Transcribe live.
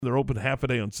They're open half a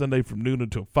day on Sunday from noon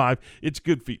until 5. It's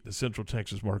Good Feet, the Central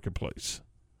Texas Marketplace.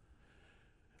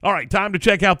 All right, time to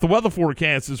check out the weather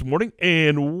forecast this morning.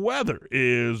 And weather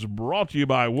is brought to you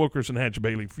by Wilkerson Hatch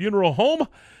Bailey Funeral Home,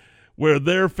 where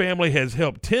their family has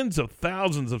helped tens of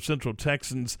thousands of Central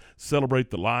Texans celebrate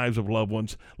the lives of loved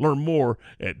ones. Learn more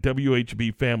at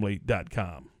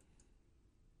WHBfamily.com.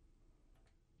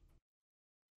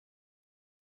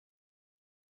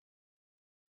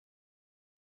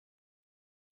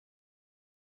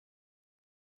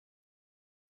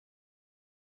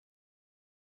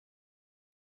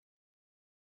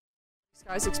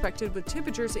 Skies expected with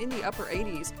temperatures in the upper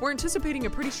 80s. We're anticipating a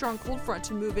pretty strong cold front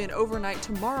to move in overnight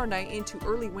tomorrow night into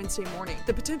early Wednesday morning.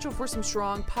 The potential for some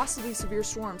strong, possibly severe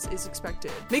storms is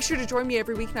expected. Make sure to join me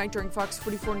every weeknight during Fox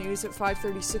 44 News at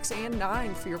 5:36 and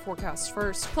 9 for your forecasts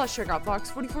first. Plus, check out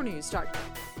fox44news.com.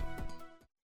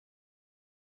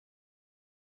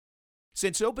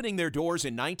 Since opening their doors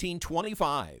in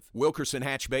 1925, Wilkerson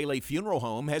Hatch Bailey Funeral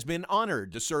Home has been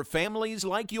honored to serve families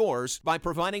like yours by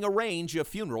providing a range of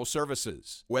funeral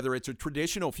services. Whether it's a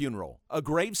traditional funeral, a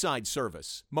graveside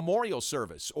service, memorial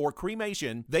service, or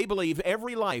cremation, they believe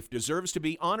every life deserves to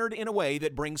be honored in a way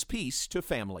that brings peace to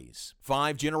families.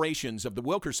 5 generations of the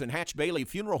Wilkerson Hatch Bailey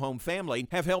Funeral Home family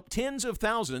have helped tens of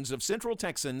thousands of Central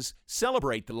Texans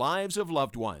celebrate the lives of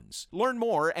loved ones. Learn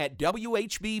more at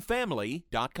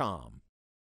WHBfamily.com.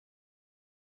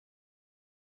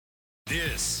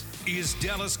 This is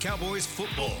Dallas Cowboys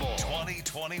football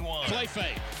 2021. Play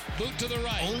fake. Boot to the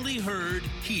right. Only heard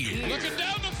here. Looking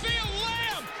down the field.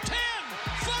 Lamb. 10,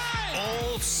 5.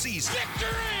 All season.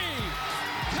 Victory.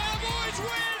 Cowboys win.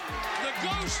 The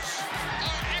ghosts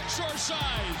are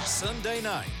exorcised. Sunday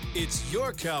night, it's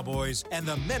your Cowboys and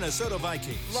the Minnesota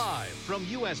Vikings. Live from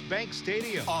U.S. Bank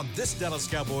Stadium. On this Dallas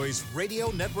Cowboys radio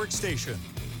network station.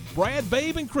 Brad,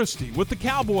 Babe, and Christy with the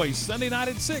Cowboys Sunday night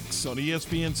at 6 on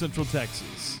ESPN Central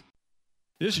Texas.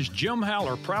 This is Jim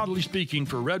Haller proudly speaking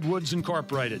for Redwoods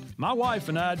Incorporated. My wife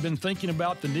and I had been thinking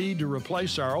about the need to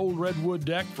replace our old redwood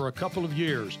deck for a couple of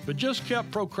years, but just kept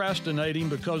procrastinating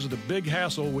because of the big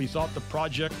hassle we thought the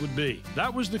project would be.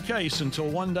 That was the case until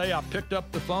one day I picked up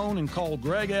the phone and called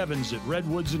Greg Evans at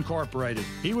Redwoods Incorporated.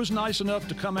 He was nice enough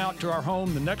to come out to our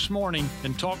home the next morning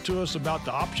and talk to us about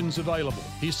the options available.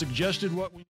 He suggested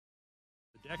what we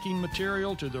decking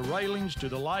material, to the railings, to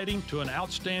the lighting, to an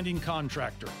outstanding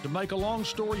contractor. To make a long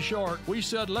story short, we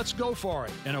said, let's go for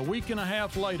it. And a week and a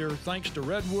half later, thanks to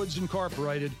Redwoods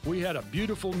Incorporated, we had a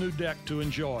beautiful new deck to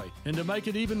enjoy. And to make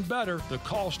it even better, the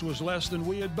cost was less than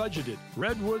we had budgeted.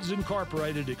 Redwoods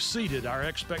Incorporated exceeded our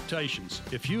expectations.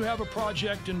 If you have a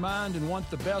project in mind and want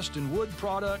the best in wood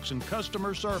products and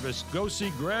customer service, go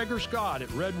see Greg or Scott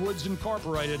at Redwoods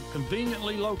Incorporated,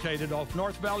 conveniently located off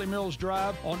North Valley Mills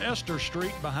Drive on Esther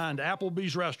Street behind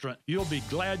Applebee's restaurant. You'll be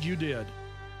glad you did.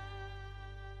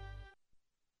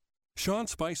 Sean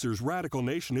Spicer's Radical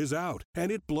Nation is out,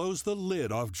 and it blows the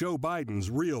lid off Joe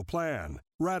Biden's real plan.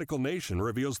 Radical Nation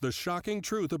reveals the shocking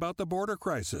truth about the border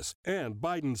crisis and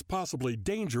Biden's possibly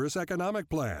dangerous economic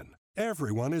plan.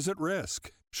 Everyone is at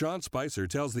risk. Sean Spicer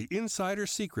tells the insider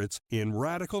secrets in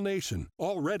Radical Nation,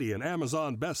 already an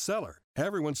Amazon bestseller.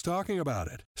 Everyone's talking about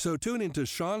it. So tune into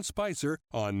Sean Spicer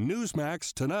on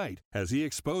Newsmax tonight as he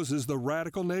exposes the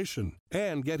Radical Nation.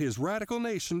 And get his Radical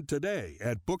Nation today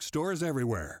at bookstores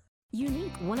everywhere.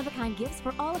 Unique, one-of-a-kind gifts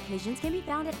for all occasions can be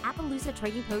found at Appaloosa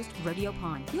Trading Post Rodeo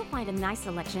Pond. You'll find a nice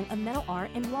selection of metal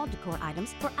art and wall decor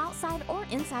items for outside or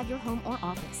inside your home or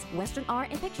office. Western art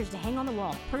and pictures to hang on the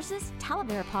wall. Purses,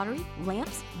 Talavera pottery,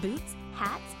 lamps, boots,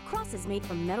 hats, crosses made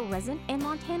from metal resin, and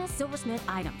Montana silversmith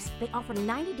items. They offer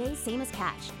 90 days same as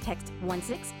cash. Text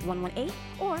 16118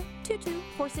 or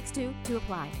 22462 to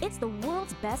apply. It's the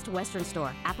world's best Western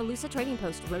store. Appaloosa Trading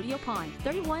Post Rodeo Pond,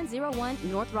 3101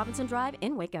 North Robinson Drive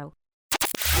in Waco.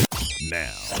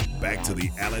 Now, back to the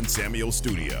Allen Samuel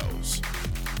Studios.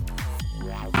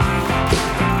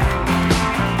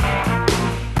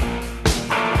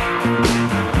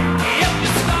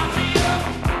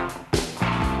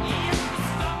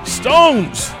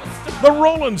 Stones, the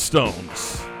Rolling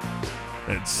Stones.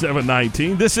 At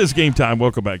 7:19, this is Game Time.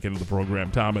 Welcome back into the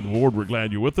program. Tom and Ward, we're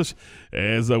glad you're with us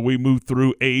as we move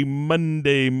through a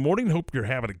Monday morning. Hope you're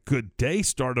having a good day,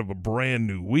 start of a brand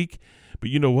new week. But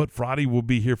you know what? Friday will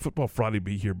be here. Football Friday will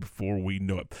be here before we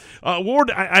know it. Ward,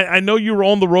 I know you were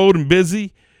on the road and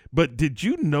busy, but did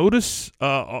you notice?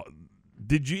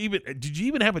 Did you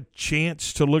even have a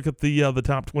chance to look at the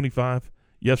top 25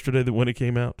 yesterday when it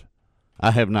came out?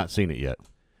 I have not seen it yet.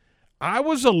 I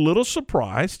was a little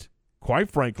surprised,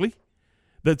 quite frankly,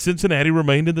 that Cincinnati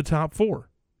remained in the top 4.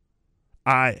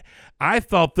 I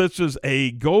thought this was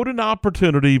a golden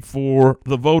opportunity for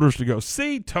the voters to go,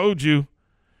 see, told you,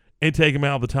 and take them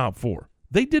out of the top 4.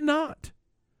 They did not.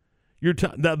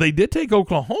 Now, they did take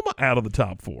Oklahoma out of the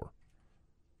top 4.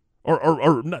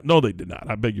 Or no, they did not.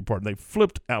 I beg your pardon. They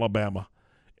flipped Alabama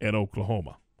and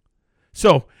Oklahoma.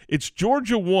 So it's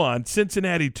Georgia 1,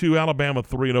 Cincinnati 2, Alabama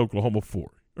 3, and Oklahoma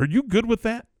 4. Are you good with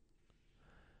that?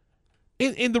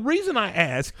 And the reason I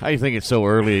ask, how do you think it's so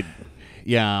early?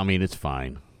 Yeah, I mean, it's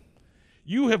fine.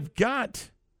 You have got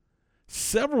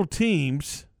several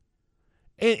teams,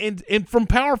 and from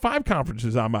Power 5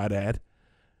 conferences, I might add,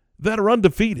 that are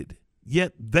undefeated,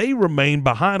 yet they remain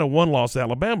behind a one-loss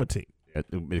Alabama team.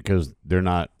 Because they're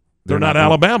not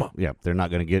Alabama. Yeah, they're not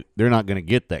going to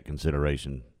get that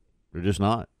consideration. They're just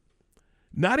not.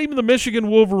 Not even the Michigan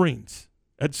Wolverines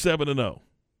at 7-0.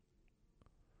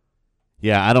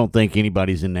 Yeah, I don't think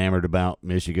anybody's enamored about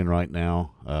Michigan right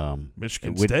now.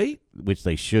 Michigan State, which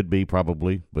they should be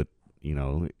probably, but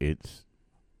it's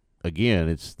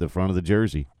the front of the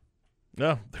jersey.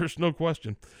 No, there's no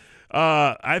question.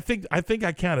 I think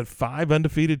I counted 5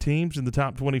 undefeated teams in the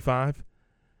top 25,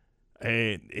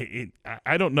 and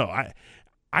I don't know.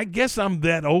 I guess I'm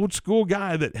that old school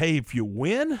guy that, hey, if you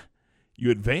win, you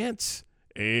advance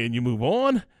and you move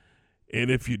on,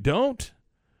 and if you don't,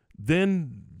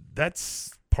 then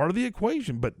that's part of the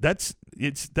equation. But that's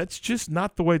just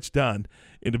not the way it's done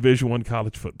in Division I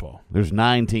college football. There's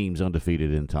 9 teams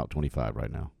undefeated in the top 25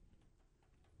 right now.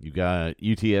 You got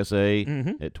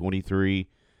UTSA at 23,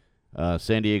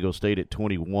 San Diego State at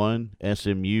 21,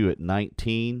 SMU at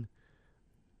 19,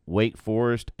 Wake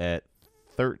Forest at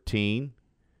 13.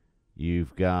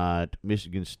 You've got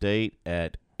Michigan State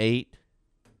at 8.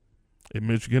 And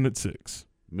Michigan at 6.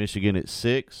 Michigan at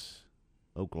 6.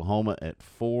 Oklahoma at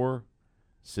 4.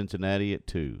 Cincinnati at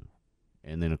 2.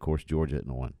 And then, of course, Georgia at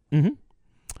 1. Mm-hmm.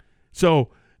 So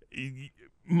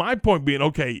my point being,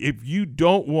 okay, if you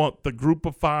don't want the group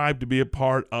of 5 to be a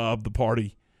part of the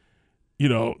party,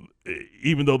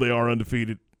 even though they are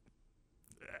undefeated,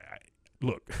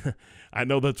 look, I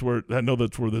know that's where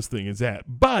this thing is at.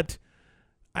 But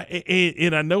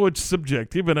I know it's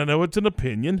subjective, and I know it's an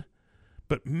opinion.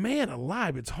 But man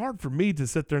alive, it's hard for me to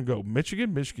sit there and go,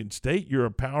 Michigan State, you're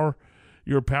a Power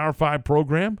 5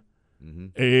 program,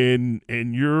 and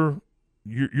you're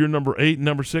number 8 and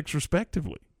number 6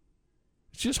 respectively.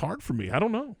 It's just hard for me. I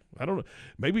don't know.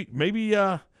 Maybe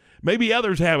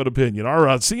others have an opinion. Our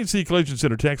CNC Collision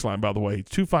Center text line, by the way,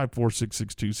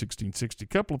 254-662-1660. A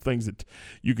couple of things that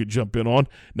you could jump in on.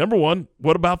 Number 1,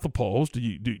 what about the polls? Do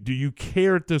you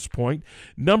care at this point?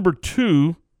 Number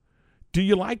 2, do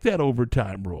you like that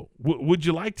overtime rule? Would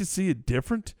you like to see it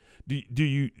different?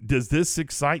 Does this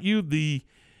excite you? The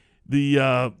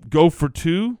go for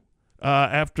 2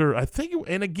 after, I think,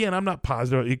 and again, I'm not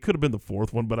positive. It could have been the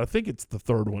 4th one, but I think it's the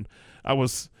 3rd one.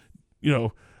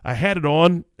 I had it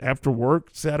on after work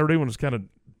Saturday when I was kind of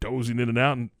dozing in and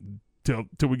out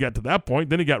until we got to that point.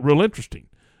 Then it got real interesting.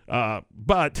 And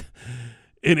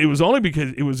it was only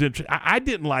because it was interesting. I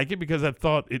didn't like it because I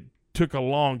thought it took a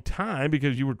long time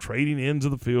because you were trading ends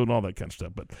of the field and all that kind of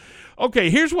stuff. But, okay,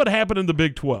 here's what happened in the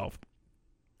Big 12.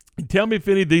 And tell me if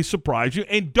any of these surprise you.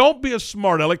 And don't be a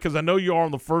smart aleck because I know you are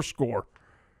on the first score.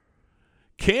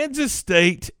 Kansas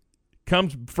State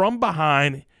comes from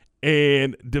behind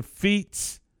and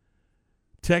defeats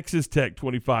Texas Tech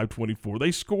 25-24.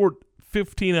 They scored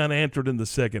 15 unanswered in the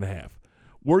second half.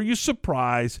 Were you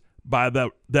surprised by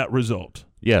that result?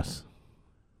 Yes,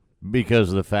 because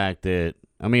of the fact that,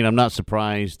 I'm not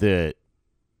surprised that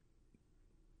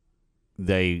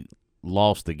they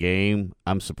lost the game.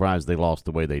 I'm surprised they lost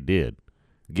the way they did,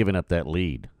 giving up that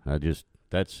lead.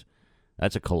 That's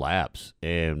a collapse,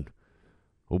 and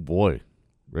oh boy,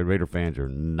 Red Raider fans are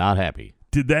not happy.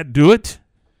 Did that do it?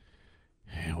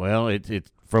 Well, it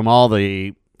from all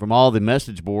the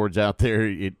message boards out there,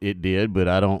 it did, but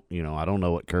I don't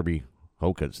know what Kirby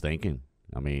Hocutt's thinking.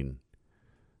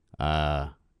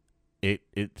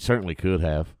 It certainly could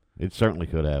have. It certainly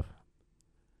could have.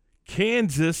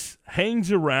 Kansas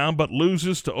hangs around but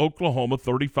loses to Oklahoma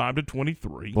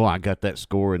 35-23. Well, I got that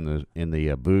score in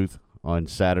the booth on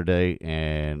Saturday,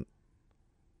 and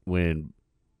when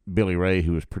Billy Ray,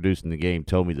 who was producing the game,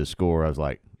 told me the score, I was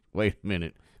like, wait a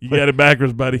minute. You got it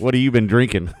backwards, buddy. What have you been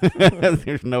drinking?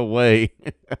 There's no way.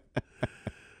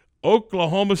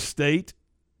 Oklahoma State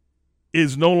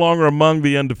is no longer among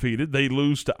the undefeated. They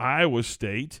lose to Iowa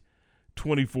State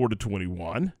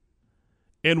 24-21.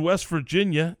 And West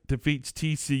Virginia defeats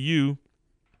TCU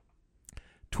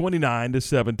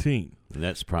 29-17.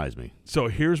 That surprised me. So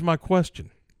here's my question.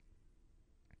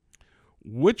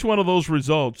 which one of those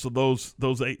results of those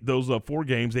 4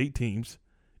 games, 8 teams,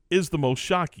 is the most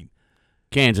shocking?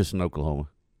 Kansas and Oklahoma.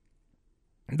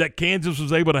 That Kansas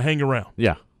was able to hang around.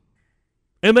 Yeah.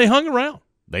 And they hung around.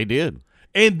 They did.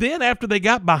 And then after they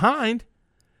got behind,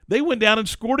 they went down and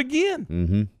scored again.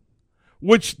 Mm-hmm.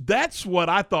 Which that's what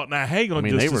I thought. Now, hang on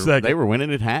just a second. They were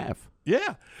winning at half.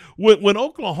 Yeah. When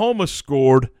Oklahoma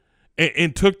scored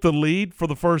and took the lead for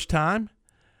the first time,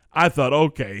 I thought,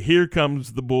 okay, here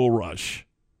comes the bull rush.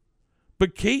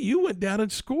 But KU went down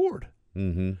and scored.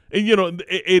 Mm-hmm. And, you know,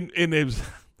 and it was,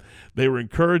 they were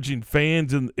encouraging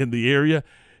fans in the area,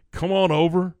 come on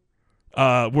over.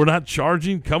 We're not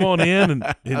charging. Come on in.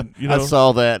 And you know. I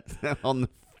saw that on the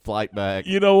flight back.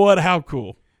 You know what? How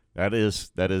cool. That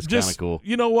is kind of cool.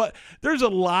 You know what? There's a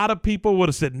lot of people would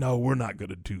have said, no, we're not going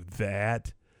to do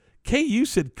that. KU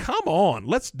said, come on,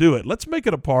 let's do it. Let's make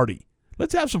it a party.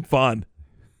 Let's have some fun.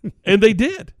 And they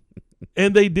did.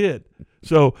 And they did.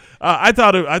 So I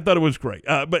thought it was great.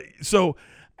 But so,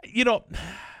 you know,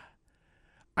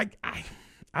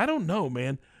 I don't know,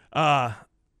 man.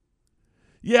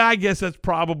 Yeah, I guess that's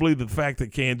probably the fact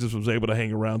that Kansas was able to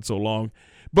hang around so long.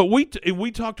 But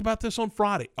we talked about this on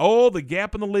Friday. Oh, the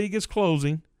gap in the league is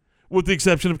closing, with the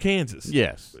exception of Kansas.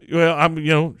 Yes.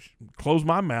 Well, close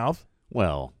my mouth.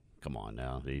 Well, come on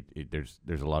now. There's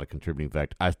a lot of contributing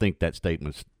factors. I think that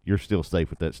statement, you're still safe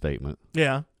with that statement.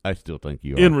 Yeah. I still think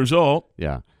you are. In result.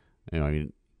 Yeah.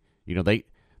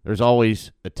 There's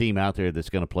always a team out there that's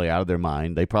going to play out of their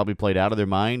mind. They probably played out of their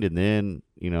mind, and then,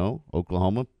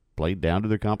 Oklahoma played down to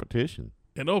their competition.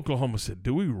 And Oklahoma said,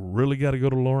 do we really got to go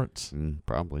to Lawrence?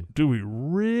 Probably. Do we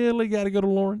really got to go to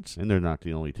Lawrence? And they're not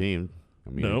the only team.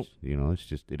 I mean, nope.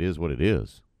 It is what it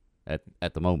is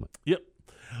at the moment. Yep.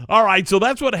 All right, so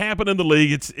that's what happened in the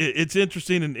league. It's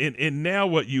interesting, and now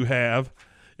what you have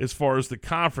as far as the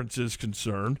conference is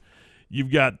concerned,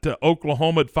 you've got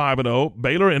Oklahoma at 5-0,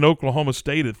 Baylor and Oklahoma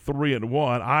State at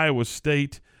 3-1, Iowa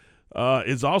State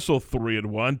is also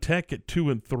 3-1. Tech at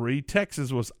 2-3.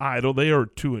 Texas was idle. They are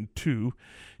 2-2.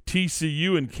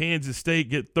 TCU and Kansas State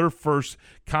get their first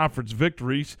conference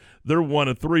victories. They're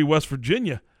 1-3. West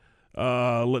Virginia,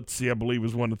 let's see, I believe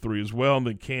is 1-3 as well. And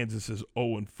then Kansas is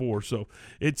 0-4. So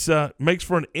it's makes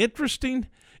for an interesting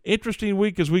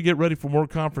week as we get ready for more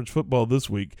conference football this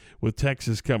week with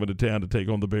Texas coming to town to take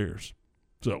on the Bears.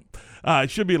 So it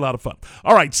should be a lot of fun.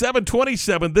 All right,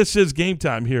 7:27. This is Game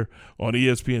Time here on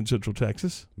ESPN Central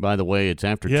Texas. By the way, it's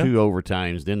after 2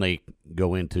 overtimes. Then they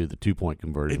go into the 2-point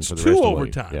conversion it's for the 2 rest of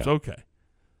overtimes. the way. Yeah. Okay.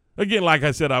 Again, like I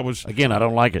said, I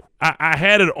don't like it. I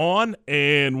had it on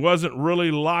and wasn't really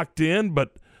locked in,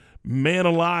 but man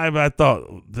alive, I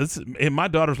thought this. And my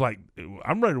daughter's like,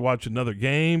 I'm ready to watch another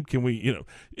game. Can we?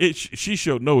 She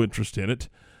showed no interest in it,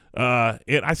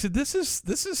 and I said, this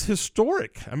is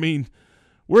historic. I mean.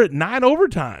 We're at 9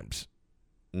 overtimes,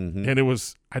 and it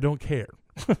was, I don't care.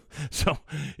 So,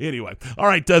 anyway. All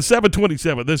right,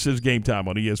 7:27. This is Game Time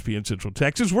on ESPN Central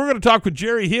Texas. We're going to talk with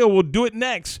Jerry Hill. We'll do it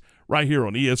next right here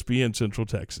on ESPN Central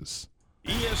Texas.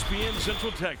 ESPN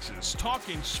Central Texas,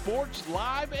 talking sports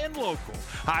live and local.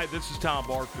 Hi, this is Tom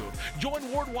Barfield.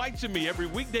 Join Ward Whites and me every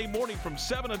weekday morning from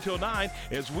 7 until 9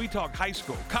 as we talk high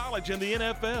school, college, and the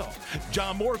NFL.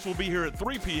 John Morris will be here at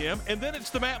 3 p.m., and then it's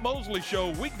the Matt Mosley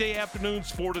Show weekday afternoons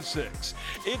 4 to 6.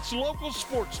 It's local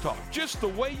sports talk, just the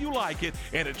way you like it,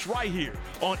 and it's right here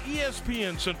on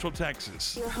ESPN Central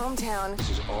Texas. Your hometown. This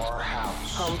is our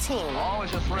house. Home team.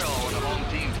 Always a thrill when the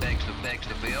home team takes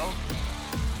the field.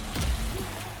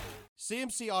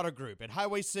 CMC Auto Group at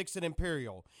Highway 6 and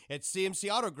Imperial. At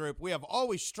CMC Auto Group, we have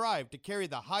always strived to carry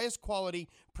the highest quality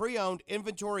pre-owned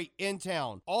inventory in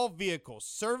town. All vehicles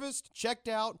serviced, checked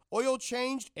out, oil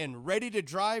changed, and ready to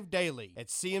drive daily. At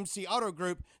CMC Auto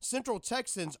Group, Central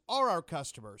Texans are our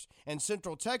customers, and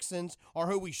Central Texans are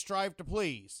who we strive to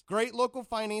please. Great local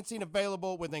financing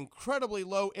available with incredibly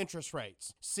low interest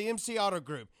rates. CMC Auto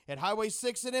Group at Highway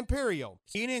 6 and Imperial.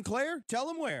 Ian and Claire, tell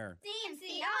them where.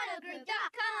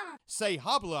 CMCAutogroup.com. Say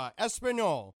habla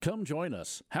español. Come join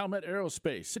us. Howmet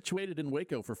Aerospace, situated in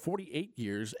Waco for 48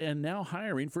 years and now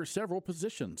hiring for several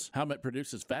positions. Howmet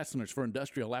produces fasteners for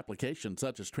industrial applications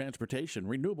such as transportation,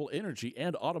 renewable energy,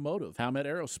 and automotive. Howmet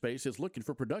Aerospace is looking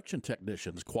for production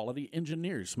technicians, quality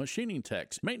engineers, machining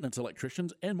techs, maintenance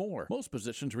electricians, and more. Most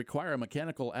positions require a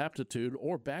mechanical aptitude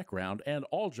or background, and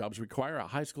all jobs require a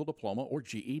high school diploma or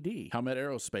GED. Howmet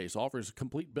Aerospace offers a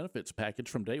complete benefits package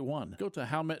from day one. Go to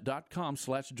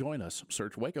howmet.com/join us.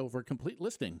 Search Waco for a complete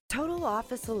listing. Total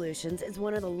Office Solutions is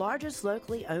one of the largest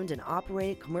locally owned and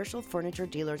operated commercial furniture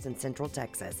dealers in Central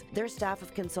Texas. Their staff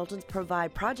of consultants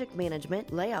provide project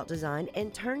management, layout design,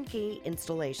 and turnkey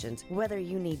installations. Whether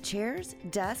you need chairs,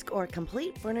 desk, or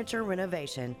complete furniture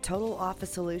renovation, Total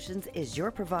Office Solutions is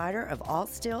your provider of all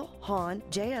steel, Hahn,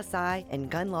 JSI, and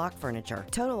Gunlock furniture.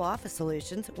 Total Office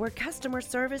Solutions, where customer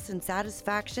service and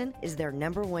satisfaction is their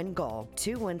number one goal.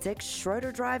 216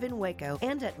 Schroeder Drive in Waco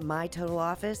and at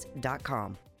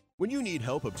mytotaloffice.com. When you need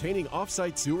help obtaining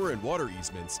off-site sewer and water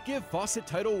easements, give Faucet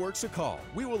Title Works a call.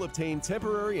 We will obtain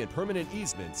temporary and permanent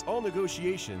easements, all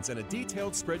negotiations, and a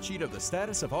detailed spreadsheet of the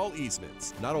status of all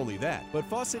easements. Not only that, but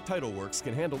Faucet Title Works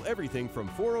can handle everything from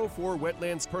 404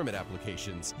 wetlands permit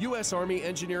applications, U.S. Army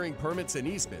engineering permits and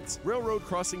easements, railroad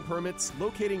crossing permits,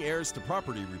 locating heirs to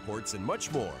property reports, and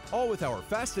much more. All with our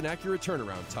fast and accurate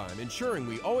turnaround time, ensuring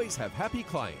we always have happy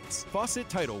clients. Faucet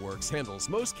Title Works handles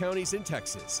most counties in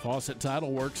Texas. Faucet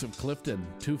Title Works of Clifton,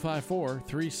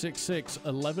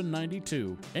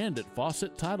 254-366-1192, and at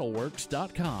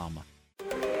faucettitleworks.com.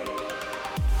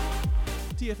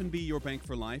 TFNB Your Bank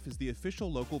for Life is the official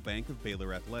local bank of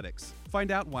Baylor Athletics.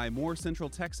 Find out why more Central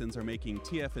Texans are making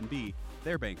TFNB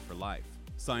their bank for life.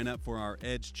 Sign up for our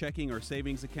Edge checking or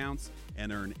savings accounts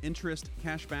and earn interest,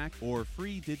 cashback, or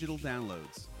free digital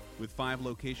downloads. With 5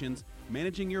 locations,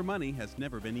 managing your money has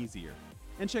never been easier.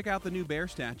 And check out the new bear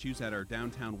statues at our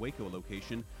downtown Waco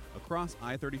location across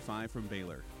I-35 from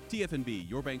Baylor. TFNB,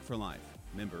 Your Bank for Life.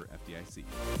 Member FDIC.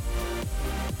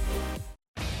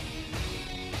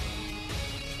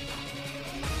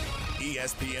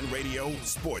 ESPN Radio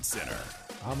Sports Center.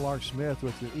 I'm Lark Smith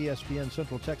with your ESPN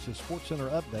Central Texas Sports Center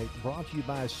update, brought to you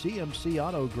by CMC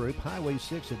Auto Group, Highway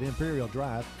 6 at Imperial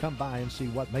Drive. Come by and see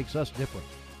what makes us different.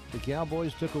 The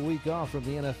Cowboys took a week off from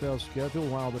the NFL schedule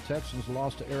while the Texans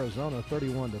lost to Arizona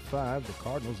 31-5. The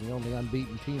Cardinals, the only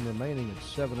unbeaten team remaining, at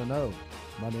 7-0.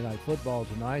 Monday Night Football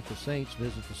tonight, the Saints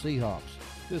visit the Seahawks.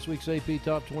 This week's AP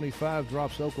Top 25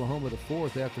 drops Oklahoma to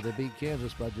 4th after they beat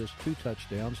Kansas by just 2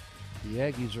 touchdowns. The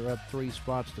Aggies are up 3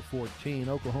 spots to 14.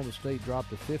 Oklahoma State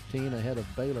dropped to 15 ahead of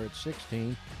Baylor at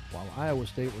 16, while Iowa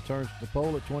State returns to the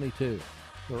poll at 22.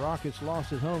 The Rockets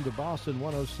lost at home to Boston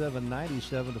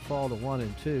 107-97 to fall to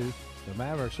 1-2. The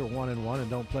Mavericks are 1-1 and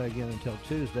don't play again until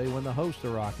Tuesday when they host the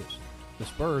Rockets. The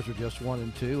Spurs are just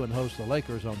 1-2 and host the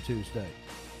Lakers on Tuesday.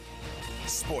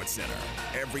 Sports Center,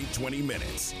 every 20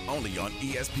 minutes, only on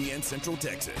ESPN Central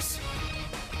Texas.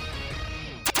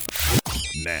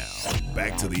 Now,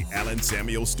 back to the Allen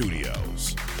Samuel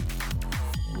Studios.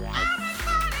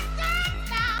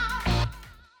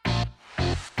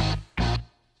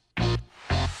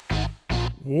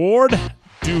 Ward,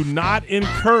 do not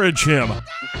encourage him.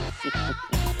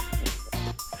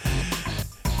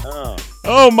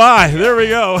 Oh, my. There we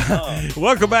go.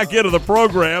 Welcome back into the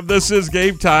program. This is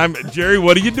Game Time. Jerry,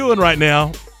 what are you doing right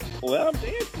now? Well, I'm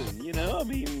dancing, you know. I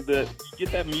mean, you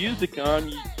get that music on,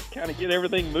 you kind of get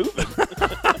everything moving.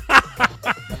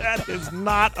 That is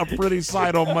not a pretty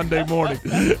sight on Monday morning.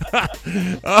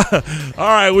 All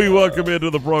right, we welcome into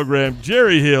the program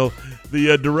Jerry Hill,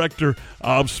 the director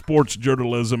of sports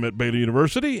journalism at Baylor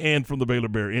University and from the Baylor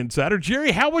Bear Insider.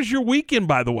 Jerry, how was your weekend,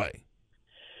 by the way?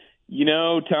 You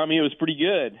know, Tommy, it was pretty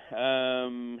good.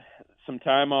 Some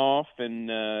time off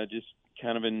and just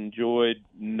kind of enjoyed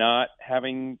not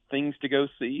having things to go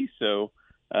see. So,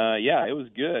 yeah, it was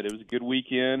good. It was a good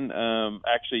weekend.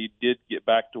 Actually did get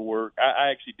back to work.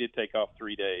 I actually did take off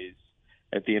 3 days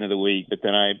at the end of the week, but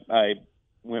then I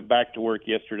went back to work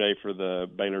yesterday for the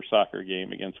Baylor soccer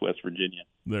game against West Virginia.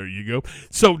 There you go.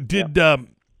 So did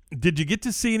you get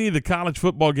to see any of the college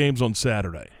football games on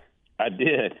Saturday? I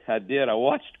did. I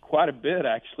watched quite a bit,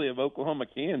 actually, of Oklahoma,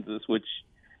 Kansas, which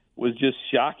was just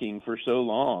shocking for so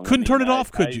long. Couldn't turn it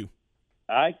off, could you?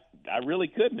 I really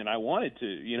couldn't, and I wanted to,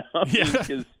 you know,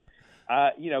 because,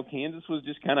 Kansas was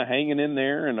just kind of hanging in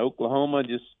there, and Oklahoma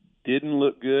just didn't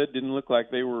look good, didn't look like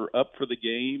they were up for the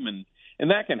game, and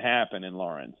that can happen in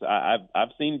Lawrence. I've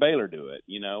seen Baylor do it,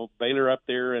 you know. Baylor up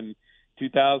there in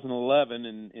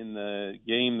 2011 in the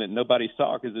game that nobody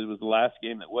saw because it was the last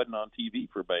game that wasn't on TV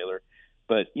for Baylor.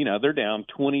 But, you know, they're down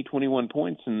 21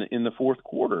 points in the fourth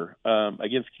quarter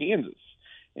against Kansas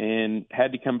and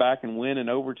had to come back and win in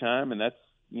overtime. And that's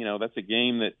a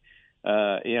game that,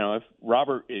 if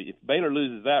Baylor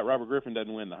loses that, Robert Griffin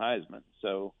doesn't win the Heisman.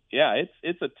 So, yeah,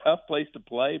 it's a tough place to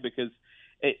play because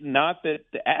not that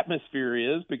the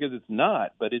atmosphere is, because it's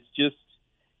not, but it's just,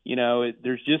 you know,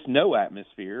 there's just no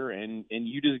atmosphere, and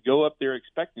you just go up there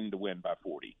expecting to win by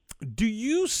 40. Do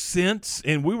you sense,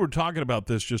 and we were talking about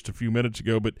this just a few minutes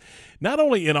ago, but not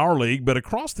only in our league, but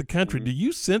across the country, do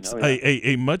you sense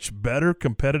a much better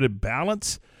competitive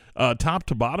balance top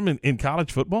to bottom in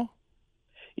college football?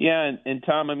 Yeah, and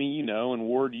Tom, I mean, and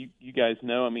Ward, you guys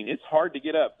know, I mean, it's hard to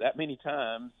get up that many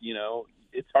times.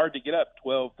 It's hard to get up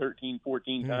 12, 13,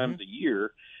 14 times a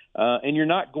year, and you're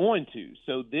not going to.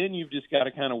 So then you've just got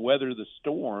to kind of weather the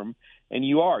storm, and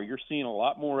you're seeing a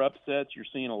lot more upsets. You're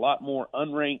seeing a lot more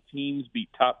unranked teams beat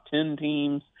top 10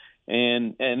 teams,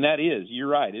 and that is, you're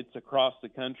right, it's across the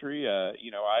country.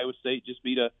 Iowa State just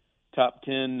beat a top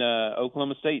 10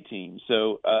 Oklahoma State team.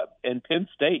 So and Penn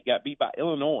State got beat by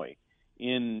Illinois.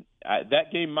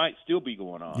 That game might still be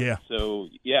going on. Yeah. So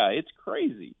yeah, it's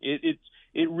crazy.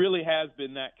 It really has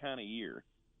been that kind of year.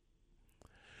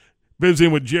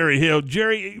 Visiting with Jerry Hill.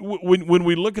 Jerry, when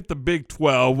we look at the Big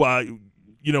 12,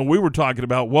 we were talking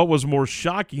about what was more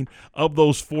shocking of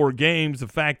those 4 games, the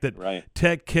fact that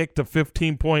Tech kicked a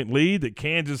 15-point lead, that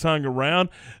Kansas hung around,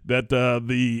 that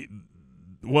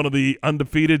one of the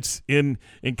undefeateds in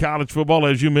college football,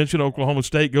 as you mentioned, Oklahoma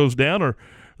State goes down, or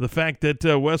the fact that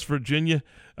West Virginia,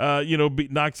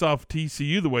 knocks off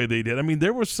TCU the way they did. I mean,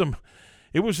 there was some.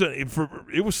 It was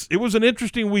an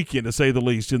interesting weekend, to say the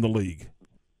least, in the league.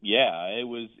 Yeah, it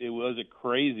was a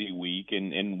crazy week,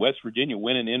 and West Virginia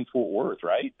winning in Fort Worth,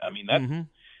 right? I mean, that's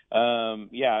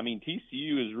I mean,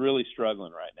 TCU is really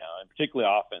struggling right now, and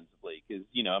particularly offensively, because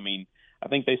I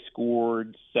think they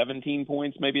scored 17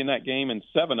 points maybe in that game, and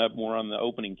 7 of them were on the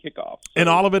opening kickoff. So, and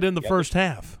all of it in the first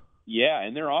half. Yeah,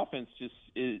 and their offense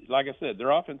like I said,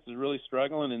 their offense is really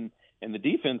struggling, and the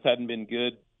defense hadn't been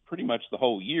good pretty much the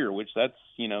whole year, which that's,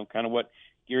 kind of what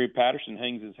Gary Patterson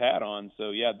hangs his hat on.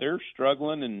 So, yeah, they're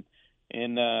struggling, and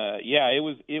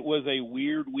it was a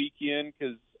weird weekend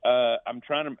because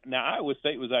now Iowa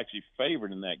State was actually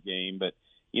favored in that game, but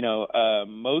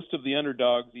most of the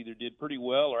underdogs either did pretty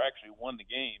well or actually won the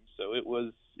game. So it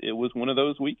was one of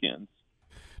those weekends.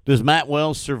 Does Matt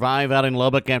Wells survive out in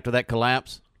Lubbock after that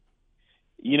collapse?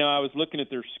 I was looking at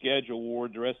their schedule,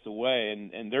 Ward, the rest of the way,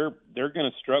 and they're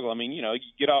going to struggle. I mean, you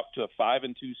get off to a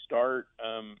 5-2 start.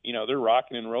 They're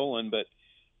rocking and rolling, but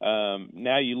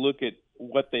now you look at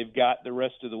what they've got the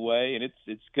rest of the way, and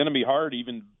it's going to be hard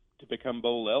even to become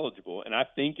bowl eligible. And I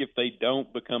think if they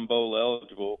don't become bowl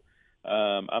eligible,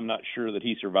 I'm not sure that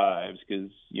he survives because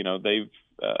I'm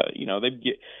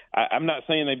not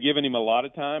saying they've given him a lot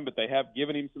of time, but they have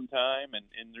given him some time, and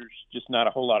there's just not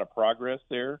a whole lot of progress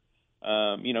there.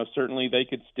 Certainly they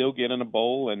could still get in a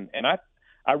bowl, and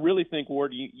I really think,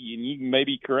 Ward, you can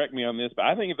maybe correct me on this, but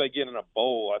I think if they get in a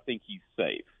bowl, I think he's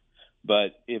safe.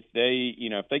 But if they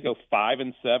go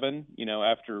 5-7,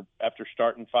 after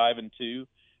starting 5-2,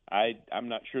 I'm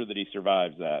not sure that he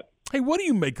survives that. Hey, what do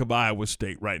you make of Iowa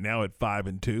State right now at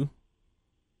 5-2?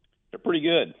 They're pretty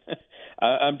good.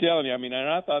 I'm telling you. I mean, and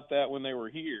I thought that when they were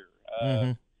here.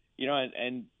 And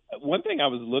one thing I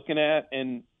was looking at,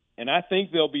 and I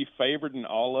think they'll be favored in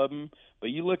all of them. But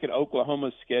you look at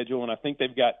Oklahoma's schedule, and I think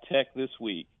they've got Tech this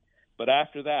week. But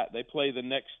after that, they play the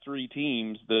next 3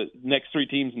 teams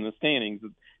in the standings,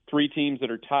 the 3 teams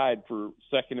that are tied for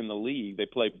second in the league. They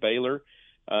play Baylor,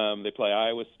 they play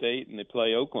Iowa State, and they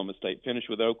play Oklahoma State, finish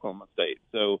with Oklahoma State.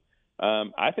 So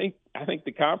I think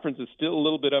the conference is still a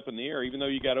little bit up in the air, even though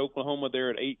you got Oklahoma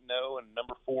there at 8-0 and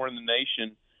number 4 in the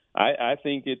nation. I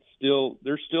think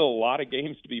there's still a lot of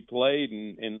games to be played,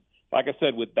 and like I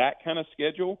said, with that kind of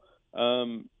schedule,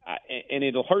 and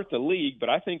it'll hurt the league, but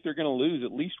I think they're going to lose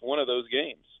at least one of those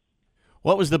games.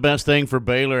 What was the best thing for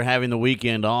Baylor having the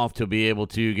weekend off to be able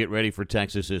to get ready for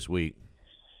Texas this week?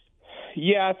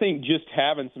 Yeah, I think just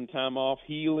having some time off,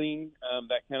 healing,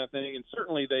 that kind of thing, and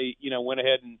certainly they, went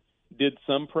ahead and did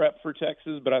some prep for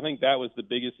Texas, but I think that was the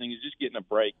biggest thing, is just getting a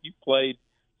break. You've played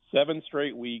 7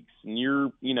 straight weeks, and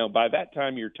you're, by that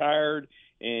time you're tired,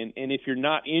 and if you're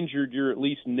not injured, you're at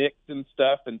least nicked and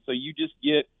stuff, and so you just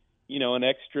get, an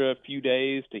extra few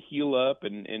days to heal up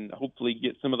and hopefully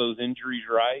get some of those injuries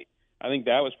right. I think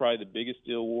that was probably the biggest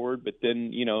deal, Ward. But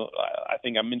then, I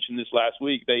think I mentioned this last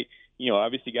week. They,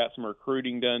 obviously got some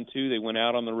recruiting done too. They went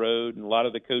out on the road, and a lot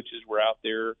of the coaches were out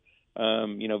there,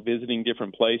 visiting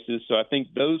different places. So I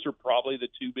think those are probably the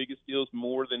 2 biggest deals,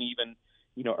 more than even,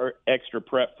 extra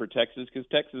prep for Texas, because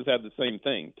Texas had the same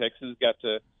thing. Texas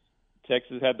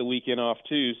had the weekend off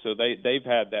too, so they've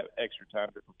had that extra time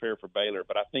to prepare for Baylor.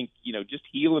 But I think, just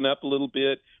healing up a little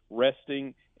bit,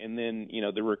 resting, and then,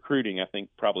 the recruiting, I think,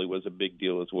 probably was a big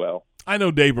deal as well. I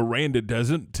know Dave Aranda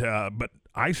doesn't, but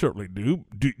I certainly do.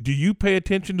 Do you pay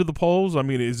attention to the polls? I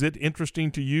mean, is it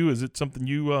interesting to you? Is it something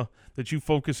you that you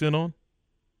focus in on?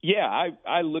 Yeah,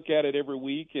 I look at it every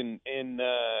week, and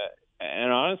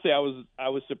honestly, I was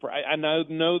surprised. I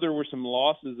know there were some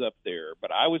losses up there,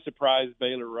 but I was surprised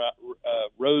Baylor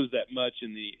rose that much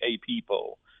in the AP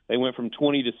poll. They went from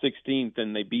 20 to 16th,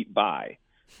 and they beat by.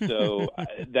 So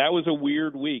that was a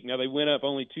weird week. Now they went up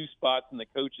only 2 spots in the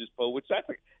coaches poll, which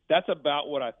that's about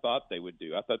what I thought they would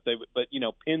do. I thought they would, but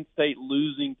Penn State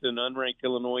losing to an unranked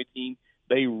Illinois team,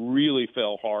 they really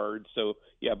fell hard. So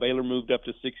yeah, Baylor moved up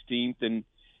to 16th, and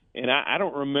I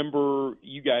don't remember.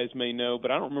 You guys may know,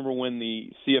 but I don't remember when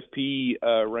the CFP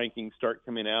rankings start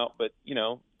coming out. But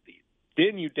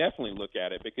then you definitely look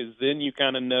at it, because then you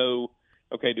kind of know,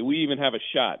 okay, do we even have a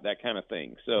shot? That kind of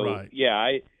thing. So right. Yeah,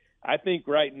 I think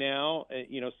right now,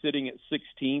 sitting at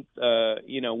 16th,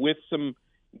 with some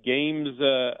games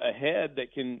ahead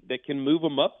that can move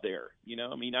them up there.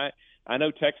 I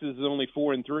know Texas is only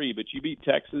 4-3, but you beat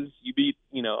Texas, you beat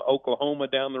Oklahoma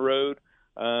down the road.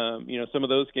 Some of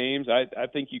those games, I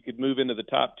think you could move into the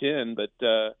top 10. But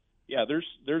yeah,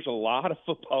 there's a lot of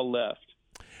football left.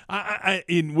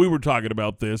 We were talking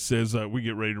about this as we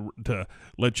get ready to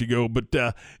let you go,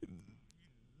 but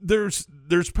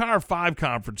there's Power 5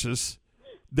 conferences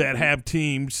that have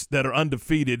teams that are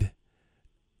undefeated,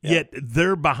 yet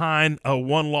they're behind a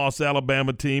one-loss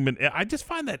Alabama team, and I just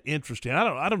find that interesting.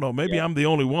 I don't know. Maybe I'm the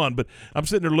only one, but I'm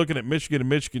sitting there looking at Michigan and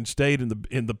Michigan State in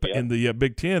the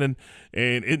Big Ten, and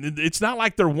it's not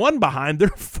like they're 1 behind; they're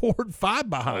 4 and 5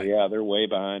 behind. Oh, yeah, they're way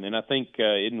behind, and I think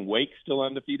isn't Wake still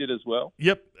undefeated as well?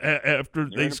 Yep. After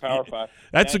they're in Power 5.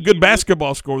 That's a good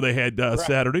basketball score they had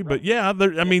Saturday, but yeah,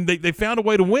 they found a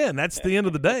way to win. That's the end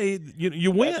of the day. You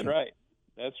win. That's right.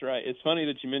 That's right. It's funny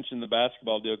that you mentioned the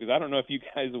basketball deal, because I don't know if you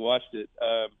guys watched it,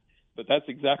 but that's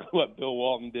exactly what Bill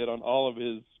Walton did on all of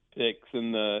his picks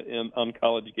on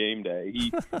College Game Day.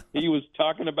 He was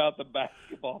talking about the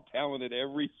basketball talent at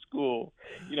every school,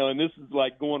 and this is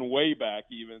like going way back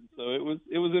even. So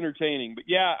it was entertaining. But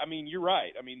yeah, you're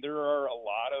right. There are a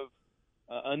lot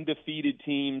of undefeated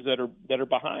teams that are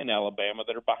behind Alabama,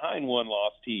 that are behind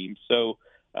one-loss teams. So.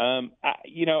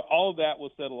 All of that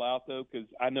will settle out, though, because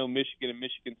I know Michigan and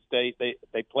Michigan State,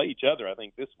 they play each other, I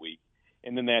think, this week.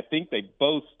 And then I think they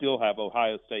both still have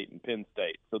Ohio State and Penn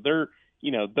State. So they're,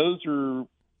 those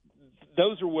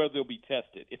are where they'll be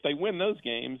tested. If they win those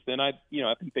games, then I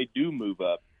think they do move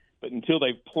up. But until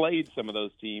they've played some of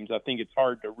those teams, I think it's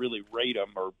hard to really rate them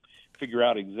or figure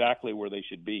out exactly where they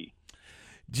should be.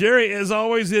 Jerry, as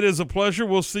always, it is a pleasure.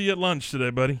 We'll see you at lunch today,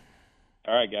 buddy.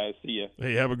 All right, guys. See you.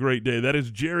 Hey, have a great day. That is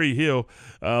Jerry Hill,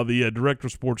 the Director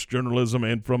of Sports Journalism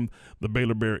and from the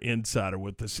Baylor Bear Insider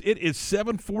with us. It is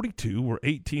 7:42. We're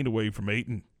 18 away from 8,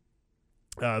 and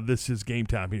this is Game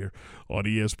Time here on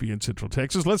ESPN Central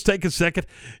Texas. Let's take a second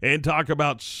and talk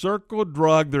about Circle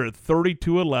Drug. They're at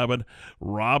 3211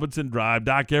 Robinson Drive.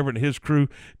 Doc Everett and his crew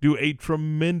do a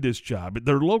tremendous job.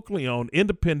 They're locally owned,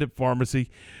 independent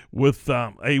pharmacy with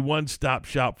a one-stop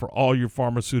shop for all your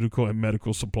pharmaceutical and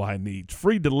medical supply needs.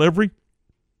 Free delivery.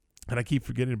 And I keep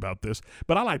forgetting about this,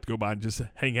 but I like to go by and just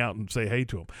hang out and say hey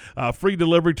to them. Free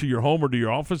delivery to your home or to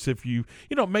your office. If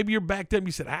maybe you're backed up and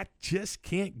you said, I just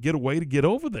can't get a way to get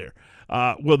over there.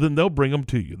 Well, then they'll bring them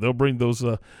to you. They'll bring those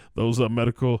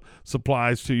medical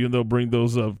supplies to you, and they'll bring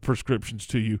those prescriptions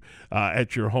to you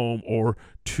at your home or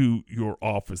to your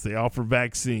office. They offer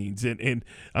vaccines, and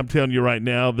I'm telling you right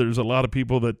now, there's a lot of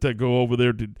people that go over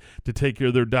there to take care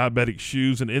of their diabetic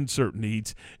shoes and insert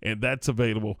needs, and that's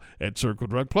available at Circle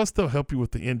Drug. Plus, they'll help you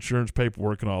with the insurance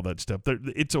paperwork and all that stuff.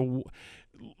 It's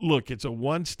a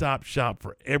one-stop shop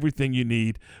for everything you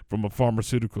need from a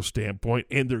pharmaceutical standpoint,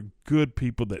 and they're good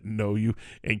people that know you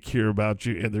and care about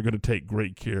you, and they're going to take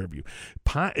great care of you.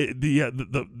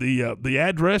 The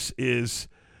address is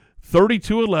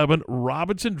 3211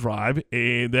 Robinson Drive,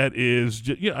 and that is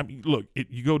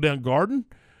you go down Garden,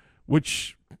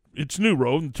 which it's New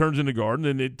Road and turns into Garden,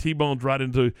 and it T-bones right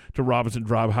into Robinson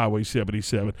Drive, Highway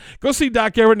 77. Go see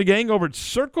Doc Everett and the gang over at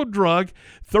Circle Drug,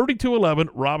 3211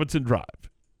 Robinson Drive.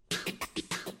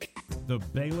 The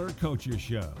Baylor Coaches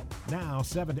Show, now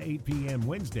 7 to 8 p.m.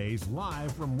 Wednesdays,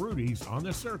 live from Rudy's on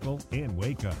the Circle in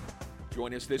Waco.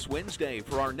 Join us this Wednesday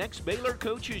for our next Baylor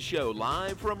Coaches Show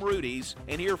live from Rudy's,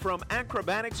 and hear from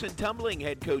acrobatics and tumbling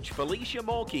head coach Felicia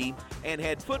Mulkey and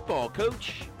head football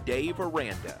coach Dave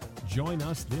Aranda. Join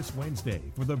us this Wednesday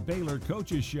for the Baylor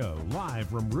Coaches Show live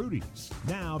from Rudy's,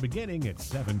 now beginning at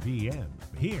 7 p.m.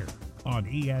 here on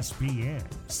ESPN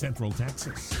Central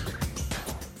Texas.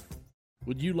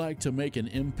 Would you like to make an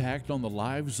impact on the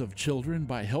lives of children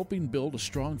by helping build a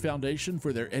strong foundation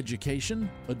for their education?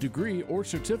 A degree or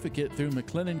certificate through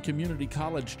McLennan Community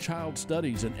College Child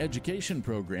Studies and Education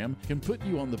Program can put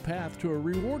you on the path to a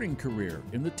rewarding career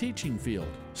in the teaching field.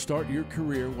 Start your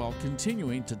career while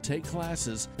continuing to take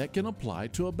classes that can apply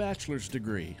to a bachelor's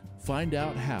degree. Find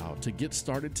out how to get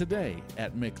started today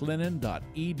at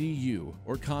mclennan.edu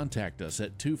or contact us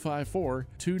at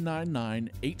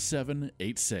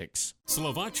 254-299-8786.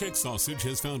 Slovacek Sausage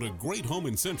has found a great home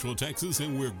in Central Texas,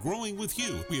 and we're growing with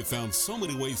you. We have found so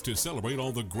many ways to celebrate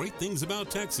all the great things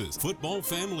about Texas: football,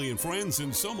 family, and friends,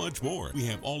 and so much more. We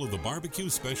have all of the barbecue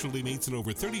specialty meats and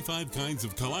over 35 kinds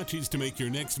of kolaches to make your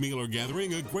next meal or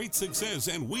gathering a great success,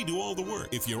 and we do all the work.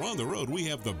 If you're on the road, we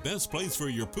have the best place for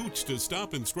your pooch to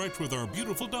stop and stretch with our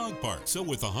beautiful dog park. So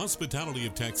with the hospitality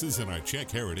of Texas and our Czech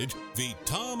heritage,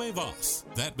 Vítame vás.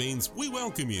 That means we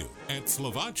welcome you. At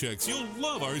Slovacek's, you'll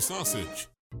love our sausage.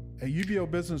 At UBO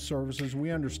Business Services,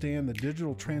 we understand that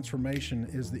digital transformation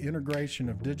is the integration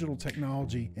of digital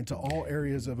technology into all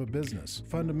areas of a business,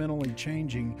 fundamentally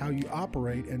changing how you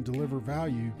operate and deliver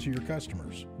value to your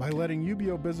customers. By letting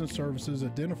UBO Business Services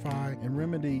identify and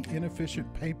remedy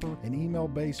inefficient paper and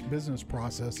email-based business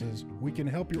processes, we can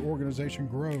help your organization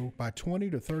grow by 20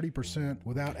 to 30%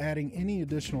 without adding any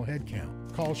additional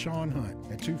headcount. Call Sean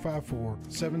Hunt at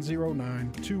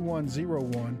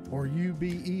 254-709-2101 or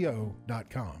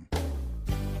ubeo.com.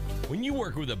 When you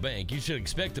work with a bank, you should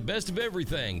expect the best of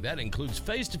everything. That includes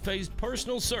face-to-face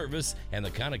personal service and the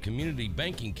kind of community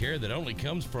banking care that only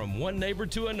comes from one neighbor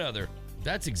to another.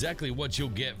 That's exactly what you'll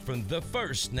get from the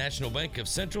First National Bank of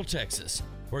Central Texas,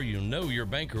 where you'll know your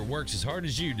banker works as hard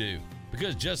as you do.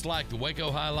 Because just like the Waco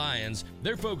High Lions,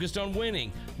 they're focused on winning,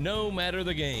 no matter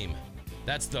the game.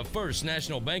 That's the First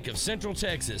National Bank of Central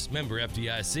Texas, member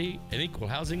FDIC, an equal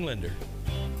housing lender.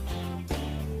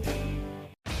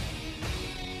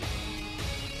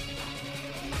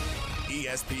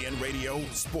 ESPN Radio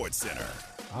Sports Center.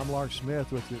 I'm Lark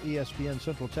Smith with your ESPN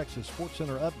Central Texas Sports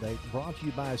Center update, brought to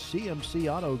you by CMC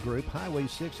Auto Group, Highway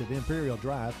 6 at Imperial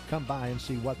Drive. Come by and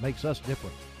see what makes us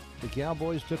different. The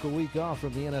Cowboys took a week off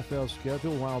from the NFL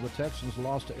schedule while the Texans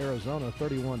lost to Arizona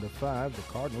 31-5. The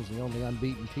Cardinals, the only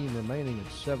unbeaten team remaining, at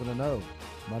 7-0.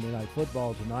 Monday Night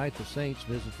Football tonight, the Saints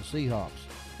visit the Seahawks.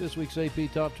 This week's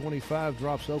AP Top 25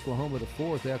 drops Oklahoma to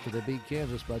 4th after they beat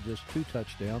Kansas by just 2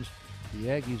 touchdowns. The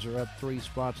Aggies are up 3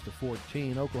 spots to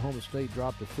 14. Oklahoma State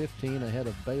dropped to 15 ahead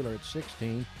of Baylor at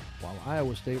 16, while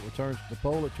Iowa State returns to the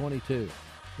poll at 22.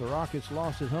 The Rockets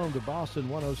lost at home to Boston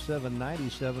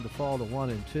 107-97 to fall to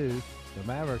 1-2. The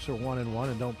Mavericks are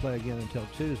 1-1 and don't play again until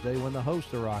Tuesday when they host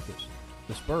the Rockets.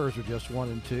 The Spurs are just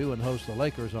 1-2 and host the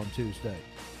Lakers on Tuesday.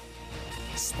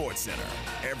 Sports Center,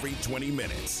 every 20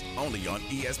 minutes, only on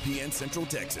ESPN Central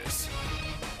Texas.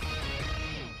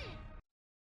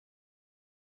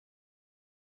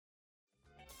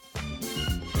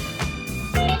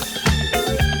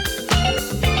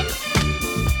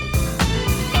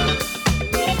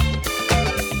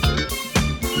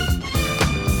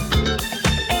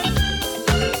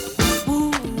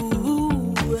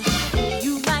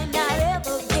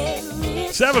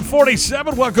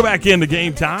 .47, welcome back into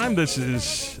Game Time. This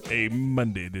is a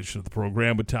Monday edition of the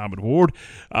program with Tom and Ward.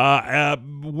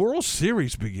 World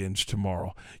Series begins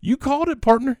tomorrow. You called it,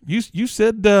 partner. You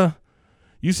said the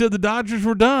Dodgers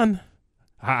were done.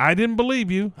 I didn't believe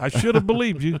you. I should have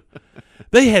believed you.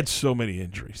 They had so many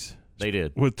injuries. They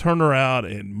did. With Turner out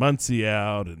and Muncy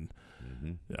out and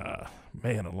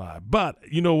man alive. But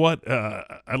you know what?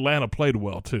 Atlanta played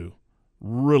well too,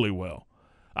 really well.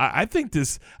 I think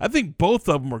both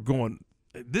of them are going.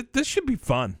 This should be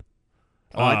fun.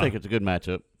 Oh, I think it's a good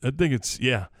matchup. I think it's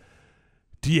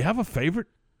Do you have a favorite?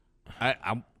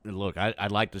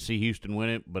 I'd like to see Houston win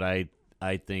it, but I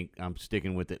think I'm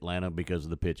sticking with Atlanta because of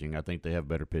the pitching. I think they have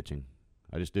better pitching.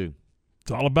 I just do.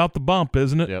 It's all about the bump,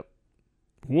 isn't it? Yep.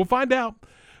 We'll find out.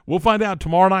 We'll find out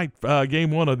tomorrow night.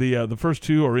 Game one of the first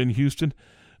two are in Houston.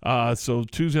 So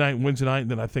Tuesday night and Wednesday night, and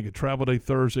then I think a travel day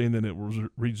Thursday, and then it will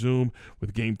resume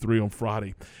with Game 3 on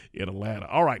Friday in Atlanta.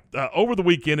 All right, over the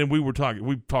weekend, and we've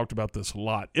talked about this a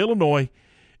lot. Illinois,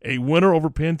 a winner over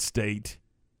Penn State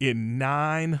in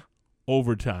 9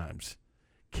 overtimes.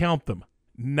 Count them,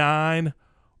 9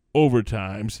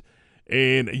 overtimes.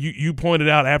 And you pointed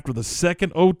out after the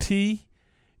second OT,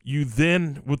 you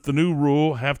then, with the new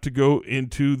rule, have to go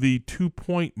into the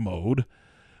 2-point mode,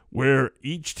 where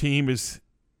each team is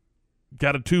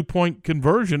got a 2-point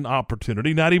conversion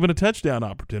opportunity, not even a touchdown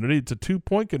opportunity. It's a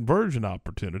 2-point conversion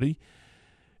opportunity.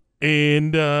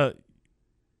 And,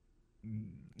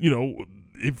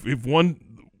 if one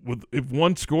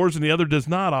scores and the other does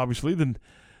not, obviously, then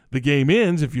the game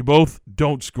ends. If you both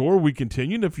don't score, we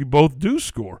continue. And if you both do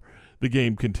score, the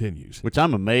game continues. Which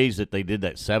I'm amazed that they did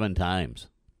that 7 times.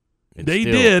 They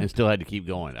did. And still had to keep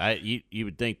going. You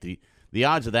would think the the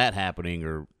odds of that happening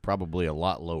are probably a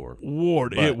lot lower.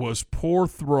 Ward, But- it was poor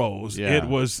throws. Yeah. It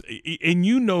was,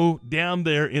 and down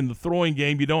there in the throwing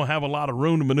game, you don't have a lot of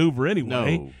room to maneuver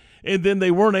anyway. No. And then they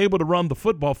weren't able to run the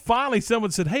football. Finally, someone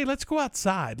said, "Hey, let's go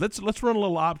outside. Let's run a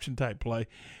little option type play,"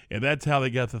 and that's how they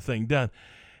got the thing done.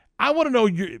 I want to know,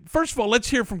 first of all,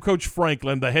 let's hear from Coach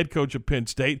Franklin, the head coach of Penn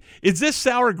State. Is this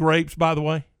sour grapes, by the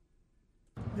way?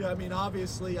 Yeah, I mean,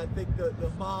 obviously, I think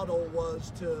the model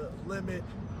was to limit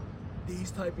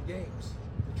these type of games,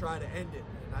 to try to end it.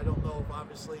 And I don't know if,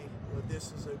 obviously,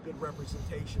 this is a good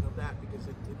representation of that because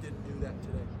it didn't do that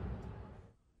today.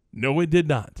 No, it did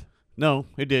not. No,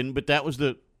 it didn't. But that was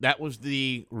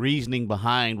the reasoning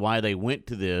behind why they went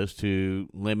to this, to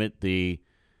limit the,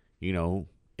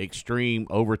 extreme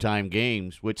overtime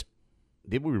games. Which,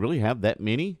 did we really have that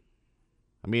many?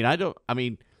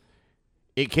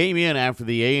 It came in after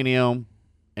the A&M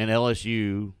and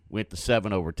LSU went to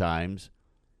 7 overtimes.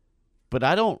 But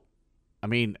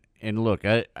and look,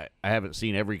 I haven't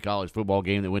seen every college football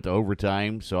game that went to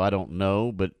overtime, so I don't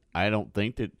know. But I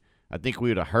think we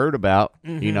would have heard about,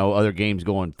 other games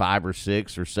going 5 or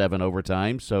 6 or 7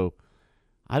 overtimes. So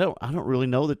I don't really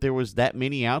know that there was that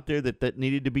many out there that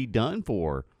needed to be done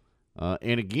for.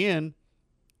 And again,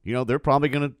 they're probably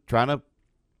going to try to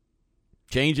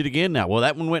change it again now. Well,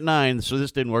 that one went 9, so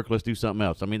this didn't work. Let's do something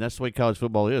else. I mean, that's the way college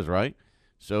football is, right?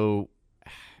 So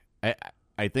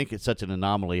I think it's such an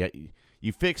anomaly.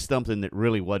 You fixed something that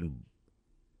really wasn't,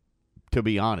 to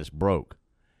be honest, broke.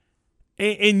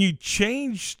 And you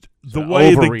changed the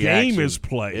way the game is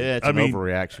played. Yeah, it's an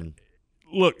overreaction.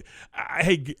 Look,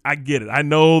 I get it. I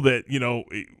know that,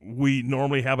 we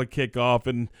normally have a kickoff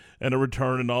and a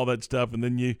return and all that stuff, and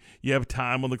then you have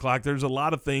time on the clock. There's a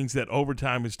lot of things that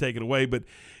overtime has taken away, but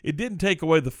it didn't take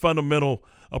away the fundamental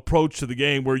approach to the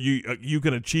game where you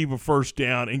can achieve a first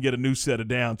down and get a new set of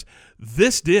downs.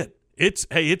 This did.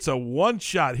 It's a one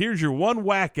shot. Here's your one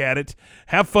whack at it.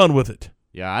 Have fun with it.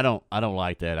 Yeah, I don't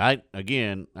like that.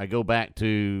 I go back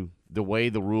to the way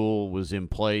the rule was in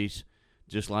place,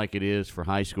 just like it is for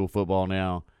high school football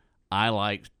now. I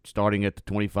like starting at the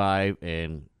 25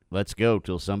 and let's go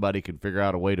till somebody can figure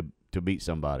out a way to beat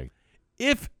somebody.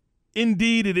 If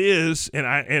indeed it is, and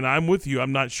I'm with you,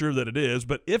 I'm not sure that it is,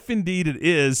 but if indeed it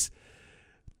is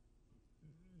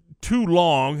too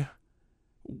long,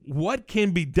 what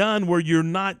can be done where you're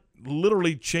not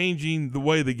literally changing the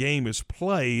way the game is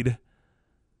played?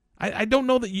 I don't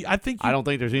know that I don't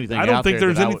think there's anything. I don't think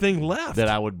there's anything left that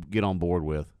I would get on board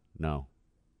with. No,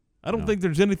 I don't think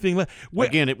there's anything left.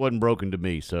 Again, it wasn't broken to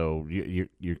me, so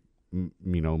you're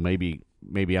maybe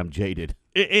I'm jaded.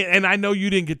 And I know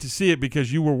you didn't get to see it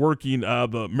because you were working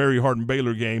the Mary Hardin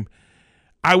Baylor game.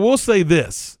 I will say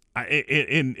this,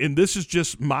 and this is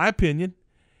just my opinion.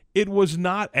 It was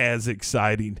not as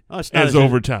exciting as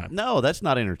overtime. No, that's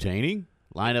not entertaining.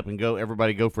 Line up and go.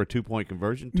 Everybody go for a 2-point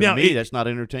conversion. To me, that's not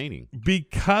entertaining.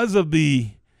 Because of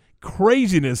the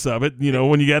craziness of it,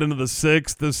 when you got into the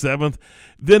 6th, the 7th,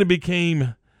 then it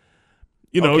became,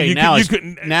 now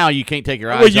you can't take your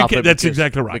eyes off it. That's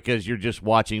exactly right. Because you're just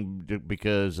watching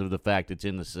because of the fact it's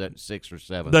in the 6th or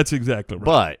 7th. That's exactly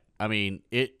right. But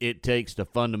it takes the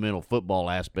fundamental football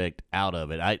aspect out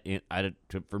of it.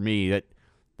 For me,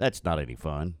 that's not any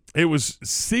fun. It was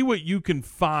see what you can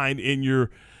find in your.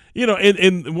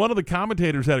 And one of the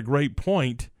commentators had a great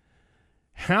point.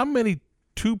 How many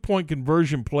 2-point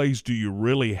conversion plays do you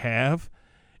really have?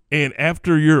 And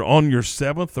after you're on your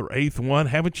 7th or 8th one,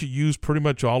 haven't you used pretty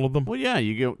much all of them? Well, yeah,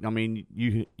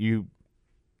 you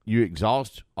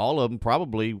exhaust all of them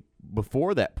probably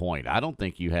before that point. I don't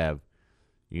think you have,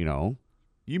 you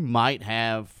might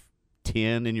have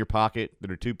 10 in your pocket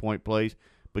that are 2-point plays,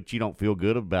 but you don't feel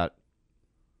good about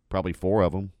probably 4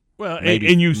 of them. Well, and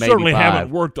you certainly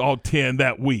haven't worked all 10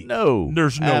 that week. No.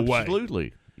 There's no way.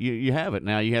 Absolutely. You haven't.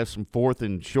 Now, you have some 4th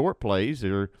and short plays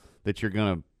that you're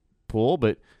going to pull,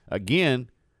 but, again,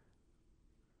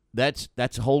 that's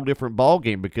a whole different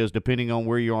ballgame because depending on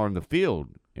where you are in the field,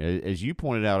 as you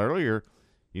pointed out earlier,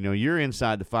 you're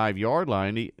inside the 5-yard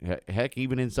line, heck,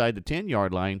 even inside the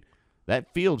 10-yard line,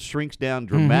 that field shrinks down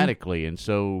dramatically, and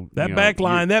so that back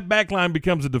line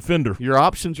becomes a defender. Your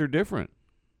options are different.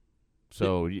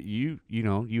 So you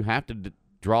have to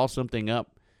draw something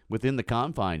up within the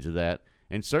confines of that,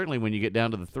 and certainly when you get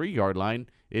down to the 3-yard line,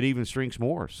 it even shrinks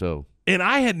more. So, and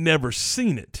I had never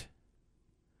seen it.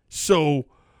 So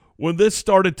when this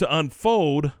started to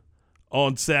unfold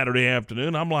on Saturday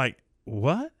afternoon, I'm like,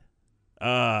 "What?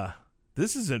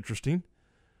 This is interesting."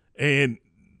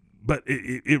 But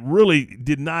it really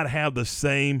did not have the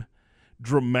same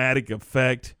dramatic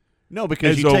effect. No,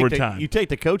 because you take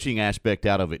the coaching aspect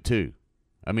out of it too.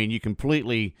 I mean, you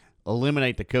completely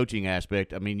eliminate the coaching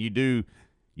aspect. I mean, you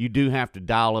do have to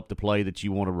dial up the play that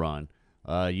you want to run.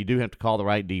 You do have to call the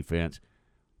right defense.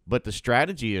 But the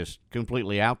strategy is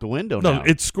completely out the window now. No,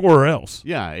 it's score or else.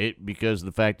 Yeah, because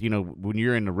the fact, when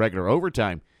you're in the regular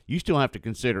overtime, you still have to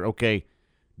consider, okay,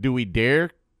 do we dare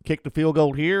kick the field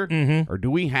goal here? Mm-hmm. Or do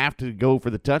we have to go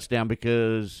for the touchdown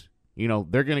because,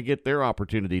 they're going to get their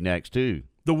opportunity next too?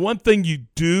 The one thing you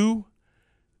do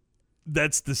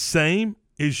that's the same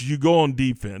is you go on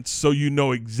defense so you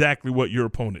know exactly what your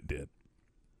opponent did.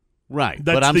 Right,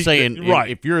 That's but I'm saying right.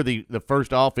 if you're the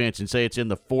first offense and say it's in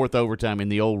the fourth overtime in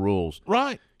the old rules,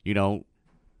 right?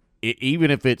 Even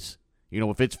if it's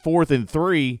if it's 4th and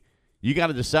 3, you got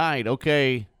to decide.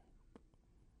 Okay,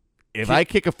 if I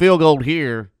kick a field goal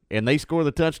here and they score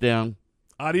the touchdown,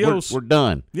 adios, we're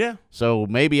done. Yeah. So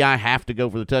maybe I have to go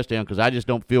for the touchdown because I just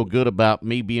don't feel good about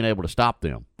me being able to stop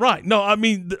them. Right. No, I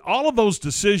mean, all of those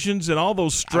decisions and all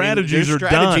those strategies there's are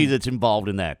strategy done. that's involved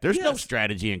in that. There's no Yes.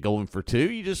 strategy in going for 2.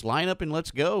 You just line up and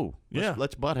let's go.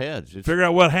 Let's butt heads. Figure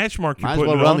out what hash mark you're might as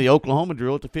putting well it run on. the Oklahoma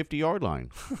drill at the 50-yard line.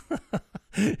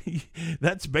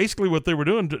 That's basically what they were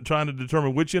doing, trying to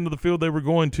determine which end of the field they were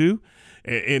going to.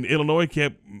 And Illinois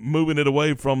kept moving it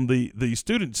away from the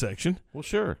student section. Well,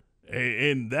 sure.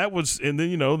 And that was, and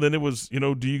then then it was,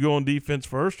 do you go on defense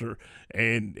first,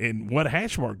 and what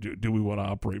hash mark do we want to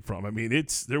operate from? I mean,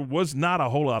 there was not a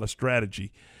whole lot of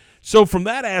strategy. So from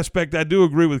that aspect, I do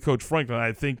agree with Coach Franklin.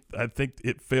 I think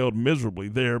it failed miserably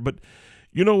there. But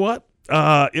you know what?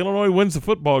 Illinois wins the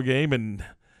football game, and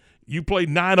you played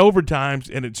 9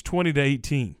 overtimes, and it's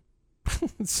 20-18.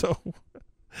 So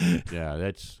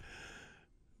yeah,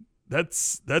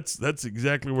 That's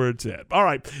exactly where it's at. All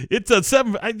right, it's a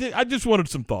 7. I just wanted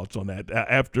some thoughts on that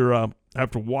after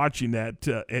watching that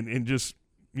and just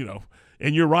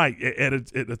and you're right. At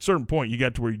a certain point, you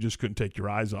got to where you just couldn't take your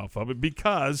eyes off of it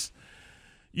because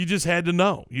you just had to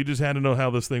know. You just had to know how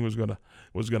this thing was gonna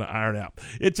iron out.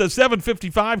 It's a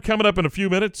 7:55 coming up in a few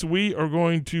minutes. We are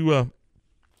going to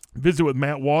visit with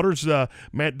Matt Waters.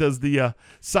 Matt does the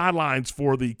sidelines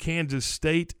for the Kansas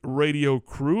State radio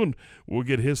crew, and we'll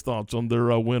get his thoughts on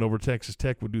their win over Texas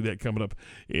Tech. We'll do that coming up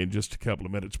in just a couple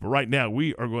of minutes. But right now,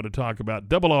 we are going to talk about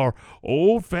Double R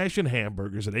Old-Fashioned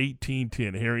Hamburgers at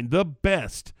 1810 Herring, the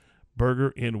best burger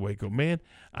in Waco. Man,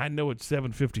 I know it's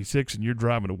 7:56 and you're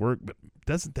driving to work, but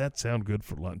doesn't that sound good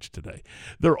for lunch today?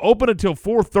 They're open until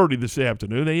 4:30 this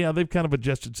afternoon. And they've kind of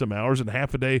adjusted some hours and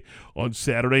half a day on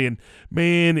Saturday. And,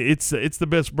 man, it's the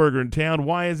best burger in town.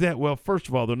 Why is that? Well, first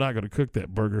of all, they're not going to cook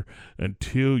that burger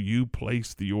until you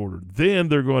place the order. Then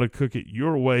they're going to cook it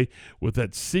your way with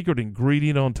that secret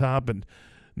ingredient on top. And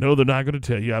no, they're not going to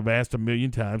tell you. I've asked a million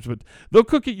times, but they'll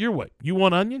cook it your way. You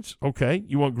want onions? Okay.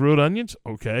 You want grilled onions?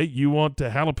 Okay. You want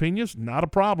jalapenos? Not a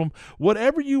problem.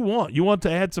 Whatever you want. You want to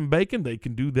add some bacon? They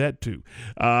can do that too.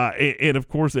 And of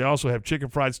course, they also have chicken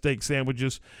fried steak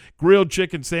sandwiches, grilled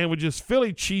chicken sandwiches,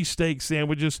 Philly cheesesteak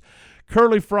sandwiches,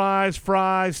 curly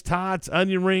fries, tots,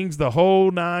 onion rings, the whole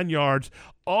 9 yards.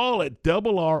 All at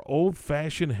Double R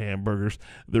Old-Fashioned Hamburgers.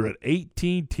 They're at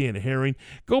 1810 Herring.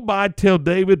 Go by, tell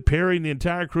David, Perry, and the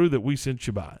entire crew that we sent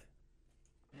you by.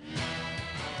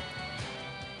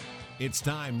 It's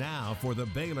time now for the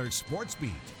Baylor Sports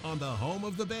Beat on the home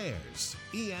of the Bears,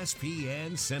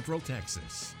 ESPN Central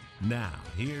Texas. Now,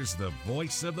 here's the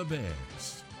voice of the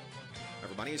Bears.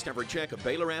 Everybody, it's time for a check of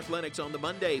Baylor Athletics on the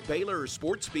Monday Baylor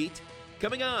Sports Beat.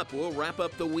 Coming up, we'll wrap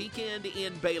up the weekend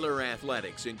in Baylor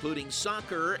athletics, including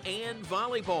soccer and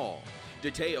volleyball.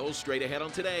 Details straight ahead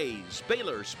on today's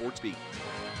Baylor Sports Beat.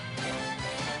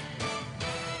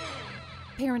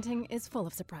 Parenting is full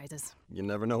of surprises. You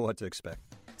never know what to expect.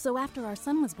 So after our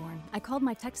son was born, I called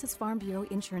my Texas Farm Bureau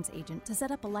insurance agent to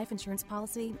set up a life insurance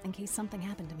policy in case something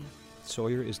happened to me.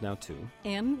 Sawyer is now 2.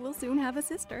 And we'll soon have a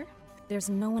sister.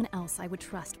 There's no one else I would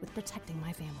trust with protecting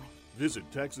my family. Visit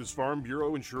Texas Farm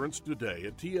Bureau Insurance today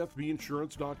at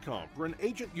tfbinsurance.com for an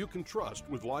agent you can trust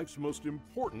with life's most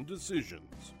important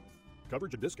decisions.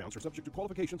 Coverage and discounts are subject to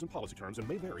qualifications and policy terms and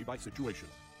may vary by situation.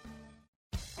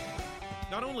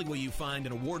 Not only will you find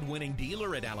an award-winning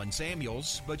dealer at Allen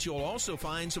Samuels, but you'll also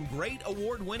find some great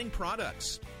award-winning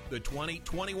products. The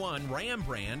 2021 Ram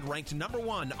brand ranked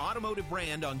 #1 automotive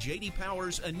brand on J.D.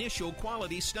 Power's initial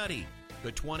quality study.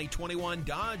 The 2021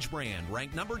 Dodge brand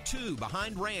ranked #2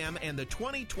 behind Ram, and the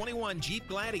 2021 Jeep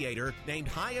Gladiator named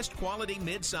highest quality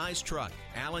midsize truck.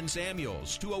 Allen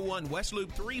Samuels, 201 West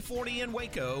Loop 340 in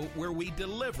Waco, where we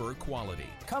deliver quality.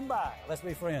 Come by, let's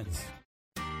be friends.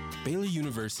 Baylor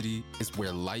University is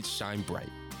where lights shine bright.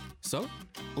 So,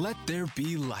 let there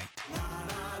be light.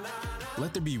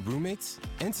 Let there be roommates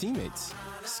and teammates,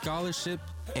 scholarship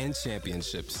and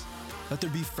championships. Let there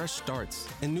be fresh starts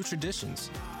and new traditions,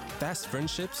 fast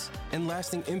friendships and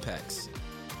lasting impacts.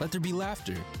 Let there be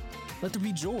laughter. Let there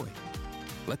be joy.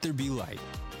 Let there be light.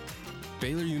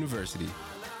 Baylor University,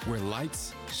 where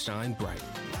lights shine bright.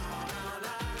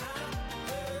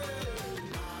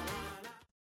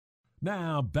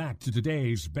 Now back to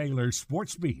today's Baylor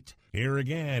Sports Beat. Here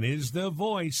again is the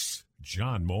voice,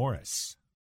 John Morris.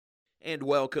 And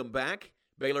welcome back.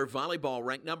 Baylor volleyball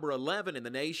ranked number 11 in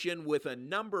the nation with a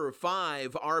number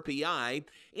 5 RPI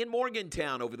in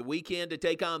Morgantown over the weekend to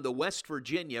take on the West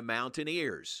Virginia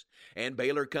Mountaineers. And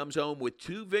Baylor comes home with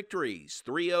 2 victories,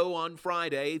 3-0 on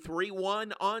Friday,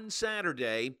 3-1 on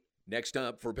Saturday. Next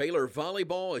up for Baylor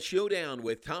volleyball, a showdown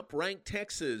with top-ranked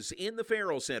Texas in the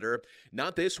Farrell Center.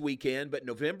 Not this weekend, but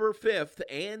November 5th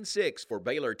and 6th for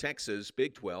Baylor, Texas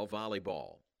Big 12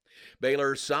 volleyball.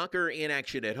 Baylor soccer in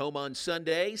action at home on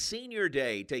Sunday, Senior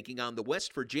Day, taking on the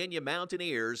West Virginia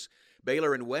Mountaineers.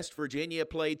 Baylor and West Virginia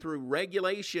played through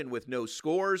regulation with no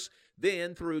scores,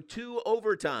 then through 2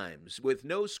 overtimes with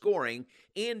no scoring,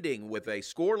 ending with a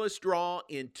scoreless draw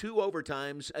in 2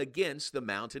 overtimes against the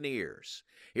Mountaineers.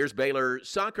 Here's Baylor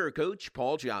soccer coach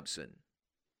Paul Jobson.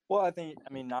 Well,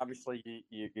 obviously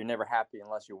you're never happy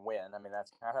unless you win.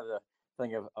 That's kind of the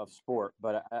thing of sport.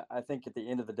 But I think at the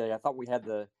end of the day, I thought we had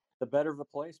the better of the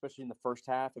play, especially in the first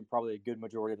half and probably a good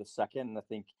majority of the second. And I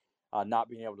think not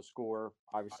being able to score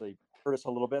obviously hurt us a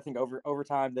little bit. I think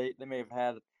overtime they may have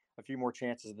had a few more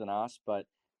chances than us. But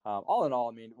all in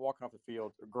all, walking off the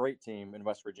field, a great team in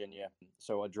West Virginia.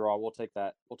 So a draw, we'll take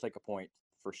that. We'll take a point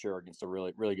for sure against a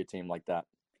really, really good team like that.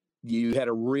 You had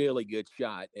a really good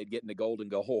shot at getting the golden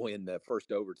goal in the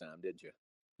first overtime, didn't you?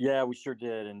 Yeah, we sure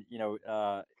did. And,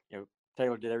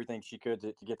 Taylor did everything she could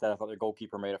to get that. I thought the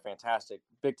goalkeeper made a fantastic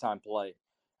big-time play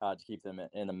to keep them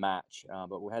in the match.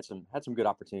 But we had some good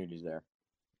opportunities there.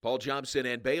 Paul Jobson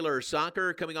and Baylor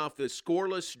soccer coming off the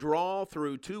scoreless draw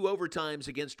through 2 overtimes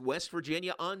against West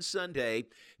Virginia on Sunday.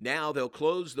 Now they'll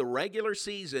close the regular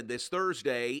season this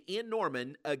Thursday in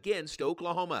Norman against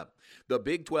Oklahoma. The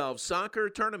Big 12 soccer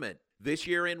tournament this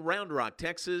year in Round Rock,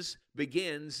 Texas,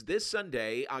 begins this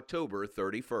Sunday, October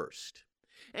 31st.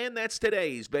 And that's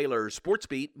today's Baylor Sports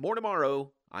Beat. More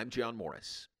tomorrow. I'm John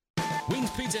Morris.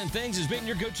 Wings Pizza and Things has been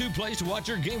your go-to place to watch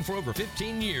your game for over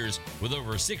 15 years. With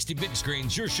over 60 big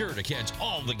screens, you're sure to catch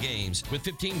all the games. With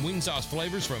 15 wing sauce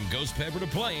flavors from ghost pepper to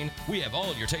plain, we have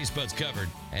all your taste buds covered.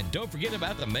 And don't forget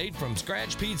about the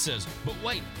made-from-scratch pizzas. But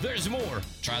wait, there's more.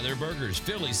 Try their burgers,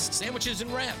 Phillies, sandwiches,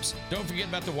 and wraps. Don't forget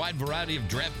about the wide variety of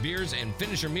draft beers, and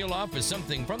finish your meal off with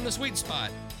something from the sweet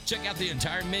spot. Check out the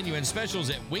entire menu and specials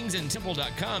at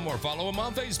wingsandtemple.com or follow them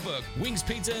on Facebook. Wings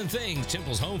Pizza and Things,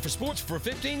 Temple's home for sports for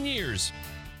 15 years.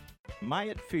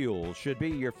 Myatt Fuel should be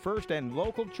your first and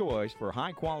local choice for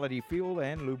high-quality fuel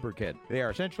and lubricant. They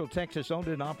are Central Texas owned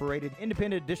and operated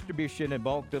independent distribution and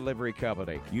bulk delivery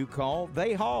company. You call,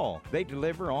 they haul. They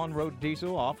deliver on-road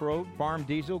diesel, off-road, farm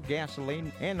diesel,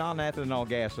 gasoline, and non-ethanol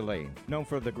gasoline. Known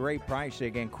for the great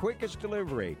pricing and quickest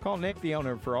delivery. Call Nick, the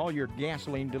owner, for all your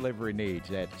gasoline delivery needs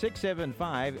at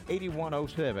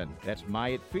 675-8107. That's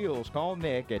Myatt Fuels. Call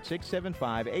Nick at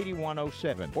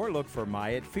 675-8107 or look for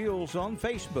Myatt Fuels on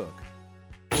Facebook.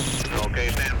 Okay,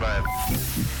 stand by.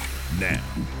 Now,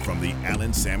 from the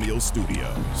Allen Samuel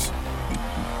Studios.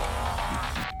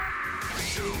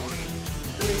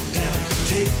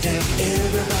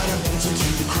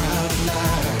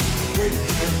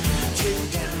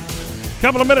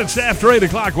 Couple of minutes after 8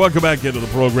 o'clock, welcome back into the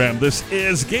program. This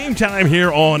is Game Time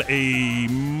here on a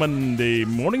Monday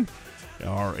morning.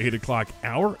 Our 8 o'clock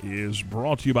hour is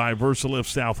brought to you by VersaLift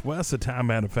Southwest, a tire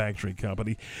manufacturing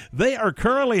company. They are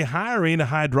currently hiring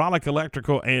hydraulic,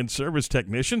 electrical, and service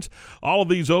technicians. All of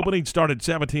these openings start at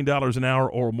 $17 an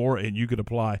hour or more, and you can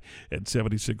apply at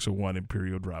 7601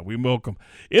 Imperial Drive. We welcome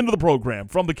into the program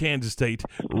from the Kansas State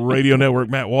Radio Network,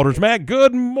 Matt Waters. Matt,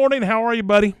 good morning. How are you,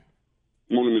 buddy?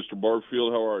 Morning, Mr.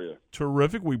 Barfield. How are you?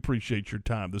 Terrific. We appreciate your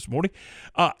time this morning.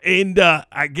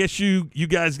 I guess you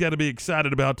guys got to be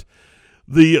excited about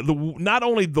the not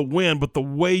only the win, but the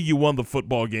way you won the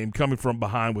football game, coming from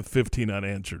behind with 15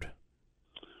 unanswered.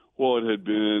 Well, it had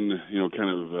been, kind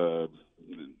of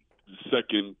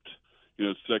second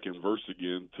verse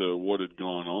again to what had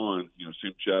gone on.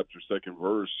 Same chapter, second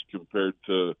verse compared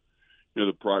to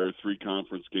the prior 3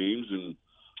 conference games, and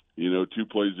 2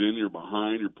 plays in, you're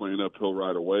behind, you're playing uphill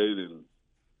right away, then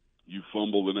you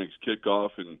fumble the next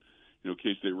kickoff, and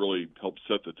K-State really helped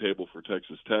set the table for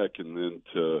Texas Tech, and then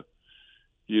to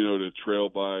trail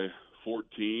by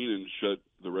 14 and shut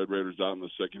the Red Raiders out in the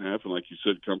second half, and like you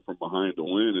said, come from behind to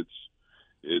win.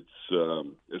 It's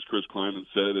as Chris Kleiman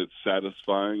said, it's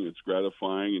satisfying, it's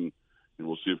gratifying, and and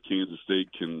we'll see if Kansas State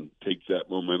can take that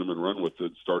momentum and run with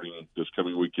it starting this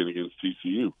coming weekend against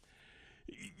TCU.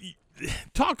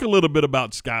 Talk a little bit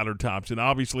about Skylar Thompson.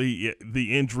 Obviously,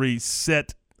 the injury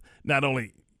set not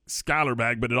only Skylar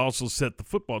back, but it also set the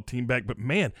football team back. But,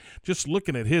 man, just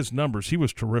looking at his numbers, he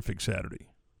was terrific Saturday.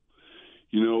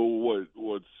 You know,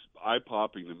 what's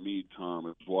eye-popping to me, Tom,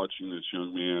 is watching this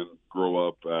young man grow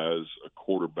up as a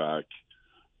quarterback.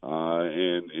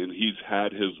 And he's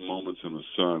had his moments in the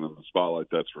sun and the spotlight,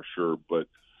 that's for sure. But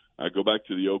I go back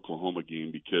to the Oklahoma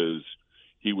game because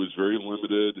he was very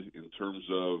limited in terms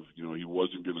of, you know, he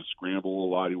wasn't going to scramble a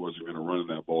lot. He wasn't going to run in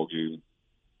that ball game.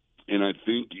 And I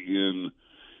think in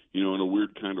a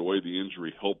weird kind of way, the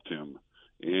injury helped him.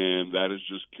 And that has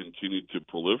just continued to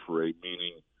proliferate,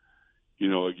 meaning, you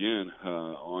know, again,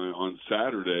 on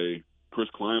Saturday, Chris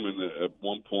Kleiman at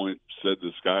one point said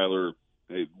to Skylar,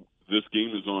 hey, this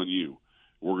game is on you.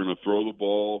 We're going to throw the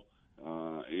ball,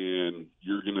 and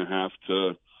you're going to have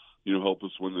to, you know, help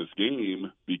us win this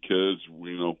game because,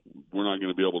 you know, we're not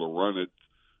going to be able to run it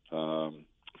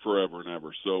forever and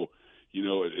ever. So, you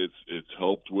know, it's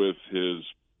helped with his,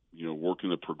 you know, working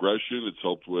the progression. It's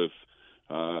helped with,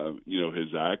 you know,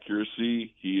 his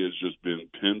accuracy. He has just been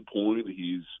pinpoint.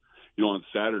 He's, you know, on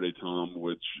Saturday, Tom,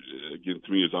 which, again,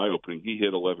 to me is eye-opening, he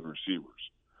hit 11 receivers.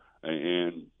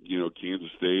 And, you know,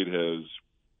 Kansas State has,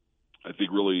 I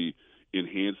think, really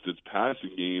enhanced its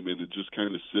passing game, and it just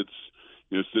kind of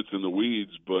sits in the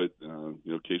weeds. But, you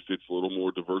know, K-State's a little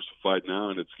more diversified now,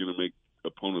 and it's going to make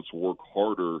opponents work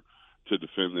harder to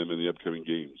defend them in the upcoming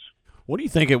games. What do you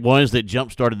think it was that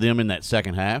jump-started them in that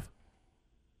second half?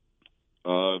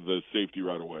 The safety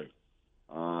right away.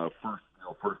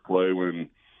 First play when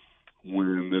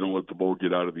they don't let the ball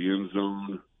get out of the end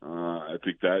zone. I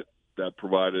think that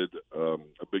provided a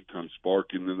big-time spark.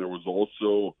 And then there was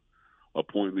also a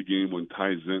point in the game when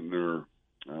Ty Zentner,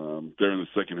 there in the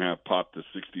second half, popped a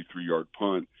 63-yard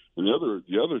punt. And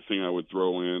the other thing I would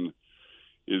throw in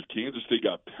is Kansas State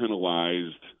got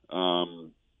penalized,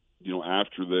 you know,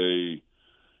 after they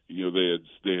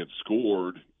had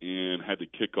scored and had to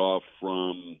kick off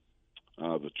from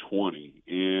the 20.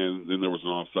 And then there was an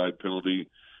offside penalty,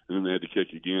 and then they had to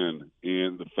kick again.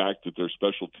 And the fact that their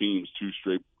special teams, two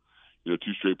straight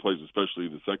plays, especially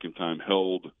the second time,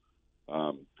 held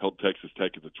Texas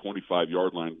Tech at the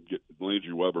 25-yard line.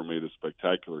 Landry Weber made a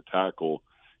spectacular tackle.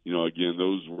 You know, again,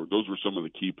 those were some of the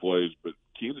key plays. But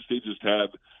Kansas State just had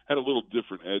a little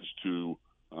different edge to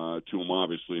them,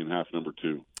 obviously, in half number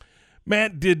two.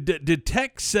 Matt, did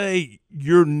Tech say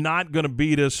you're not going to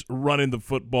beat us running the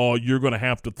football, you're going to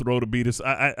have to throw to beat us?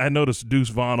 I noticed Deuce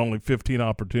Vaughn only 15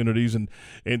 opportunities, and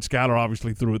Skylar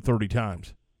obviously threw it 30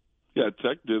 times. Yeah,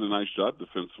 Tech did a nice job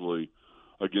defensively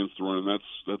against the run, and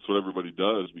that's what everybody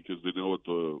does because they know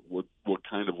what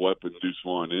kind of weapon Deuce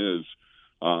Vaughn is.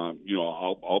 You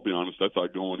know, I'll be honest, I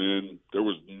thought going in there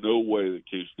was no way that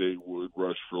K-State would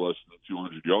rush for less than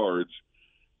 200 yards.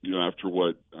 You know, after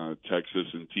what Texas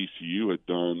and TCU had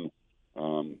done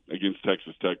against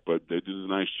Texas Tech, but they did a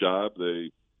nice job.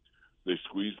 They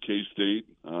squeezed K-State,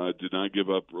 did not give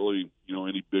up really, you know,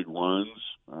 any big runs.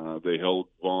 They held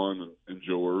Vaughn and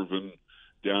Joe Irvin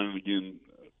down, and again,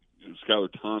 Skylar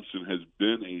Thompson has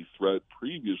been a threat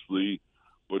previously,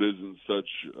 but isn't such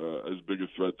as big a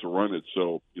threat to run it.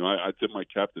 So, you know, I tip my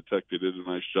cap to Tech. They did a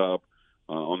nice job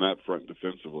on that front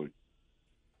defensively.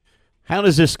 How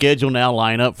does this schedule now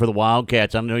line up for the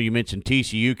Wildcats? I know you mentioned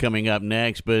TCU coming up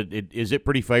next, but is it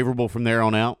pretty favorable from there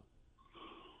on out?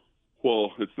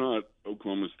 Well, it's not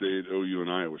Oklahoma State, OU,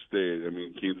 and Iowa State. I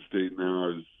mean, Kansas State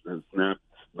now has snapped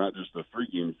not just a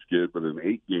 3-game skid, but an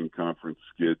 8-game conference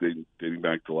skid dating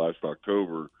back to last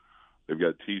October. They've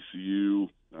got TCU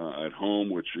at home,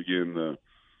 which, again,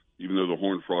 even though the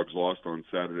Horned Frogs lost on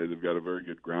Saturday, they've got a very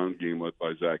good ground game led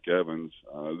by Zach Evans.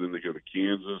 Then they go to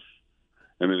Kansas.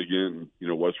 And then again, you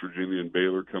know, West Virginia and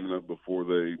Baylor coming up before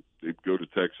they go to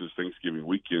Texas Thanksgiving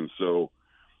weekend. So,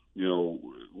 you know,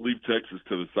 leave Texas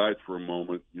to the side for a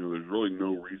moment. You know, there's really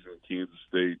no reason Kansas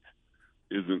State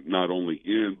isn't not only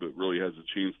in, but really has a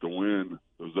chance to win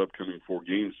those upcoming 4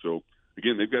 games. So,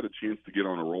 again, they've got a chance to get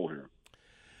on a roll here.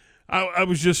 I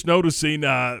was just noticing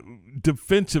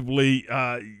defensively,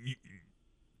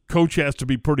 Coach has to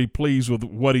be pretty pleased with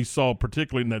what he saw,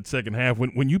 particularly in that second half.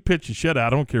 When you pitch a shutout, I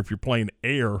don't care if you're playing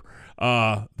air,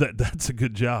 that's a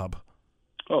good job.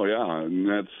 Oh yeah, and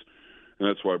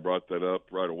that's why I brought that up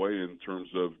right away in terms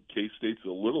of K-State's a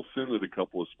little thin at a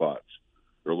couple of spots.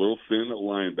 They're a little thin at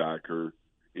linebacker,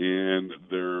 and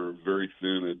they're very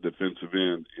thin at defensive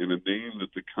end. And a name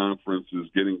that the conference is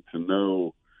getting to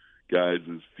know, guys,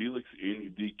 is Felix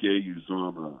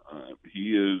Anudike-Uzomah.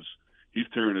 he's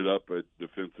tearing it up at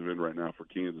defensive end right now for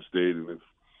Kansas State. And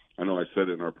I know I said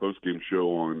it in our postgame show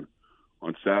on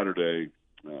Saturday,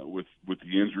 with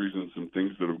the injuries and some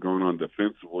things that have gone on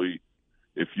defensively,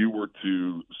 if you were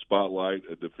to spotlight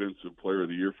a defensive player of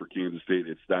the year for Kansas State,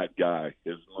 it's that guy.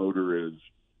 His motor is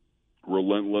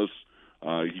relentless.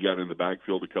 He got in the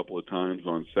backfield a couple of times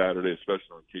on Saturday,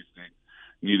 especially when K-State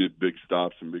needed big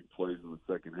stops and big plays in the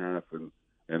second half, and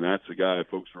that's a guy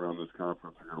folks around this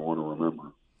conference are going to want to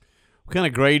remember. What kind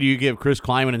of grade do you give Chris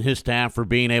Kleiman and his staff for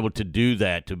being able to do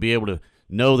that, to be able to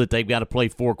know that they've got to play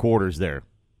 4 quarters there?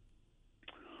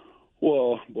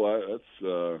 Well, that's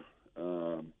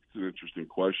it's an interesting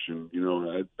question.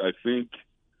 I think,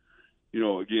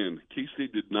 again,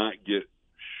 K-State did not get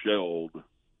shelled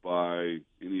by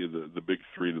any of the big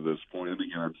three to this point. And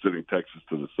again, I'm sitting Texas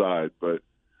to the side, but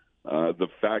the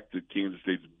fact that Kansas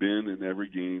State's been in every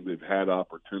game, they've had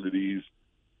opportunities.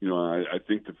 I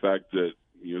think the fact that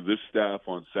this staff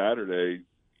on Saturday,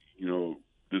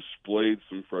 displayed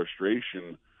some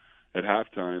frustration at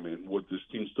halftime, and what this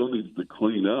team still needs to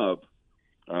clean up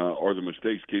are the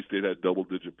mistakes. K-State had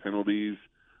double-digit penalties.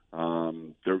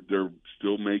 They're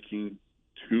still making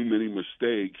too many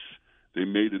mistakes. They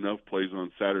made enough plays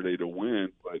on Saturday to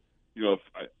win, but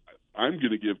I'm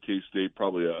going to give K-State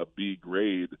probably a B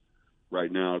grade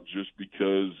right now, just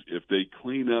because if they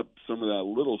clean up some of that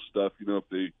little stuff,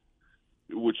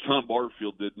 which Tom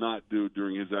Barfield did not do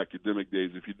during his academic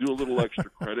days. If you do a little extra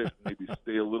credit, maybe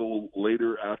stay a little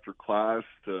later after class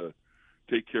to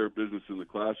take care of business in the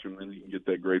classroom, then you can get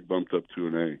that grade bumped up to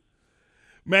an A.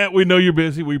 Matt, we know you're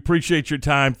busy. We appreciate your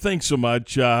time. Thanks so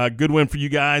much. Good win for you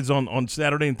guys on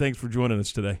Saturday, and thanks for joining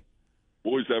us today.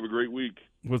 Boys, have a great week.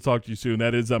 We'll talk to you soon.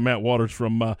 That is Matt Waters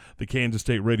from the Kansas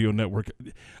State Radio Network.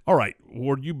 All right,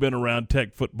 Ward, you've been around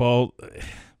Tech football.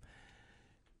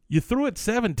 You threw it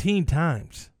 17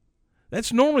 times.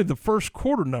 That's normally the first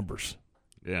quarter numbers.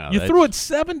 Yeah, you threw it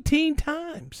 17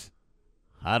 times.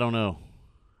 I don't know.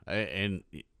 And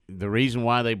the reason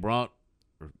why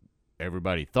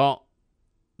everybody thought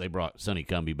they brought Sonny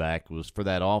Cumbie back was for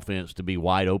that offense to be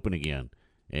wide open again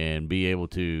and be able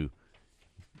to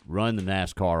run the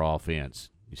NASCAR offense.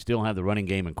 You still have the running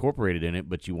game incorporated in it,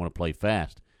 but you want to play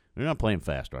fast. They're not playing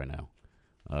fast right now.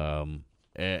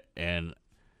 And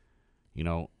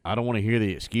I don't want to hear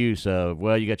the excuse of,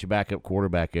 well, you got your backup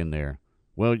quarterback in there.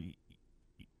 Well,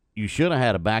 you should have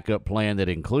had a backup plan that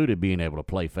included being able to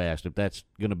play fast if that's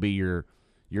going to be your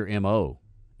MO.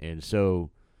 And so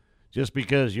just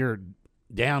because you're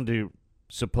down to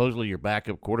supposedly your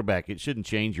backup quarterback, it shouldn't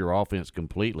change your offense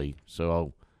completely.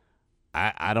 So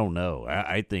I don't know.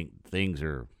 I think things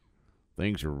are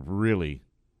really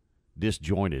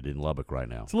disjointed in Lubbock right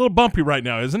now. It's a little bumpy right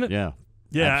now, isn't it? Yeah.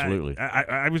 Yeah, absolutely.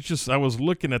 I was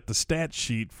looking at the stat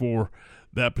sheet for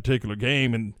that particular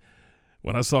game, and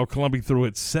when I saw Columbia threw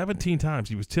it 17 times,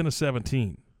 he was 10 of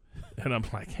 17, and I'm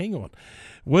like, hang on,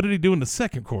 what did he do in the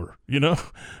second quarter?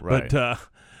 Right.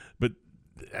 But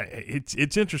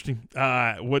it's interesting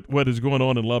what is going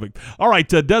on in Lubbock. All right,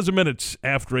 dozen minutes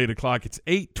after 8:00, it's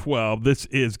 8:12. This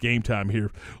is Game Time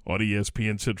here on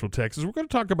ESPN Central Texas. We're going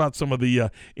to talk about some of the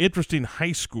interesting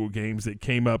high school games that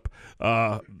came up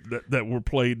that were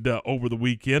played over the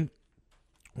weekend.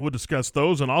 We'll discuss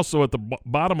those, and also at the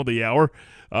bottom of the hour,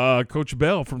 Coach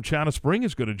Bell from China Spring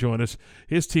is going to join us.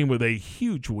 His team with a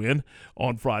huge win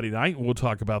on Friday night, and we'll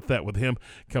talk about that with him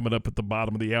coming up at the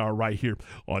bottom of the hour right here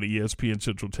on ESPN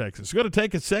Central Texas. We're going to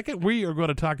take a second. We are going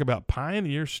to talk about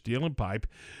Pioneer Steel and Pipe.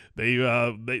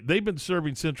 They've been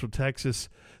serving Central Texas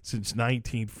since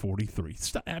 1943.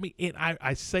 I mean,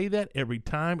 I say that every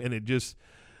time, and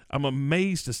I'm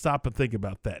amazed to stop and think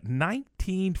about that.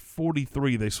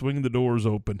 1943, they swing the doors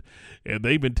open, and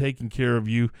they've been taking care of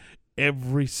you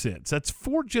ever since. That's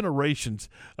 4 generations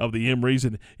of the Emery's,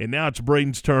 and now it's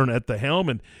Braden's turn at the helm,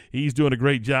 and he's doing a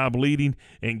great job leading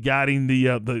and guiding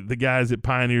the guys at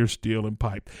Pioneer Steel and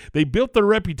Pipe. They built their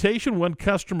reputation one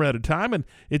customer at a time, and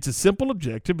it's a simple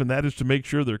objective, and that is to make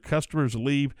sure their customers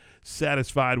leave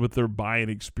satisfied with their buying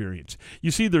experience. You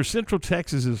see, they're Central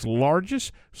Texas's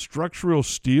largest structural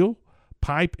steel,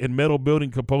 pipe, and metal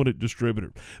building component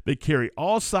distributor. They carry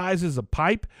all sizes of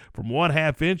pipe from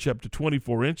 1/2 inch up to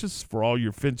 24 inches for all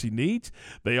your fencing needs.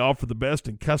 They offer the best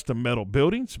in custom metal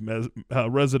buildings,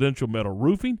 residential metal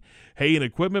roofing, hay and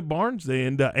equipment barns,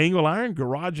 and angle iron,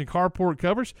 garage and carport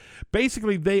covers.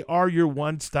 Basically, they are your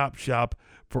one-stop shop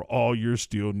for all your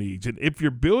steel needs. And if you're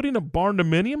building a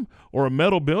barn-dominium or a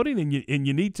metal building and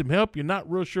you need some help, you're not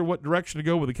real sure what direction to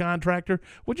go with a contractor,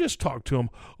 well, just talk to them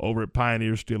over at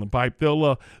Pioneer Steel and Pipe.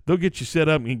 They'll get you set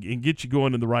up and get you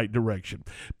going in the right direction.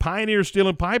 Pioneer Steel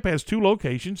and Pipe has 2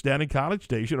 locations down in College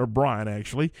Station, or Bryan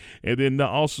actually, and then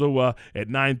also at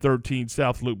 913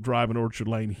 South Loop Drive in Orchard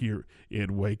Lane here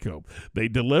in Waco. They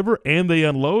deliver and they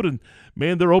unload, and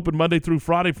man, they're open Monday through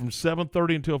Friday from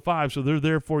 7:30 until 5, so they're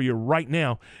there for you right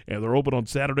now, and they're open on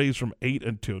Saturdays from 8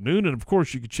 until noon, and of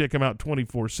course you can check them out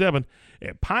 24/7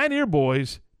 at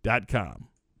pioneerboys.com.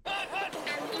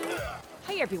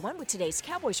 Hey everyone, with today's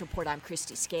Cowboys Report, I'm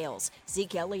Christy Scales.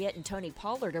 Zeke Elliott and Tony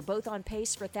Pollard are both on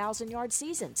pace for 1,000-yard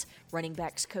seasons. Running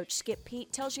backs coach Skip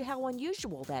Peete tells you how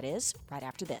unusual that is right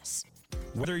after this.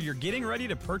 Whether you're getting ready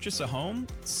to purchase a home,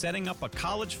 setting up a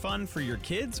college fund for your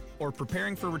kids, or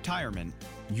preparing for retirement,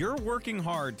 you're working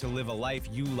hard to live a life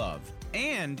you love.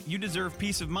 And you deserve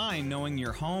peace of mind knowing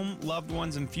your home, loved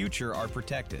ones, and future are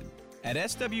protected. At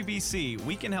SWBC,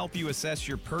 we can help you assess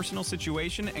your personal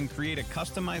situation and create a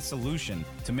customized solution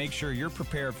to make sure you're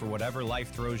prepared for whatever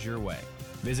life throws your way.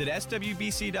 Visit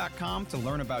SWBC.com to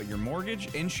learn about your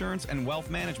mortgage, insurance, and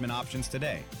wealth management options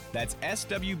today. That's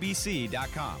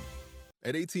SWBC.com.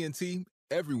 At AT&T,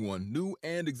 everyone, new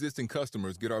and existing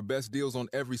customers, get our best deals on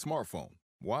every smartphone.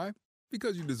 Why?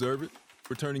 Because you deserve it.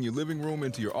 We're turning your living room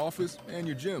into your office and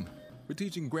your gym. We're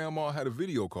teaching Grandma how to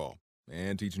video call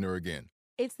and teaching her again.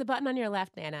 It's the button on your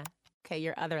left, Nana. Okay,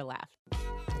 your other left.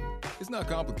 It's not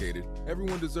complicated.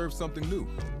 Everyone deserves something new.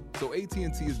 So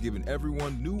AT&T is giving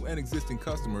everyone, new and existing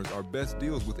customers, our best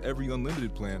deals with every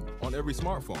unlimited plan on every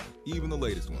smartphone, even the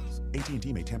latest ones.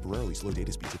 AT&T may temporarily slow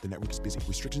data speeds if the network is busy.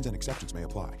 Restrictions and exceptions may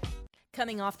apply.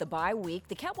 Coming off the bye week,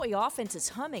 the Cowboy offense is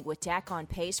humming with Dak on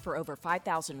pace for over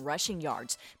 5,000 rushing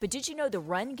yards. But did you know the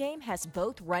run game has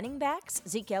both running backs,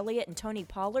 Zeke Elliott and Tony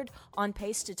Pollard, on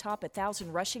pace to top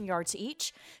 1,000 rushing yards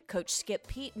each? Coach Skip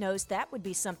Peete knows that would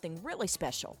be something really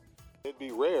special. It'd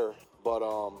be rare, but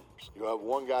you have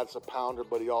one guy that's a pounder,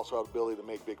 but he also has the ability to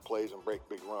make big plays and break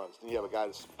big runs. Then you have a guy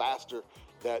that's faster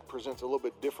that presents a little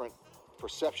bit different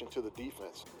perception to the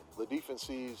defense. The defense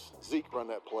sees Zeke run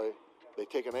that play. They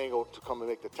take an angle to come and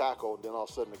make the tackle, and then all of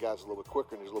a sudden the guy's a little bit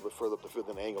quicker and he's a little bit further up the field,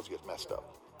 then the angles get messed up.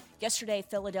 Yesterday,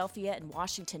 Philadelphia and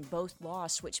Washington both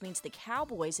lost, which means the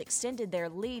Cowboys extended their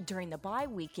lead during the bye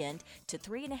weekend to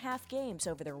 3.5 games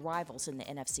over their rivals in the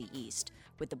NFC East.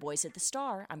 With the boys at the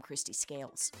Star, I'm Christy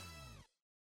Scales.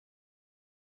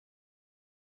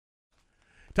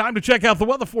 Time to check out the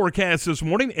weather forecast this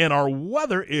morning, and our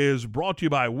weather is brought to you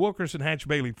by Wilkerson Hatch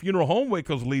Bailey Funeral Home,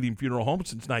 Waco's leading funeral home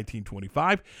since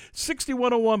 1925,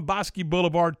 6101 Bosque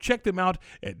Boulevard. Check them out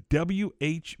at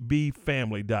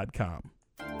WHBFamily.com.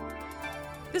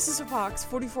 This is a Fox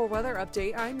 44 weather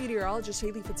update. I'm meteorologist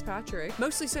Haley Fitzpatrick.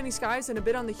 Mostly sunny skies and a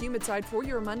bit on the humid side for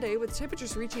your Monday, with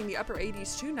temperatures reaching the upper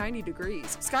 80s to 90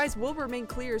 degrees. Skies will remain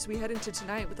clear as we head into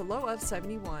tonight with a low of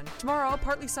 71. Tomorrow,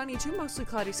 partly sunny to mostly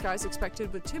cloudy skies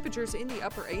expected with temperatures in the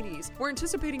upper 80s. We're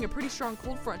anticipating a pretty strong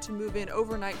cold front to move in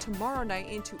overnight tomorrow night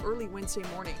into early Wednesday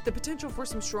morning. The potential for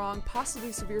some strong,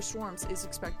 possibly severe storms is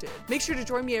expected. Make sure to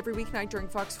join me every weeknight during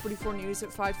Fox 44 News at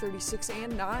 5:36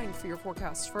 and 9 for your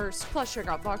forecasts first. Plus, check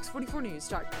out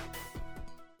Fox44News.com.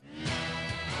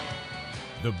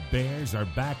 The Bears are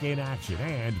back in action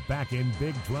and back in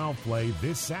Big 12 play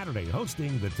this Saturday,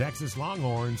 hosting the Texas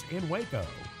Longhorns in Waco.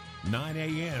 9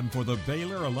 a.m. for the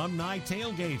Baylor Alumni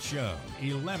Tailgate Show,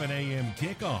 11 a.m.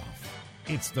 kickoff.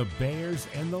 It's the Bears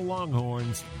and the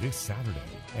Longhorns this Saturday,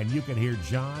 and you can hear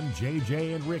John,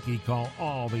 JJ, and Ricky call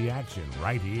all the action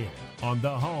right here on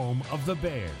the home of the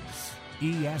Bears,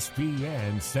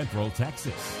 ESPN Central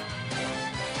Texas.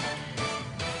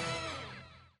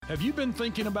 Have you been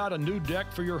thinking about a new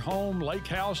deck for your home, lake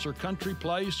house, or country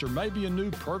place, or maybe a new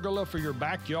pergola for your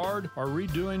backyard, or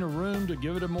redoing a room to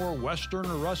give it a more Western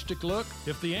or rustic look?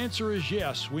 If the answer is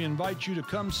yes, we invite you to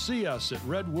come see us at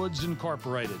Redwoods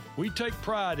Incorporated. We take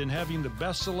pride in having the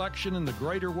best selection in the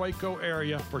greater Waco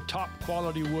area for top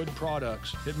quality wood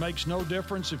products. It makes no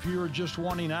difference if you are just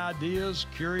wanting ideas,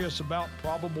 curious about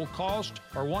probable cost,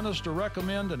 or want us to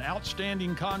recommend an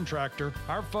outstanding contractor.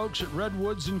 Our folks at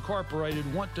Redwoods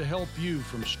Incorporated want to help you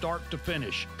from start to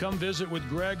finish. Come visit with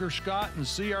Greg or Scott and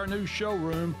see our new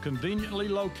showroom, conveniently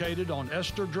located on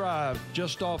Esther Drive,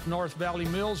 just off North Valley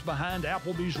Mills behind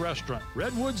Applebee's restaurant.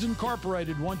 Redwoods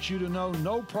Incorporated wants you to know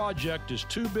no project is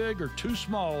too big or too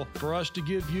small for us to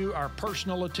give you our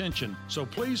personal attention. So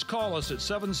please call us at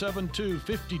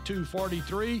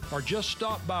 772-5243 or just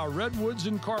stop by Redwoods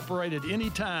Incorporated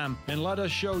anytime and let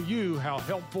us show you how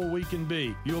helpful we can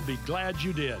be. You'll be glad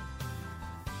you did.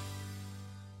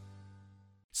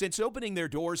 Since opening their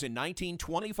doors in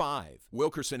 1925,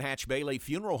 Wilkerson Hatch Bailey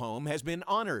Funeral Home has been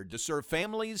honored to serve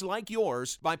families like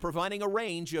yours by providing a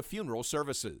range of funeral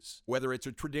services. Whether it's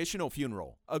a traditional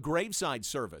funeral, a graveside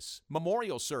service,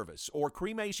 memorial service, or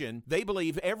cremation, they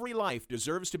believe every life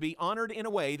deserves to be honored in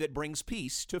a way that brings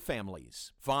peace to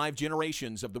families. 5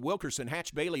 generations of the Wilkerson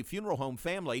Hatch Bailey Funeral Home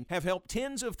family have helped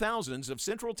tens of thousands of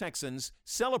Central Texans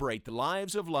celebrate the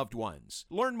lives of loved ones.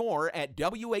 Learn more at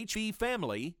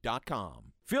WHBfamily.com.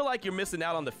 Feel like you're missing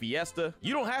out on the Fiesta?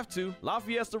 You don't have to. La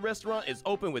Fiesta Restaurant is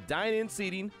open with dine-in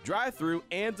seating, drive-thru,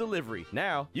 and delivery.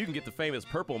 Now, you can get the famous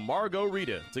purple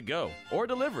Margarita to go or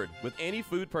delivered with any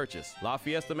food purchase. La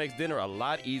Fiesta makes dinner a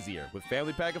lot easier with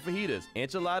family pack of fajitas,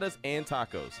 enchiladas, and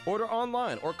tacos. Order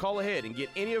online or call ahead and get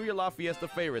any of your La Fiesta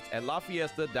favorites at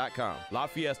lafiesta.com. La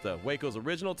Fiesta, Waco's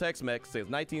original Tex-Mex since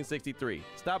 1963.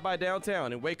 Stop by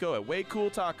downtown in Waco at Way Cool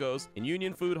Tacos in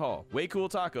Union Food Hall. Way Cool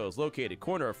Tacos, located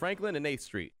corner of Franklin and 8th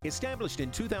Street. Established in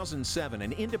 2007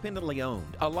 and independently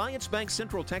owned, Alliance Bank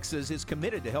Central Texas is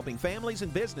committed to helping families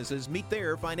and businesses meet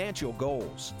their financial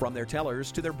goals. From their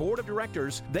tellers to their board of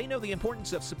directors, they know the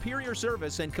importance of superior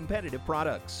service and competitive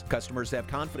products. Customers have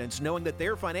confidence knowing that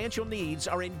their financial needs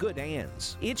are in good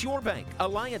hands. It's your bank,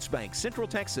 Alliance Bank Central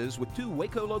Texas, with 2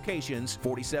 Waco locations,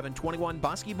 4721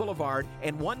 Bosque Boulevard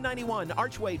and 191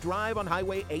 Archway Drive on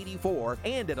Highway 84,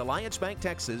 and at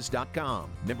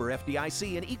AllianceBankTexas.com. Member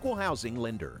FDIC and Equal Housing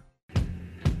Lender.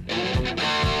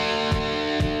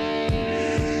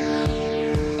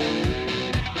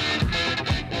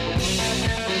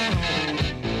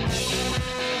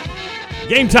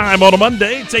 Game time on a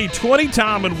Monday. It's 8:20.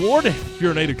 Tom and Ward. If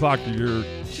you're an 8 o'clock, you're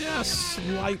just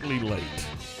slightly late.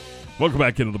 Welcome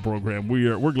back into the program.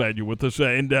 We're glad you're with us,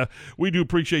 and we do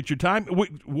appreciate your time.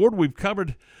 Ward, we've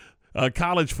covered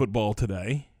college football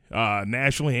today,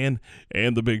 nationally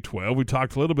and the Big 12. We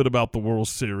talked a little bit about the World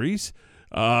Series.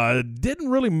 Didn't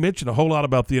really mention a whole lot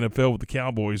about the NFL with the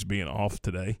Cowboys being off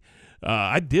today.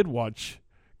 I did watch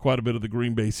quite a bit of the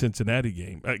Green Bay-Cincinnati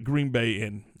game. Green Bay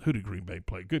and who did Green Bay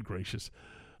play? Good gracious.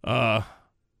 I'm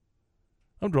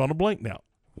drawing a blank now.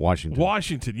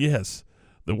 Washington, yes.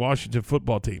 The Washington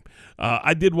football team.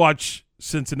 I did watch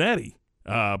Cincinnati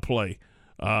play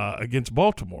against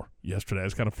Baltimore yesterday. I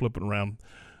was kind of flipping around.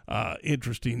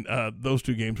 Interesting. Those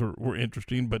 2 games were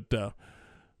interesting, but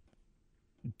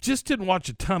just didn't watch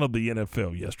a ton of the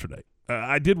NFL yesterday.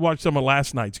 I did watch some of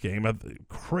last night's game, a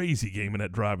crazy game in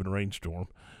that driving rainstorm.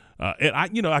 And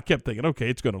I kept thinking, okay,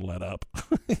 it's going to let up.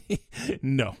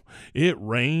 No, it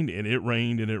rained and it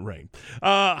rained and it rained.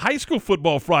 High school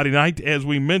football Friday night, as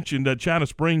we mentioned, China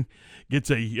Spring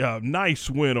gets a nice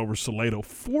win over Salado,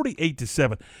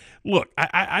 48-7. Look,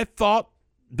 I thought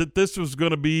that this was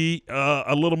going to be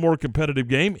a little more competitive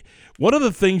game. One of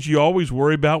the things you always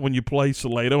worry about when you play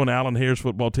Salado and Allen Hare's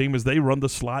football team is they run the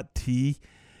slot T,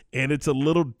 and it's a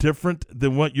little different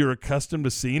than what you're accustomed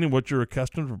to seeing and what you're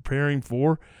accustomed to preparing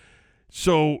for.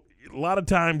 So a lot of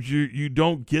times you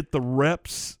don't get the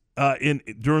reps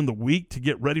during the week to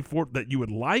get ready for it that you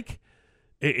would like,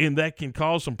 and that can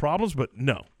cause some problems. But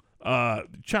no,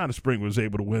 China Spring was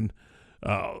able to win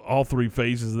all 3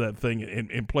 phases of that thing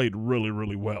and played really,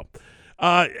 really well.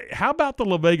 How about the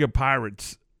La Vega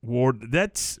Pirates, Ward?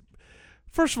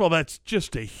 First of all, that's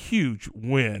just a huge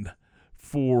win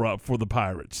for the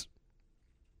Pirates.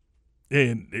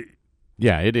 And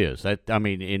yeah, it is.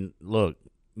 Look,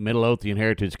 Midlothian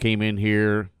Heritage came in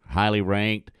here highly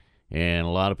ranked, and a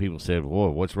lot of people said, "Whoa,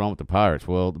 what's wrong with the Pirates?"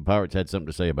 Well, the Pirates had something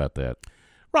to say about that.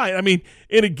 Right. I mean,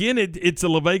 and again, it's a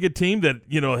La Vega team that,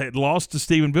 had lost to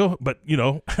Stephenville, but,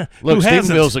 Look,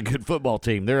 Stephenville's a good football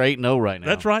team. They're 8-0 right now.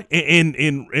 That's right.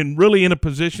 And really in a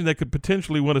position that could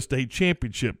potentially win a state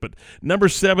championship. But number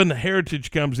 7, Heritage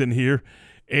comes in here,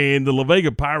 and the La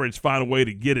Vega Pirates find a way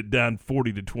to get it done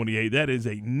 40-28. That is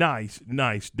a nice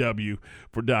W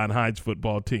for Don Hyde's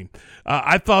football team.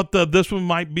 I thought this one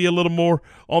might be a little more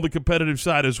on the competitive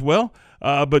side as well.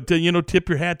 But tip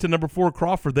your hat to number 4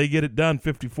 Crawford. They get it done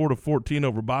 54-14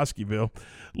 over Bosqueville.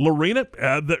 Lorena,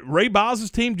 Ray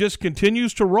Boz's team just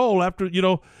continues to roll after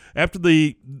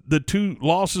the 2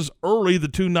 losses early, the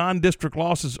 2 non-district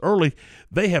losses early.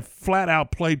 They have flat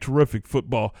out played terrific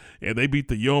football, and they beat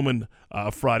the Yeoman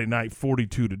Friday night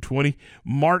 42-20.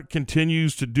 Mart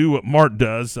continues to do what Mart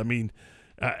does. I mean,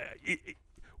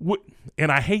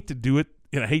 and I hate to do it,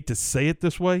 and I hate to say it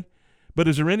this way, but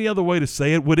is there any other way to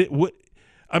say it?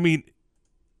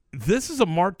 This is a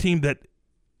Mart team that,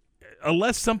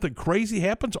 unless something crazy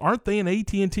happens, aren't they in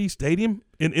AT&T Stadium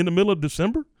in the middle of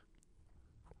December?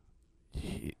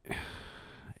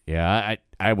 Yeah,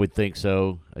 I would think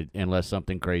so, unless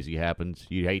something crazy happens.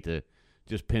 You'd hate to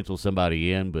just pencil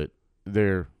somebody in, but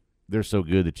they're they're so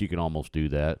good that you can almost do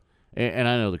that. And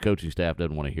I know the coaching staff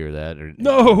doesn't want to hear that.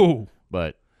 No,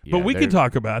 but we can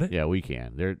talk about it. Yeah, we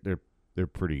can. They're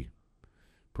pretty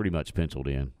much penciled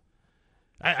in.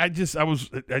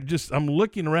 I'm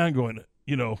looking around going,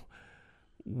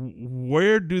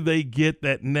 where do they get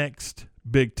that next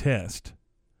big test?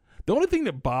 The only thing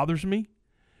that bothers me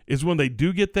is when they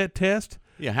do get that test.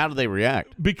 Yeah, how do they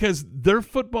react? Because their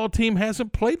football team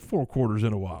hasn't played 4 quarters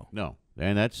in a while. No,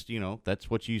 and that's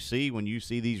what you see when you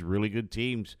see these really good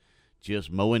teams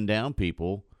just mowing down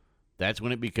people. That's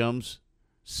when it becomes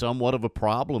somewhat of a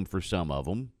problem for some of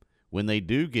them when they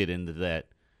do get into that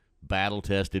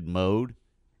battle-tested mode.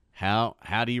 How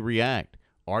do you react?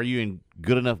 Are you in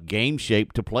good enough game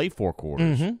shape to play 4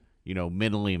 quarters? Mm-hmm.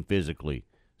 Mentally and physically.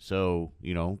 So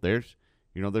there's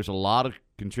a lot of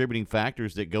contributing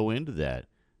factors that go into that,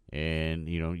 and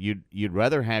you'd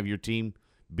rather have your team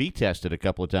be tested a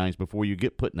couple of times before you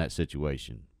get put in that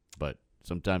situation. But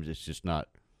sometimes it's just not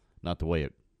the way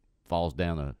it falls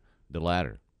down the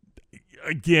ladder.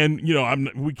 Again,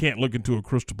 we can't look into a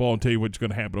crystal ball and tell you what's going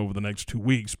to happen over the next 2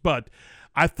 weeks, but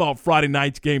I thought Friday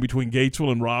night's game between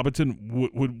Gatesville and Robinson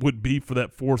would be for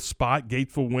that 4th spot.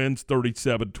 Gatesville wins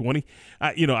 37-20.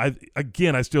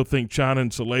 I still think China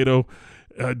and Salado,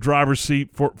 driver's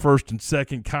seat for first and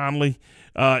second. Conley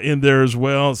in there as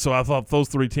well. So I thought those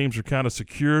 3 teams are kind of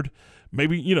secured.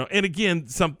 Maybe, and again,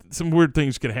 some weird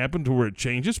things can happen to where it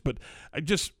changes, but I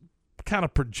just kind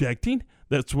of projecting.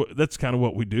 That's kind of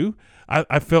what we do.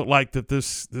 I felt like that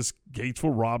this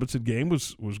Gatesville Robinson game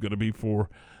was going to be for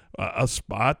a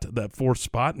spot, that 4th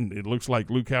spot, and it looks like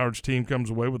Luke Howard's team comes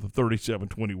away with a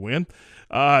 37-20 win.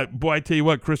 Boy, I tell you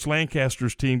what, Chris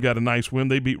Lancaster's team got a nice win.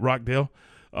 They beat Rockdale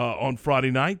on Friday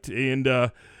night, and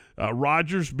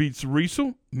Rogers beats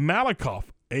Riesel. Malakoff,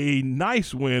 a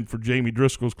nice win for Jamie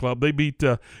Driscoll's club. They beat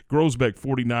Grosbeck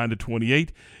 49-28,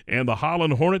 and the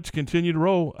Holland Hornets continue to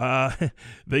roll.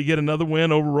 They get another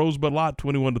win over Rosebud Lot,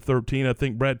 21-13. I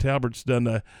think Brad Talbert's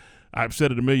done I've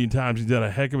said it a million times. He's done a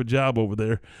heck of a job over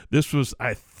there. This was,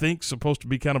 I think, supposed to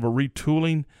be kind of a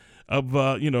retooling of,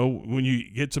 when you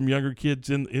get some younger kids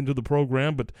into the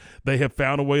program, but they have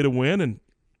found a way to win, and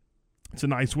it's a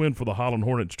nice win for the Holland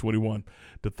Hornets,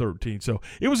 21-13. So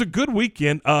it was a good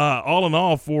weekend, all in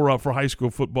all, for high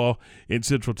school football in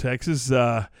Central Texas.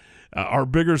 Our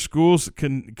bigger schools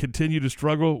can continue to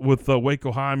struggle with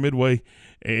Waco High, Midway,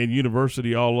 and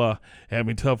University all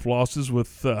having tough losses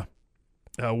with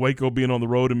Waco being on the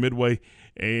road and Midway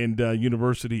and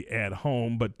University at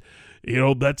home. But,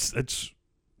 that's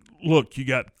look, you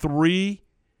got 3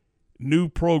 new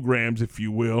programs, if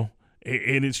you will,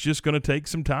 and it's just going to take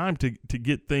some time to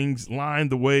get things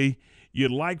lined the way you'd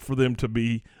like for them to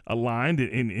be aligned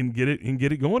and get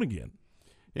it going again.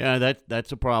 Yeah,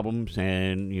 that's a problem,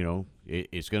 and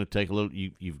it's going to take a little.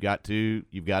 You've got to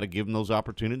give them those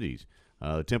opportunities.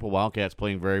 The Temple Wildcats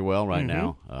playing very well right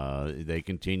now. They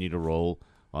continue to roll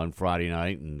on Friday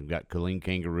night, and we've got Killeen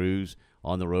Kangaroos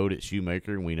on the road at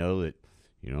Shoemaker, and we know that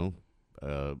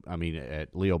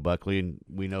at Leo Buckley, and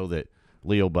we know that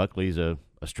Leo Buckley is a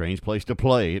strange place to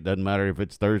play. It doesn't matter if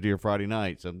it's Thursday or Friday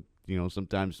night.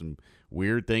 Sometimes some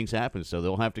weird things happen, so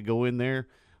they'll have to go in there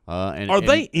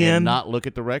and not look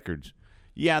at the records.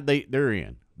 Yeah, they're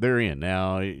in. They're in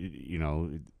now.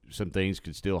 Some things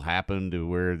could still happen to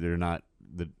where they're not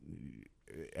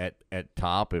at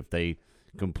top if they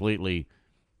completely,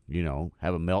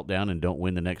 have a meltdown and don't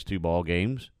win the next 2 ball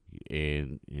games.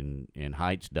 And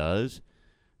Heights does.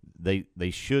 They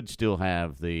should still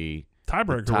have the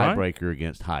tiebreaker right?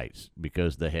 against Heights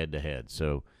because the head-to-head.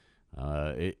 So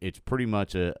it's pretty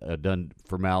much a done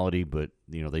formality, but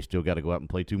they still got to go out and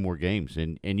play 2 more games,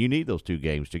 and you need those 2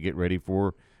 games to get ready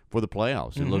for the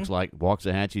playoffs. It looks like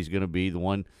Waxahachie is going to be the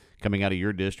one coming out of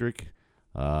your district,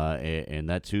 and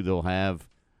that's who they'll have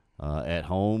at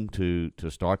home to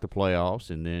start the playoffs,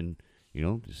 and then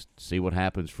just see what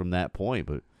happens from that point.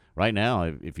 But right now,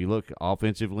 if you look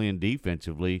offensively and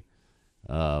defensively,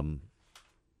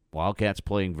 Wildcats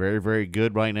playing very, very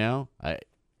good right now.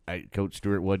 Coach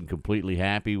Stewart wasn't completely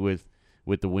happy with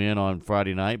the win on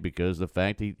Friday night because of the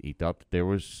fact he thought that there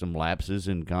was some lapses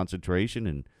in concentration,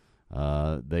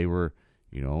 and they were,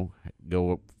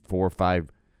 go 4 or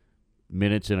 5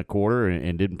 minutes in a quarter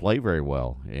and didn't play very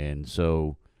well. And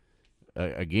so,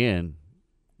 again,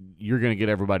 you're going to get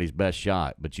everybody's best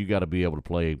shot, but you got to be able to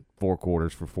play 4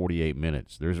 quarters for 48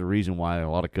 minutes. There's a reason why a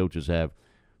lot of coaches have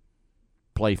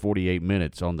play 48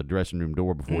 minutes on the dressing room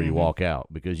door before you walk out,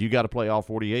 because you got to play all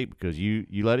 48, because you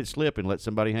let it slip and let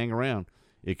somebody hang around,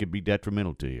 it could be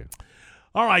detrimental to you.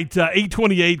 All right,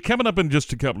 8:28 coming up in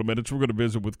just a couple of minutes. We're going to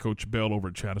visit with Coach Bell over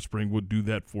at China Spring. We'll do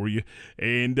that for you.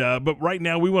 And but right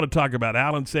now we want to talk about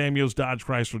Allen Samuels, Dodge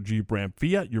Chrysler Jeep Ram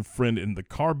Fiat, your friend in the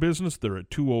car business. They're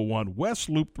at 201 West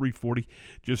Loop 340,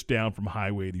 just down from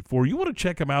Highway 84. You want to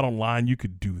check them out online, you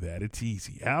could do that. It's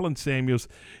easy. Allen Samuels,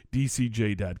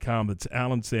 DCJ.com. That's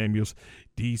Allen Samuels,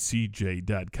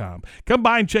 DCJ.com. Come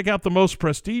by and check out the most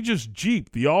prestigious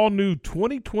Jeep, the all-new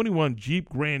 2021 Jeep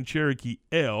Grand Cherokee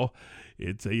L.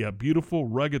 It's a beautiful,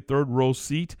 rugged third-row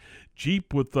seat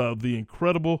Jeep with the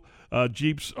incredible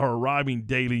Jeeps are arriving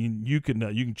daily, and you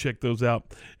can check those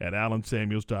out at Allen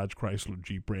Samuels Dodge Chrysler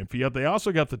Jeep Ram Fiat. They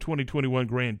also got the 2021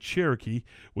 Grand Cherokee,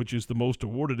 which is the most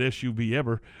awarded SUV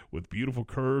ever, with beautiful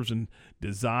curves and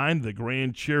design. The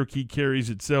Grand Cherokee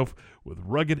carries itself with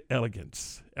rugged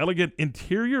elegance, elegant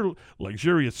interior,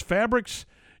 luxurious fabrics,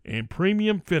 and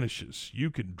premium finishes. You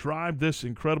can drive this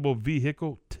incredible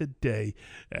vehicle today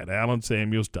at Allen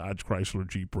Samuels Dodge Chrysler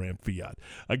Jeep Ram Fiat.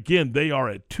 Again, they are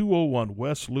at 201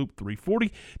 West Loop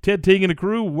 340. Ted Teague and the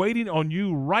crew waiting on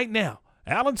you right now.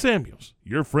 Allen Samuels,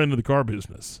 your friend in the car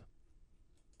business.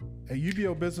 At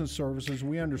UBO Business Services,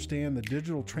 we understand that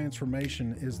digital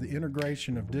transformation is the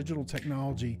integration of digital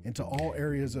technology into all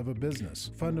areas of a business,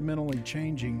 fundamentally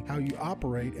changing how you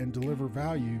operate and deliver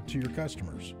value to your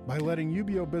customers. By letting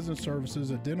UBO Business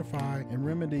Services identify and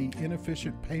remedy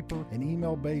inefficient paper and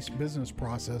email-based business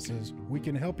processes, we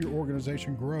can help your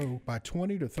organization grow by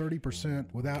 20 to 30%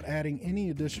 without adding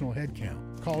any additional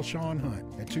headcount. Call Sean Hunt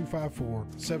at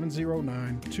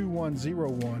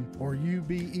 254-709-2101 or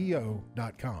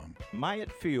ubeo.com.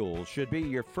 Myatt Fuel should be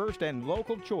your first and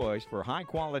local choice for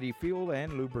high-quality fuel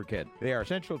and lubricant. They are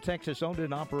Central Texas-owned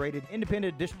and operated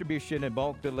independent distribution and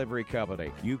bulk delivery company.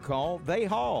 You call, they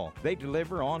haul. They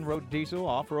deliver on-road diesel,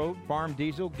 off-road, farm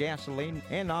diesel, gasoline,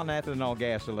 and non-ethanol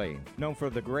gasoline. Known for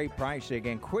the great pricing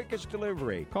and quickest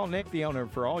delivery. Call Nick, the owner,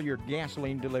 for all your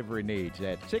gasoline delivery needs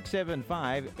at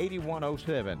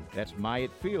 675-8107. That's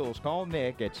Myatt Fuels. Call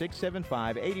Nick at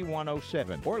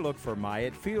 675-8107 or look for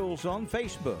Myatt Fuels on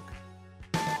Facebook.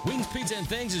 Wings Pizza and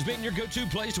Things has been your go-to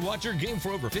place to watch your game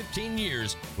for over 15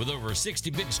 years. With over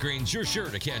 60 big screens, you're sure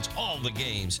to catch all the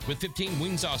games. With 15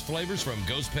 wing sauce flavors from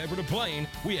ghost pepper to plain,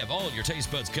 we have all your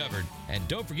taste buds covered. And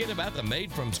don't forget about the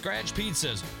made-from-scratch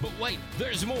pizzas. But wait,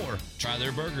 there's more. Try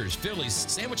their burgers, Phillies,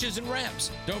 sandwiches, and wraps.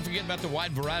 Don't forget about the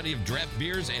wide variety of draft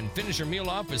beers, and finish your meal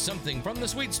off with something from the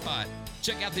sweet spot.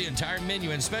 Check out the entire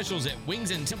menu and specials at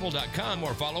wingsandtemple.com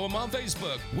or follow them on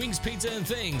Facebook. Wings Pizza and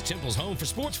Things, Temple's home for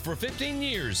sports for 15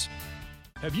 years.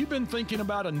 Have you been thinking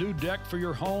about a new deck for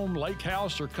your home, lake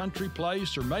house, or country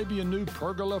place, or maybe a new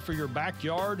pergola for your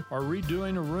backyard, or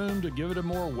redoing a room to give it a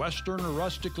more western or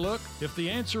rustic look? If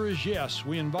the answer is yes,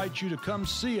 we invite you to come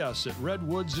see us at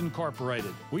Redwoods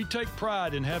Incorporated. We take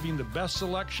pride in having the best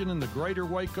selection in the greater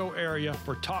Waco area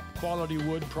for top quality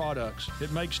wood products.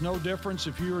 It makes no difference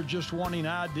if you are just wanting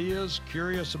ideas,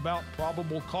 curious about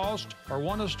probable cost, or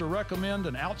want us to recommend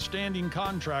an outstanding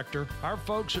contractor. Our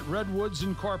folks at Redwoods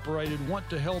Incorporated want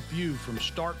to help you from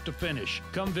start to finish.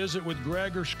 Come visit with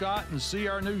Greg or Scott and see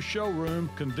our new showroom,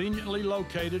 conveniently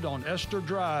located on Esther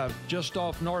Drive, just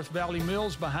off North Valley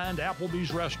Mills behind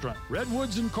Applebee's Restaurant.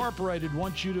 Redwoods Incorporated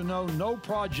wants you to know no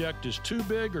project is too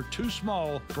big or too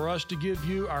small for us to give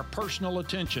you our personal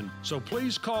attention. So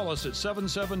please call us at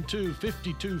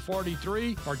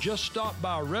 772-5243 or just stop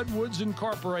by Redwoods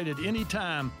Incorporated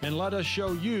anytime and let us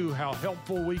show you how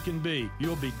helpful we can be.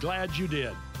 You'll be glad you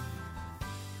did.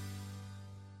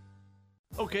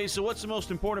 Okay, so what's the most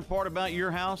important part about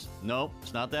your house? No,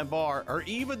 it's not that bar or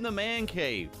even the man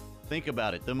cave. Think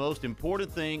about it. The most important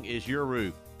thing is your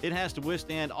roof. It has to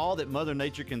withstand all that Mother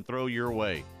Nature can throw your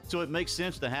way. So it makes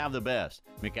sense to have the best.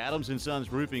 McAdams &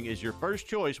 Sons Roofing is your first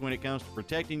choice when it comes to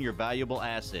protecting your valuable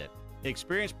asset.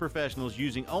 Experienced professionals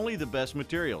using only the best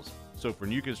materials. So for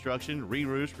new construction,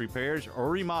 re-roofs, repairs, or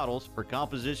remodels for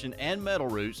composition and metal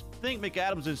roofs, think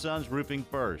McAdams & Sons Roofing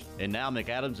first. And now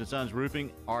McAdams & Sons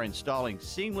Roofing are installing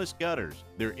seamless gutters.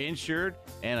 They're insured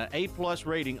and an A+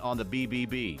 rating on the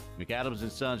BBB. McAdams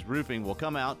 & Sons Roofing will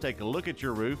come out, take a look at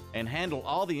your roof, and handle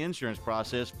all the insurance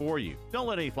process for you. Don't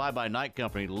let any fly-by-night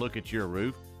company look at your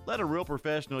roof. Let a real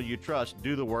professional you trust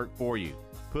do the work for you.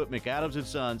 Put McAdams &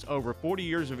 Sons over 40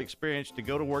 years of experience to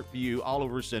go to work for you all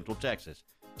over Central Texas.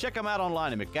 Check them out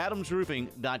online at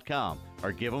McAdamsRoofing.com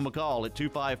or give them a call at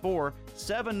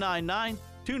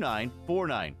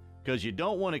 254-799-2949 because you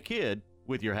don't want a kid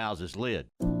with your house's lid.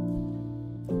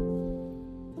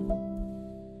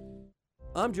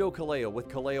 I'm Joe Kaleo with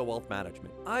Kaleo Wealth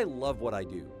Management. I love what I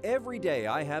do. Every day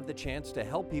I have the chance to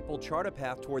help people chart a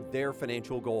path toward their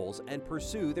financial goals and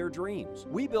pursue their dreams.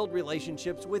 We build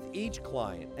relationships with each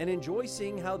client and enjoy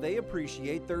seeing how they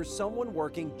appreciate there's someone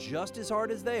working just as hard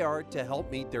as they are to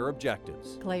help meet their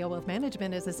objectives. Kaleo Wealth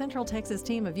Management is a Central Texas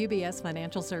team of UBS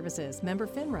Financial Services, member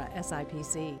FINRA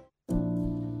SIPC.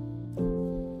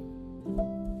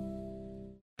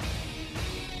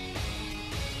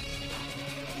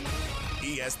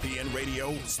 ESPN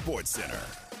Radio Sports Center.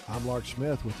 I'm Lark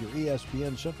Smith with your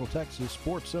ESPN Central Texas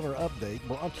Sports Center update,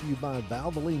 brought to you by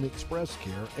Valvoline Express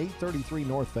Care, 833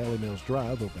 North Valley Mills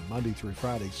Drive, open Monday through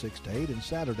Friday 6 to 8 and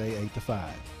Saturday 8 to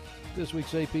 5. This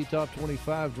week's AP Top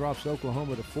 25 drops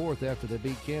Oklahoma to 4th after they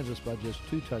beat Kansas by just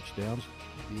 2 touchdowns.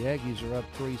 The Aggies are up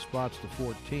 3 spots to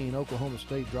 14. Oklahoma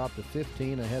State dropped to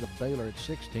 15 ahead of Baylor at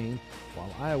 16,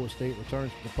 while Iowa State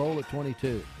returns to the poll at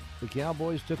 22. The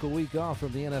Cowboys took a week off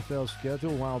from the NFL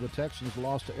schedule while the Texans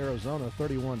lost to Arizona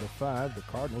 31-5. The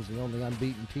Cardinals, the only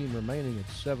unbeaten team remaining, at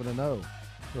 7-0.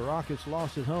 The Rockets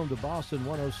lost at home to Boston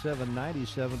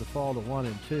 107-97 to fall to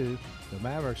 1-2. The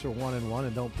Mavericks are 1-1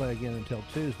 and don't play again until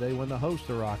Tuesday when they host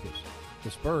the Rockets.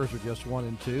 The Spurs are just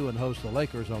 1-2 and host the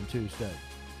Lakers on Tuesday.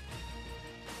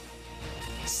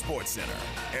 Sports Center,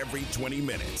 every 20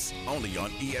 minutes, only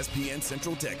on ESPN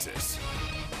Central Texas.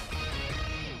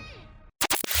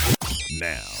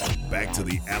 Now, back to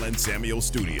the Allen Samuel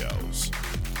Studios.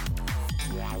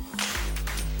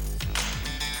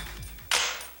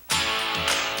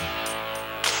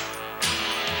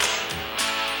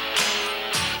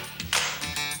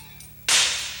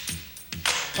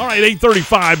 All right,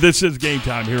 8:35. This is Game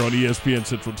Time here on ESPN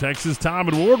Central Texas. Tom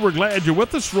and Ward, we're glad you're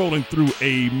with us, rolling through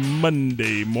a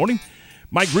Monday morning.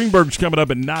 Mike Greenberg's coming up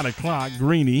at 9 o'clock,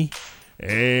 Greeny.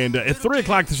 And at 3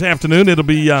 o'clock this afternoon, it'll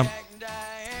be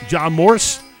John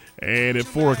Morris. And at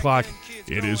 4 o'clock,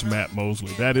 it is Matt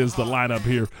Mosley. That is the lineup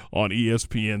here on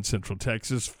ESPN Central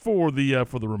Texas for the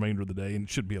remainder of the day. And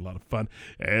it should be a lot of fun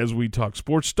as we talk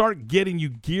sports. Start getting you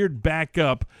geared back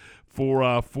up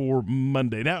for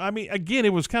Monday. Now, I mean, again,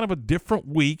 it was kind of a different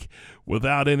week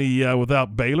without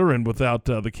Baylor and without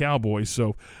the Cowboys.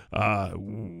 So,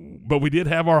 but we did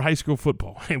have our high school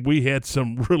football, and we had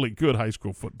some really good high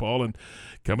school football. And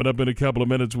coming up in a couple of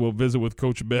minutes, we'll visit with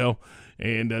Coach Bell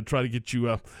and try to get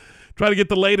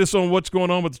the latest on what's going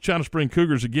on with the China Spring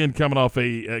Cougars. Again, coming off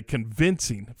a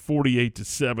convincing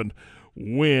 48-7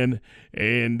 win,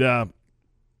 and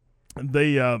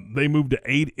they moved to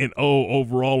 8-0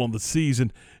 overall on the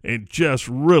season, and just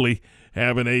really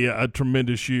having a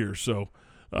tremendous year. So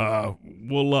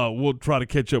we'll try to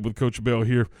catch up with Coach Bell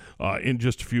here in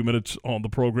just a few minutes on the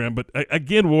program. But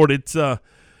again, Ward, it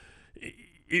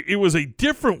was a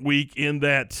different week in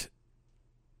that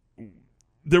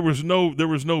there was no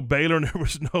Baylor and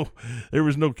there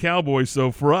was no Cowboys.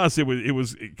 So for us, it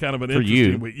was kind of an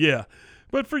interesting week. Yeah.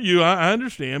 But for you, I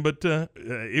understand. But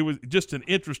it was just an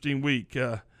interesting week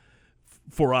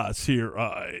for us here.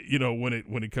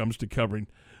 When it comes to covering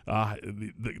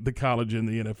the college and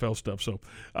the NFL stuff. So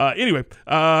anyway,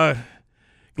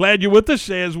 glad you're with us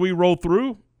as we roll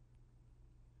through.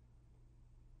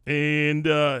 And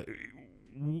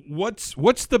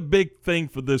what's the big thing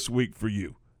for this week for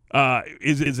you?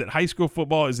 Is it high school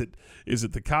football? Is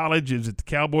it the college? Is it the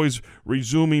Cowboys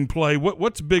resuming play?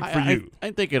 What's big for you?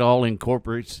 I think it all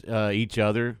incorporates each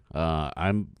other.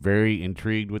 I'm very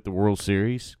intrigued with the World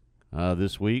Series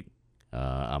this week.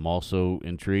 I'm also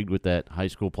intrigued with that high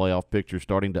school playoff picture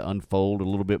starting to unfold a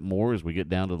little bit more as we get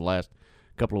down to the last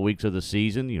couple of weeks of the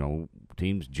season. You know,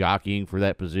 teams jockeying for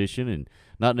that position, and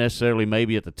not necessarily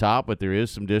maybe at the top, but there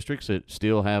is some districts that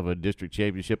still have a district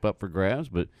championship up for grabs.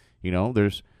 But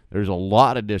there's a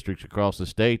lot of districts across the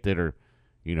state that are,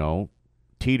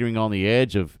 teetering on the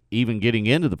edge of even getting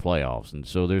into the playoffs. And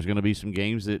so there's going to be some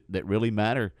games that really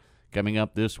matter coming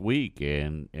up this week.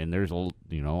 And there's a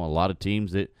lot of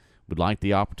teams that would like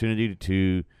the opportunity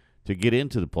to get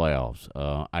into the playoffs.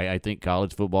 I think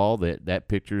college football, that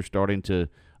picture is starting to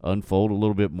unfold a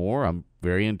little bit more. I'm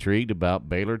very intrigued about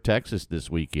Baylor, Texas this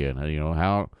weekend.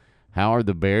 How are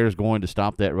the Bears going to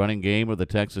stop that running game of the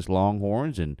Texas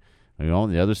Longhorns? And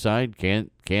on the other side, can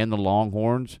the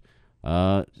Longhorns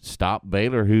stop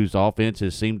Baylor, whose offense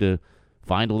has seemed to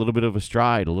find a little bit of a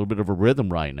stride, a little bit of a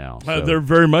rhythm right now? So, they're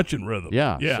very much in rhythm.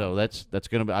 Yeah. So that's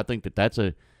going to be. I think that's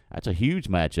a huge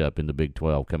matchup in the Big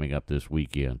 12 coming up this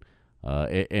weekend,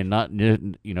 and not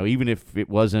even if it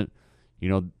wasn't,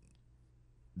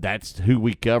 that's who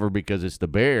we cover because it's the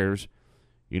Bears.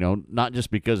 Not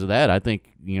just because of that. I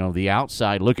think, the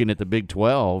outside looking at the Big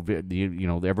 12,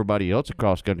 everybody else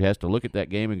across the country has to look at that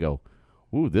game and go,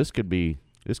 ooh, this could be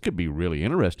This could be really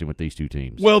interesting with these two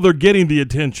teams. Well, they're getting the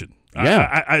attention.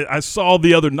 Yeah. I saw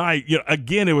the other night,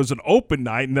 again, it was an open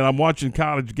night, and then I'm watching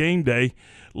College Game Day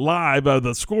live,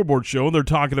 the scoreboard show, and they're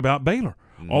talking about Baylor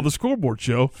on the scoreboard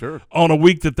show on a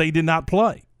week that they did not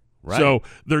play. Right. So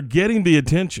they're getting the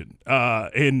attention.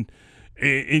 And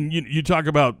you talk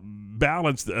about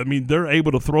balance. I mean, they're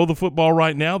able to throw the football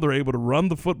right now. They're able to run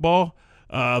the football.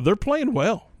 They're playing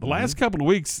well. The last couple of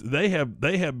weeks, they have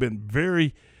been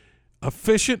very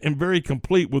efficient and very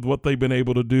complete with what they've been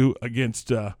able to do against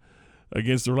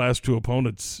their last two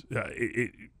opponents,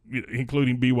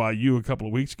 including BYU a couple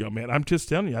of weeks ago. Man, I'm just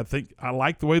telling you, I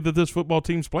like the way that this football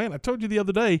team's playing. I told you the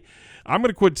other day, I'm going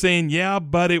to quit saying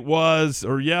but it was,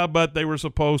 or but they were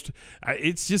supposed to.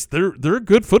 It's just they're a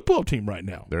good football team right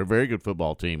now. They're a very good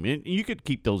football team, and you could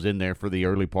keep those in there for the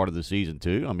early part of the season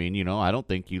too. I mean, I don't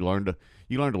think you learned a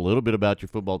little bit about your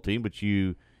football team, but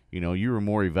you were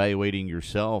more evaluating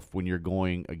yourself when you're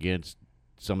going against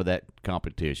some of that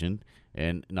competition,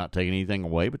 and not taking anything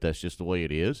away, but that's just the way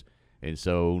it is. And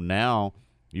so now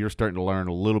you're starting to learn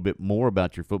a little bit more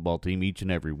about your football team each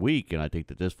and every week, and I think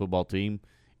that this football team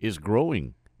is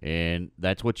growing, and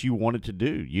that's what you want it to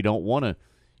do. You don't want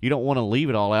to leave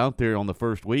it all out there on the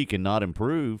first week and not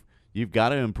improve. You've got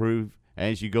to improve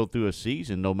as you go through a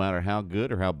season, no matter how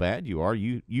good or how bad you are.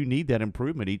 You need that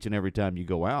improvement each and every time you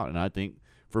go out, and I think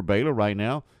for Baylor right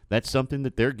now, that's something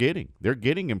that they're getting. They're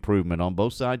getting improvement on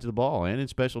both sides of the ball and in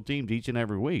special teams each and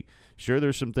every week. Sure,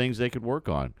 there's some things they could work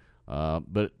on,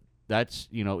 but that's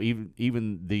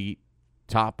even the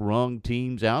top-rung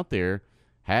teams out there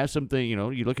have something.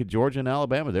 You look at Georgia and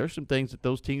Alabama. There's some things that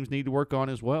those teams need to work on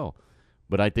as well.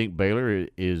 But I think Baylor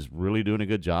is really doing a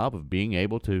good job of being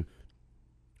able to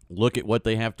look at what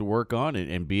they have to work on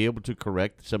and be able to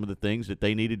correct some of the things that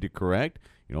they needed to correct.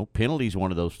 Penalties,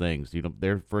 one of those things.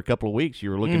 There for a couple of weeks, you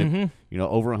were looking at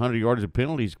over 100 yards of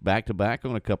penalties back to back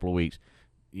on a couple of weeks.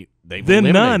 They've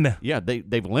none. Yeah,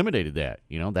 they've eliminated that.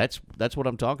 That's what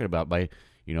I'm talking about by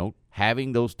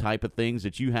having those type of things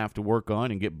that you have to work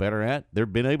on and get better at.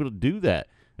 They've been able to do that.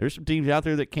 There's some teams out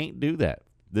there that can't do that.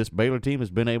 This Baylor team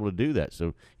has been able to do that.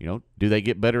 So do they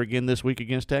get better again this week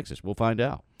against Texas? We'll find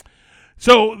out.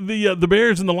 So the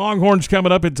Bears and the Longhorns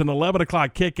coming up. It's an 11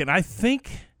 o'clock kick, and I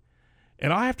think.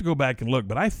 And I have to go back and look,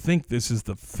 but I think this is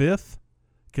the 5th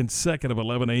consecutive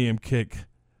 11 a.m. kick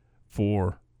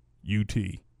for UT.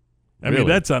 I mean,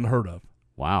 that's unheard of.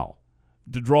 Wow.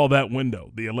 To draw that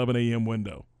window, the 11 a.m.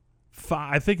 window.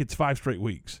 I think it's 5 straight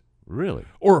weeks. Really?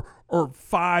 Or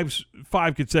five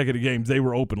consecutive games. They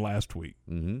were open last week.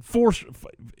 Mm-hmm.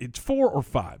 It's 4 or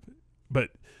 5. But,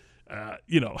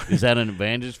 Is that an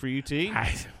advantage for UT?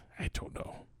 I don't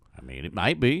know. I mean, it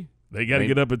might be. They got to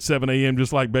get up at 7 a.m.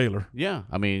 just like Baylor. Yeah,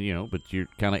 I mean, but you're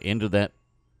kind of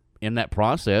in that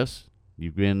process.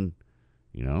 You've been,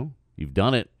 you've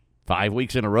done it 5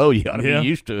 weeks in a row. You got to be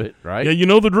used to it, right? Yeah, you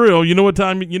know the drill. You know what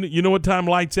time you know what time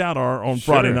lights out are on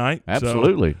Friday night.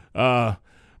 Absolutely. So,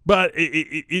 but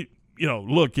it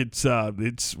look, it's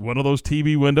one of those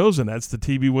TV windows, and that's the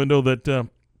TV window that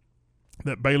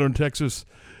Baylor and Texas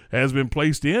has been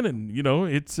placed in, and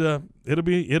it's it'll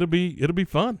be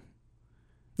fun.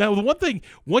 Now, the one thing,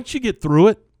 once you get through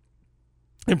it,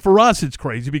 and for us it's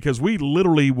crazy because we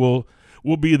literally will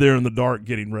be there in the dark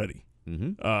getting ready.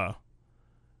 Mm-hmm.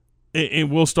 And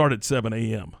we'll start at 7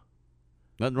 a.m.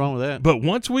 Nothing wrong with that. But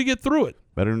once we get through it.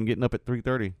 Better than getting up at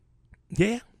 3:30.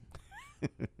 Yeah.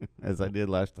 As I did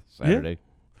last Saturday. Yeah.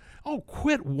 Oh,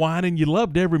 quit whining. You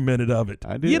loved every minute of it.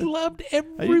 I did. You loved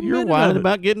every minute of it. You're whining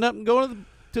about getting up and going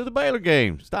to the Baylor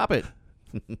game. Stop it.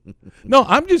 No,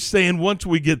 I'm just saying once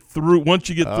you get through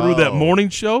that morning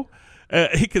show,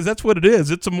 because that's what it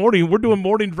is. It's a morning. We're doing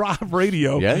morning drive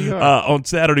radio on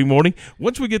Saturday morning.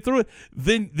 Once we get through it,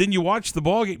 then you watch the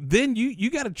ball game. Then you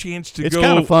got a chance to go. It's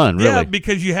kind of fun, really. Yeah,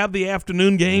 because you have the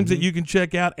afternoon games that you can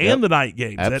check out and the night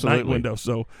games, that night window.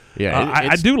 So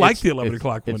I do like the 11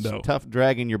 o'clock window. It's tough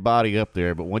dragging your body up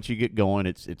there, but once you get going,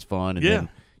 it's fun. And then,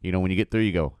 when you get through,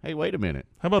 you go, hey, wait a minute.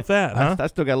 How about that, huh? I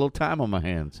still got a little time on my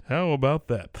hands. How about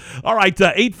that? All right,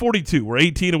 8:42. We're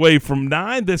 18 away from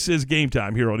 9. This is Game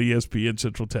Time here on ESPN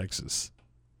Central Texas.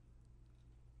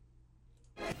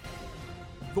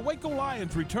 The Waco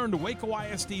Lions return to Waco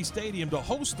ISD Stadium to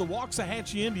host the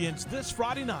Waxahachie Indians this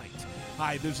Friday night.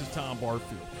 Hi, this is Tom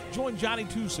Barfield. Join Johnny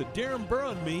Tusa, Darren Burr,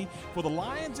 and me for the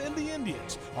Lions and the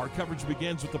Indians. Our coverage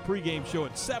begins with the pregame show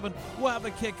at 7. We'll have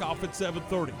the kickoff at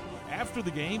 7:30. After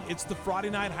the game, it's the Friday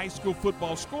Night High School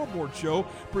Football Scoreboard Show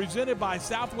presented by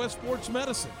Southwest Sports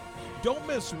Medicine. Don't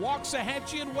miss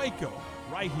Waxahachie and Waco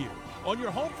right here on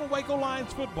your home for Waco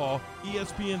Lions football,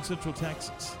 ESPN Central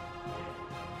Texas.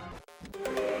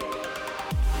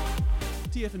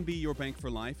 TFNB Your Bank for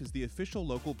Life is the official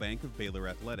local bank of Baylor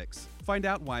Athletics. Find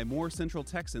out why more Central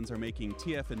Texans are making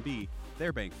TFNB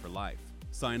their bank for life.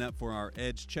 Sign up for our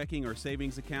Edge checking or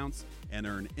savings accounts and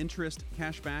earn interest,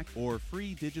 cashback, or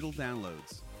free digital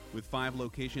downloads. With 5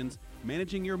 locations,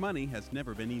 managing your money has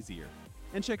never been easier.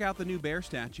 And check out the new bear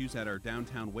statues at our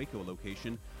downtown Waco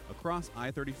location across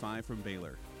I-35 from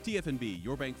Baylor. TFNB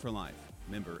Your Bank for Life.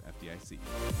 Member FDIC.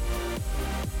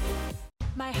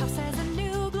 My house has a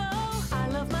new glow. I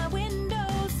love my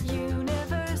windows.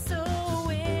 Universal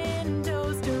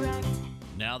Windows Direct.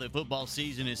 Now that football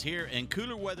season is here and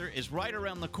cooler weather is right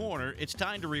around the corner, it's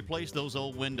time to replace those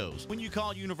old windows. When you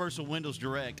call Universal Windows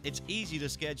Direct, it's easy to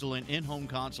schedule an in-home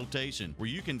consultation where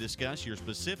you can discuss your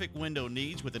specific window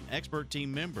needs with an expert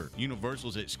team member.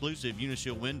 Universal's exclusive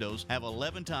Unishield windows have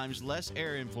 11 times less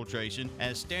air infiltration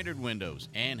as standard windows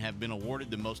and have been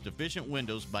awarded the most efficient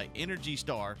windows by Energy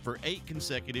Star for 8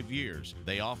 consecutive years.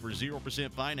 They offer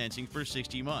 0% financing for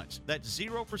 60 months. That's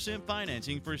 0%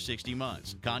 financing for 60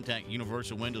 months. Contact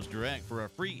Universal Windows Direct for a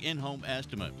free in-home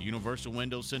estimate.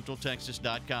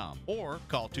 UniversalWindowsCentralTexas.com or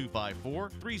call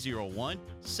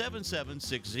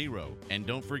 254-301-7760. And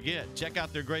don't forget, check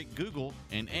out their great Google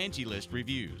and Angie List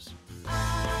reviews.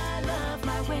 I love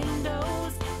my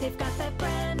windows. They've got that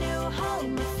brand new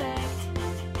home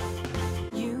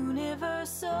effect.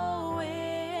 Universal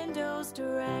Windows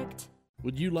Direct.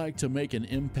 Would you like to make an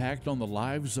impact on the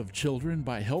lives of children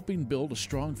by helping build a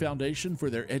strong foundation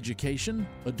for their education?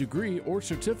 A degree or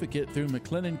certificate through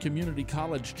McLennan Community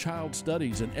College Child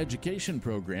Studies and Education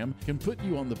Program can put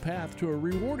you on the path to a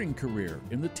rewarding career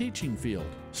in the teaching field.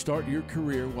 Start your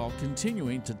career while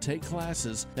continuing to take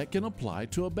classes that can apply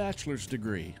to a bachelor's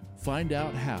degree. Find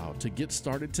out how to get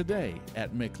started today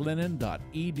at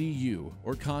mclennan.edu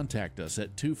or contact us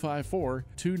at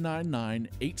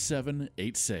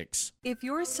 254-299-8786. If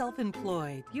you're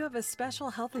self-employed, you have a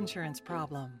special health insurance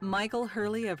problem. Michael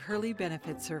Hurley of Hurley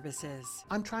Benefit Services.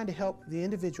 I'm trying to help the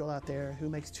individual out there who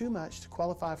makes too much to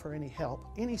qualify for any help,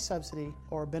 any subsidy,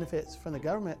 or benefits from the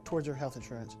government towards their health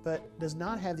insurance, but does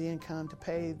not have the income to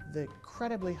pay the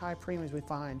incredibly high premiums we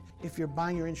find if you're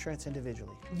buying your insurance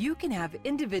individually. You can have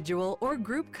individual or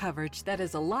group coverage that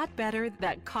is a lot better,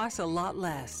 that costs a lot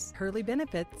less.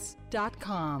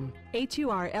 HurleyBenefits.com.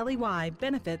 HURLEY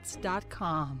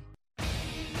benefits.com.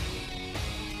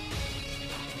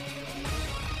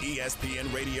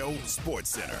 ESPN Radio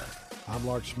Sports Center. I'm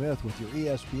Lark Smith with your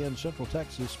ESPN Central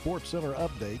Texas Sports Center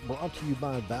update, brought to you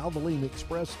by Valvoline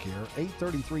Express Care,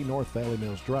 833 North Valley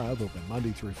Mills Drive, open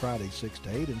Monday through Friday 6 to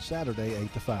 8 and Saturday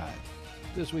 8 to 5.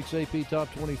 This week's AP Top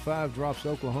 25 drops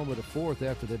Oklahoma to 4th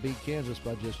after they beat Kansas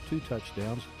by just 2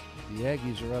 touchdowns. The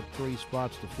Aggies are up 3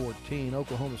 spots to 14.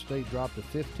 Oklahoma State dropped to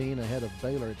 15 ahead of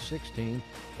Baylor at 16,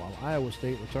 while Iowa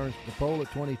State returns to the poll at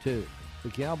 22. The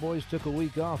Cowboys took a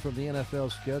week off from the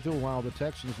NFL schedule, while the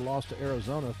Texans lost to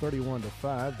Arizona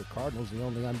 31-5. The Cardinals, the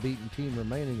only unbeaten team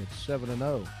remaining, at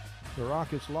 7-0. The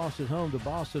Rockets lost at home to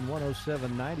Boston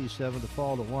 107-97 to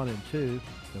fall to 1-2.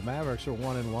 The Mavericks are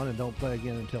 1-1 and don't play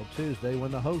again until Tuesday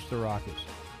when they host the Rockets.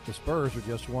 The Spurs are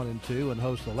just 1-2 and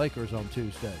host the Lakers on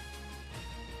Tuesday.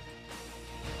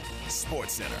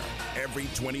 Sports Center, every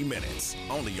 20 minutes,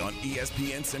 only on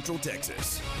ESPN Central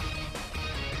Texas.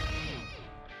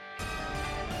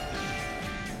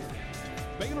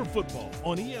 Baylor football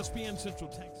on ESPN Central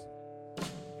Texas.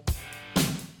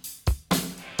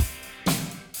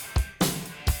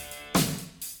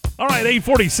 All right,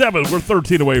 8:47. We're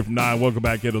 13 away from 9. Welcome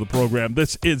back into the program.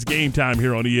 This is Game Time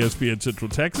here on ESPN Central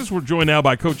Texas. We're joined now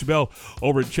by Coach Bell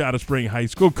over at China Spring High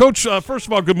School. Coach, first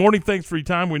of all, good morning. Thanks for your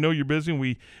time. We know you're busy, and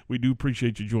we do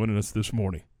appreciate you joining us this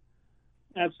morning.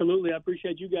 Absolutely. I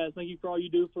appreciate you guys. Thank you for all you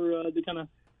do for the kind of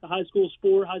the high school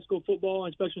sport, high school football,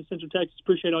 and especially in Central Texas.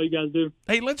 Appreciate all you guys do.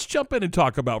 Hey, let's jump in and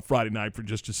talk about Friday night for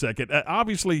just a second.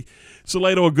 Obviously,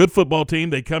 Salado, a good football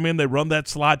team. They come in, they run that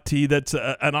slot T. That's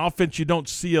an offense you don't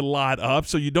see a lot of,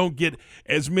 so you don't get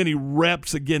as many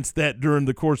reps against that during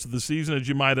the course of the season as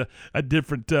you might a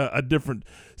different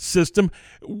system.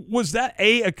 Was that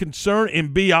a concern,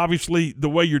 and B, obviously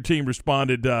the way your team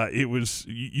responded,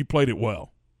 you played it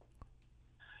well?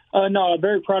 No, I'm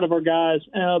very proud of our guys.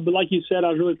 But like you said, I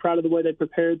was really proud of the way they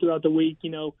prepared throughout the week. You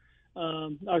know,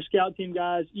 our scout team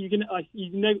guys, you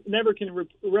never can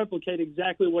replicate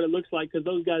exactly what it looks like because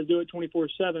those guys do it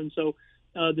 24/7. So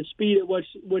the speed at which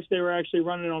they were actually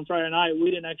running on Friday night,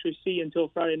 we didn't actually see until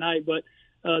Friday night. But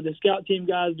the scout team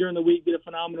guys during the week did a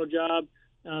phenomenal job.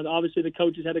 Obviously, the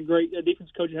coaches had defense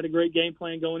coaches had a great game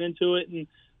plan going into it, and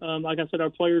like I said, our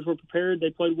players were prepared. They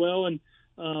played well, and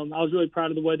I was really proud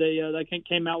of the way they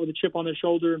came out with a chip on their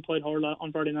shoulder and played hard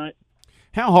on Friday night.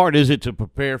 How hard is it to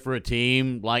prepare for a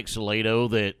team like Salado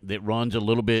that runs a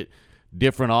little bit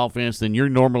different offense than you're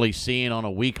normally seeing on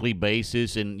a weekly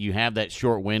basis, and you have that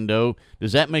short window?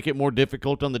 Does that make it more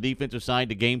difficult on the defensive side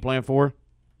to game plan for?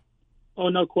 Oh,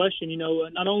 no question. You know,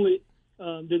 not only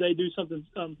do they do something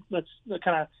that's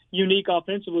kind of unique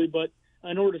offensively, but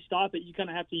in order to stop it, you kind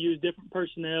of have to use different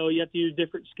personnel. You have to use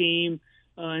different scheme,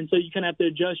 and so you kind of have to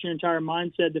adjust your entire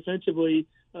mindset defensively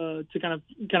to kind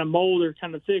of mold or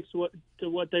kind of fix what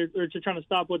they're trying to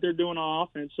stop what they're doing on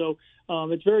offense. So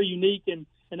it's very unique, and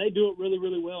they do it really,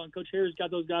 really well. And Coach Harris got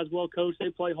those guys well coached. They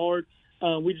play hard.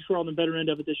 We just were on the better end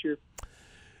of it this year.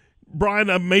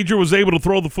 Brian, Major was able to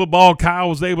throw the football. Kyle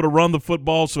was able to run the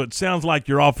football. So it sounds like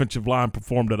your offensive line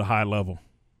performed at a high level.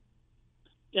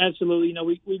 Absolutely. You know,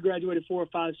 we graduated 4 or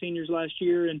 5 seniors last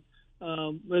year, and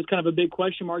it was kind of a big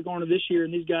question mark going into this year.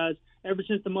 And these guys, ever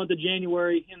since the month of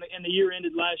January and the year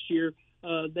ended last year,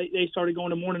 they started going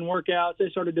to morning workouts. They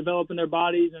started developing their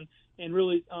bodies, and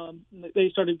really they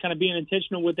started kind of being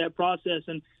intentional with that process.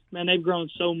 And, man, they've grown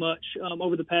so much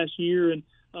over the past year. And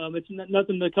it's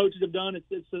nothing the coaches have done.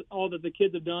 It's all that the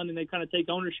kids have done, and they kind of take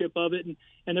ownership of it,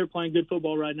 and they're playing good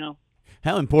football right now.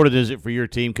 How important is it for your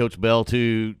team, Coach Bell,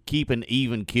 to keep an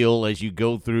even keel as you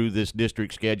go through this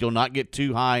district schedule, not get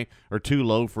too high or too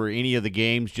low for any of the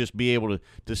games, just be able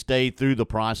to stay through the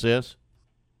process?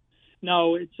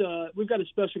 No, it's we've got a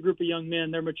special group of young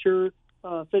men. They're mature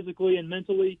physically and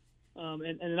mentally.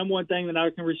 And the number one thing that I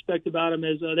can respect about them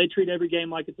is they treat every game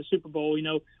like it's a Super Bowl. You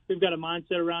know, we've got a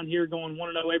mindset around here going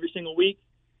 1-0 every single week,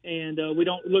 and we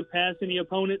don't look past any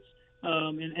opponents.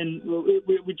 And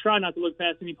we try not to look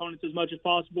past any opponents as much as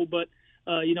possible. But,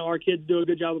 you know, our kids do a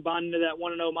good job of bonding to that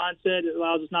 1-0 mindset. It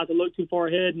allows us not to look too far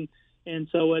ahead, and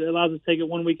so it allows us to take it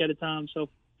 1 week at a time. So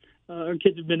our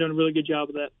kids have been doing a really good job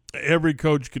of that. Every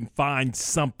coach can find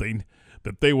something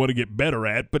that they want to get better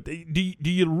at. But do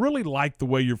you really like the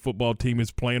way your football team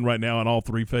is playing right now in all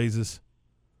 3 phases?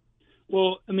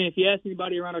 Well, I mean, if you ask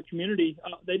anybody around our community,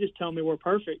 they just tell me we're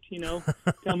perfect, you know,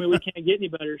 tell me we can't get any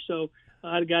better. So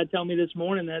I had a guy tell me this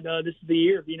morning that this is the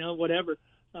year, you know, whatever.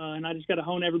 And I just got to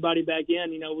hone everybody back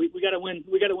in. You know, we got to win.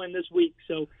 We got to win this week.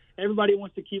 So everybody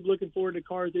wants to keep looking forward to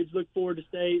Carthage, look forward to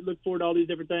state, look forward to all these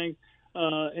different things.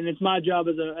 And it's my job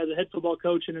as a head football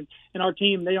coach, and our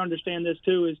team, they understand this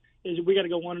too, is we got to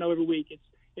go 1-0 every week. It's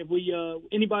if we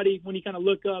anybody, when you kind of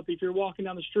look up, if you're walking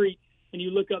down the street and you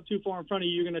look up too far in front of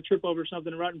you, you're going to trip over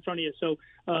something right in front of you. So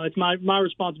it's my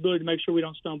responsibility to make sure we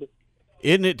don't stumble.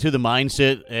 Isn't it to the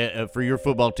mindset for your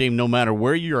football team, no matter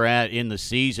where you're at in the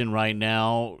season right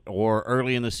now or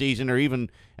early in the season, or even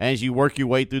as you work your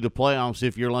way through the playoffs,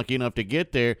 if you're lucky enough to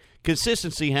get there,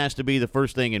 consistency has to be the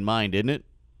first thing in mind, isn't it?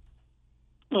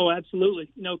 Oh,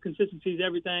 absolutely. You know, consistency is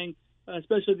everything,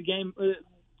 especially the game,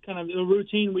 kind of the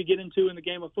routine we get into in the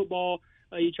game of football.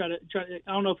 You try to.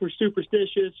 I don't know if we're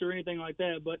superstitious or anything like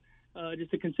that, but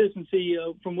just the consistency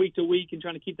from week to week and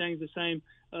trying to keep things the same.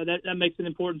 That makes it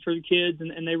important for the kids,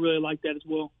 and they really like that as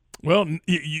well. Well,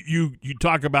 you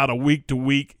talk about a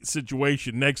week-to-week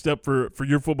situation. Next up for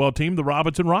your football team, the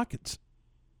Robinson Rockets.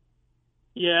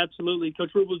 Yeah, absolutely.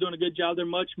 Coach Rubel's doing a good job. They're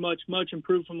much, much, much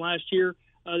improved from last year.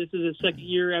 This is his second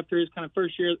year after his kind of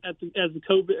first year as the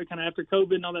COVID, kind of after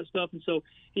COVID and all that stuff, and so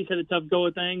he's had a tough go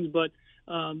of things. But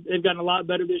they've gotten a lot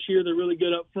better this year. They're really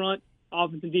good up front.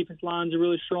 Offense and defense lines are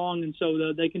really strong, and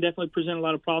so they can definitely present a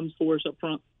lot of problems for us up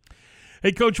front.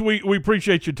 Hey, Coach, we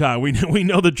appreciate your time. We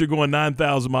know that you're going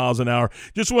 9,000 miles an hour.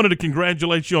 Just wanted to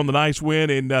congratulate you on the nice win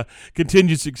and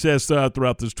continued success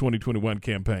throughout this 2021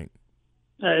 campaign.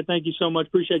 Hey, thank you so much.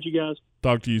 Appreciate you guys.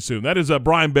 Talk to you soon. That is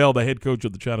Brian Bell, the head coach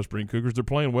of the China Spring Cougars. They're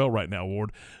playing well right now,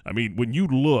 Ward. I mean, when you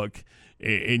look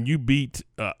and you beat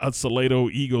a Salado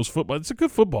Eagles football, it's a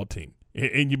good football team,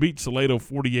 and you beat Salado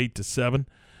 48-7,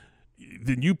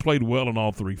 then you played well in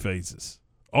all 3 phases.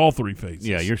 All 3 phases.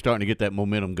 Yeah, you're starting to get that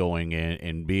momentum going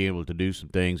and be able to do some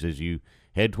things as you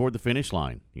head toward the finish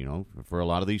line. You know, for a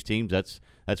lot of these teams, that's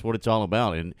what it's all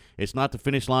about. And it's not the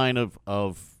finish line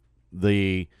of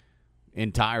the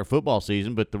entire football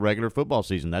season, but the regular football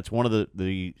season. That's one of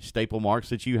the staple marks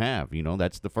that you have. You know,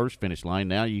 that's the first finish line.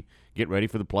 Now you get ready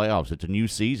for the playoffs. It's a new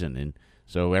season, and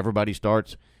so everybody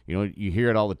starts. You know, you hear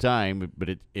it all the time, but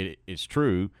it's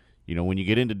true. You know, when you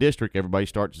get into district, everybody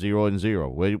starts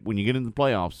 0-0. When you get into the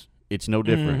playoffs, it's no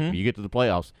different. Mm-hmm. When you get to the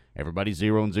playoffs, everybody's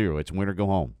 0-0. It's win or go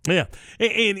home. Yeah,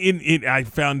 and I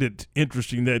found it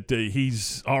interesting that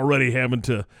he's already having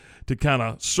to to kind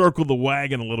of circle the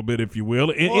wagon a little bit, if you will.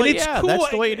 And it's cool. That's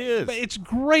the way it is. It's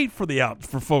great for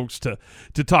for folks to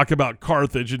talk about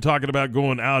Carthage and talking about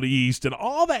going out east and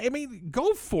all that. I mean,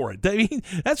 go for it. I mean,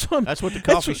 that's what the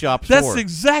coffee shop's That's for.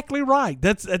 exactly right.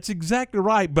 That's exactly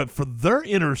right. But for their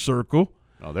inner circle.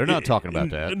 No, they're not talking about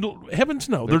that. Heavens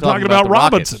no. They're talking talking about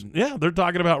about the Robinson. Yeah, they're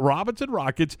talking about Robinson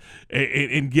Rockets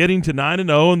and getting to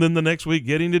 9-0, and then the next week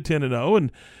getting to 10-0,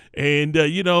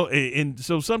 and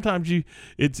so sometimes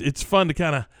it's fun to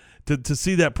kind of to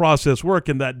see that process work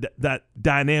and that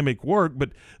dynamic work. But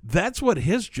that's what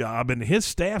his job and his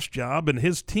staff's job and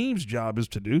his team's job is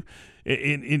to do.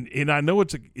 And I know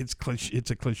it's a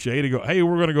cliche to go, hey,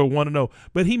 we're going to go 1-0,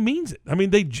 but he means it. I mean,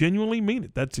 they genuinely mean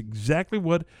it. That's exactly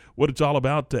what it's all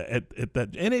about at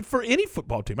that. And for any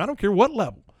football team, I don't care what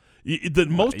level. The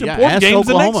most important game is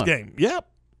the next game. Yep,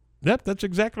 that's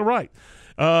exactly right.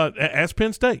 Ask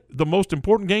Penn State. The most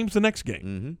important game's the next game.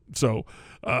 Mm-hmm. So,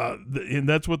 and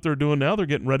that's what they're doing now. They're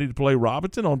getting ready to play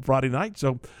Robinson on Friday night.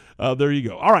 So, there you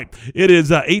go. All right. It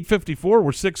is 8:54.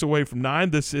 We're 6 away from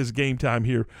 9. This is Game Time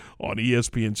here on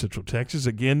ESPN Central Texas.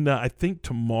 Again, I think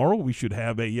tomorrow we should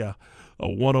have a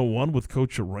 101 with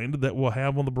Coach Aranda that we'll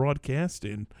have on the broadcast.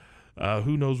 And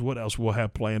who knows what else we'll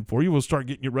have planned for you. We'll start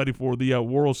getting you ready for the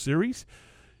World Series.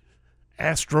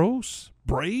 Astros,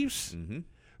 Braves. Mm-hmm.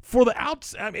 For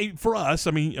for us,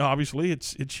 I mean, obviously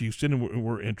it's Houston, and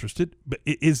we're interested. But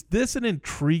is this an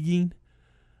intriguing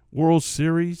World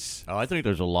Series? Oh, I think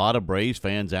there's a lot of Braves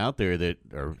fans out there that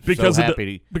are because so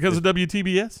happy because of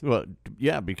WTBS. Well,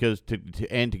 yeah, because to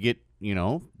get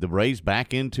the Braves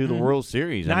back into the Mm-hmm. World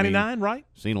Series. 99, right?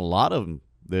 Seen a lot of them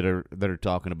that are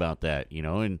talking about that.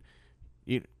 And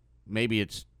maybe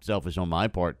it's selfish on my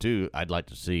part too. I'd like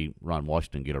to see Ron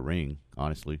Washington get a ring.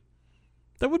 Honestly.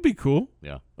 That would be cool.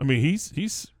 Yeah. I mean, he's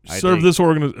served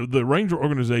the Ranger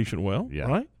organization well, yeah,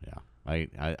 right? Yeah.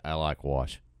 I like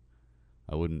Wash.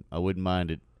 I wouldn't mind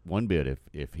it one bit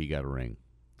if he got a ring.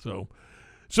 So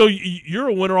you're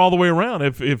a winner all the way around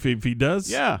if he does.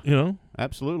 Yeah.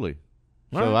 Absolutely.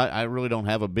 All So right. I really don't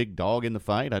have a big dog in the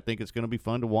fight. I think it's going to be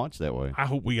fun to watch that way. I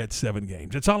hope we got 7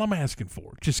 games. That's all I'm asking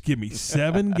for. Just give me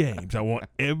 7 games. I want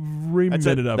every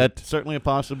minute of it. That's certainly a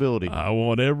possibility. I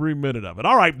want every minute of it.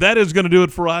 All right, that is going to do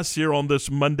it for us here on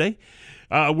this Monday.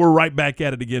 We're right back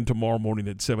at it again tomorrow morning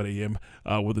at 7 a.m.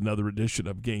 With another edition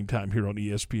of Game Time here on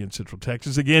ESPN Central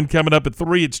Texas. Again, coming up at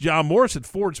 3, it's John Morris. At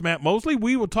 4, it's Matt Mosley.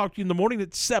 We will talk to you in the morning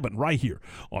at 7 right here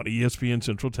on ESPN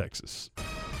Central Texas.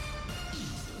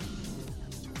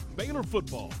 Baylor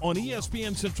football on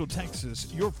ESPN Central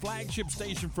Texas, your flagship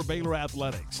station for Baylor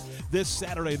athletics. This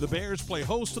Saturday, the Bears play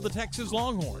host to the Texas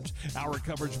Longhorns. Our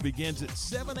coverage begins at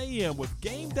 7 a.m. with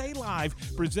Game Day Live,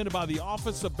 presented by the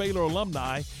Office of Baylor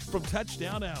Alumni from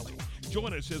Touchdown Alley.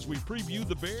 Join us as we preview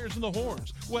the Bears and the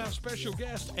Horns. We'll have special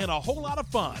guests and a whole lot of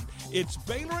fun. It's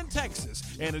Baylor in Texas,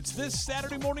 and it's this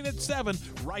Saturday morning at 7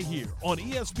 right here on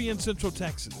ESPN Central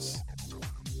Texas.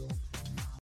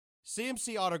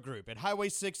 CMC Auto Group at Highway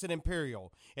 6 and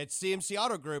Imperial. At CMC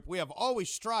Auto Group, we have always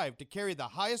strived to carry the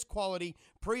highest quality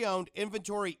pre-owned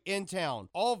inventory in town.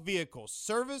 All vehicles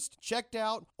serviced, checked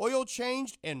out, oil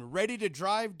changed, and ready to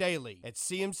drive daily. At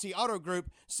CMC Auto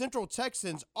Group, Central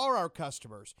Texans are our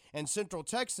customers, and Central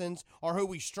Texans are who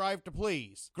we strive to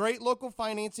please. Great local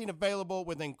financing available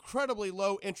with incredibly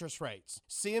low interest rates.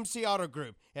 CMC Auto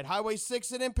Group at Highway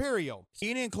 6 and Imperial.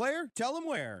 Ian and Claire, tell them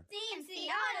where.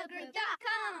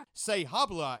 CMCAutogroup.com. Say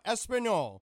habla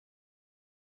español.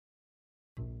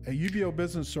 At UBO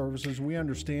Business Services, we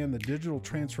understand that digital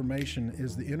transformation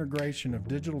is the integration of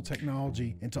digital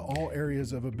technology into all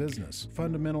areas of a business,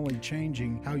 fundamentally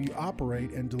changing how you operate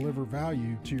and deliver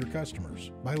value to your customers.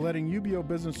 By letting UBO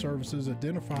Business Services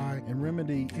identify and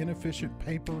remedy inefficient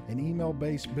paper and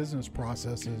email-based business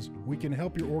processes, we can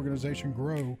help your organization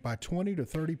grow by 20 to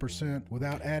 30%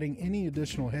 without adding any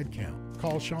additional headcount.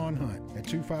 Call Sean Hunt at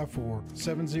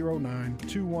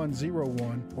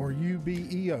 254-709-2101 or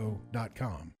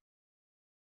ubeo.com.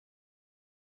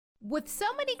 With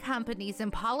so many companies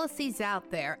and policies out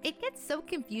there, it gets so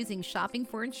confusing shopping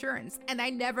for insurance, and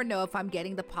I never know if I'm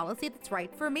getting the policy that's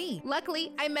right for me.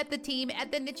 Luckily, I met the team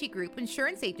at the Nitsche Group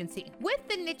Insurance Agency. With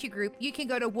the Nitsche Group, you can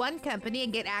go to one company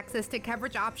and get access to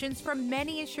coverage options from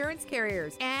many insurance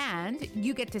carriers, and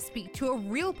you get to speak to a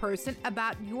real person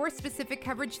about your specific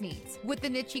coverage needs. With the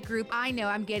Nitsche Group, I know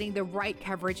I'm getting the right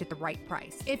coverage at the right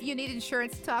price. If you need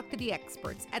insurance, talk to the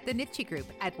experts at the Nitsche Group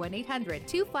at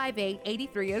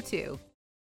 1-800-258-8302.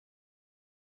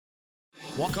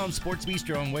 Walk On Sports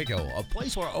Bistro in Waco, a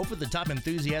place where over-the-top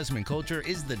enthusiasm and culture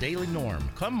is the daily norm.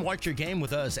 Come watch your game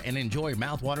with us and enjoy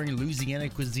mouth-watering Louisiana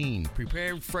cuisine,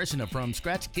 prepared fresh in a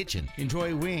from-scratch kitchen.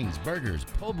 Enjoy wings, burgers,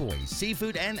 po' boys,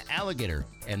 seafood, and alligator.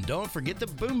 And don't forget the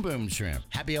Boom Boom Shrimp.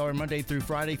 Happy hour Monday through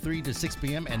Friday, 3 to 6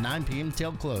 p.m. and 9 p.m.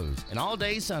 till close. And all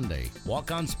day Sunday.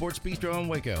 Walk On Sports Bistro in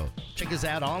Waco. Check us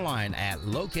out online at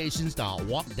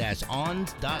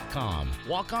locations.walk-ons.com.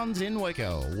 Walk-Ons in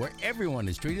Waco, where everyone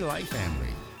is treated like family.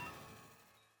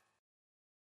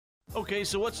 Okay,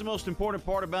 so what's the most important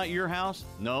part about your house?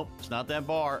 Nope, it's not that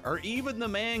bar or even the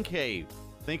man cave.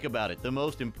 Think about it. The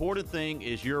most important thing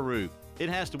is your roof. It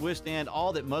has to withstand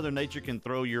all that Mother Nature can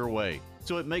throw your way.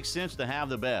 So it makes sense to have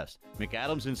the best.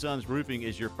 McAdams & Sons Roofing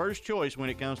is your first choice when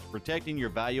it comes to protecting your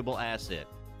valuable asset.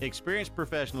 Experienced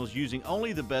professionals using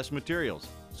only the best materials.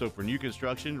 So for new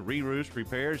construction, re-roofs,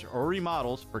 repairs, or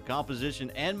remodels for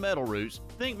composition and metal roofs,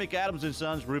 think McAdams &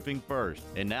 Sons Roofing first.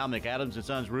 And now McAdams &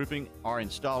 Sons Roofing are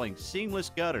installing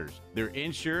seamless gutters. They're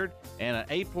insured and an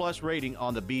A+ rating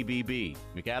on the BBB.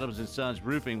 McAdams & Sons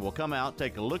Roofing will come out,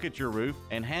 take a look at your roof,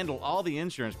 and handle all the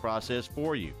insurance process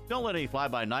for you. Don't let any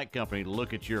fly-by-night company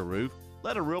look at your roof.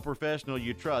 Let a real professional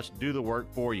you trust do the work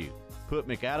for you. Put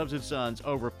McAdams & Sons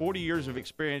over 40 years of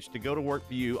experience to go to work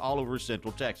for you all over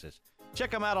Central Texas.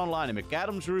 Check them out online at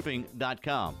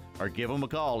McAdamsRoofing.com or give them a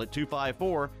call at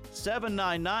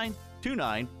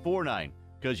 254-799-2949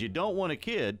 because you don't want a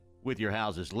kid with your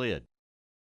house's lid.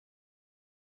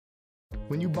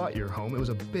 When you bought your home, it was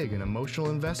a big and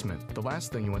emotional investment. The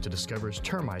last thing you want to discover is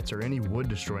termites or any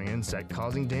wood-destroying insect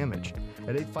causing damage.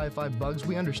 At 855 Bugs,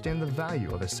 we understand the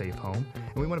value of a safe home,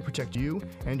 and we want to protect you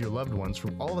and your loved ones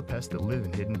from all the pests that live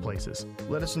in hidden places.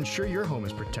 Let us ensure your home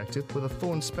is protected with a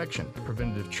full inspection,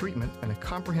 preventative treatment, and a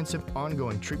comprehensive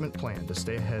ongoing treatment plan to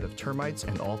stay ahead of termites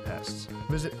and all pests.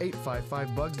 Visit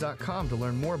 855bugs.com to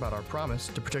learn more about our promise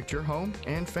to protect your home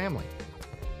and family.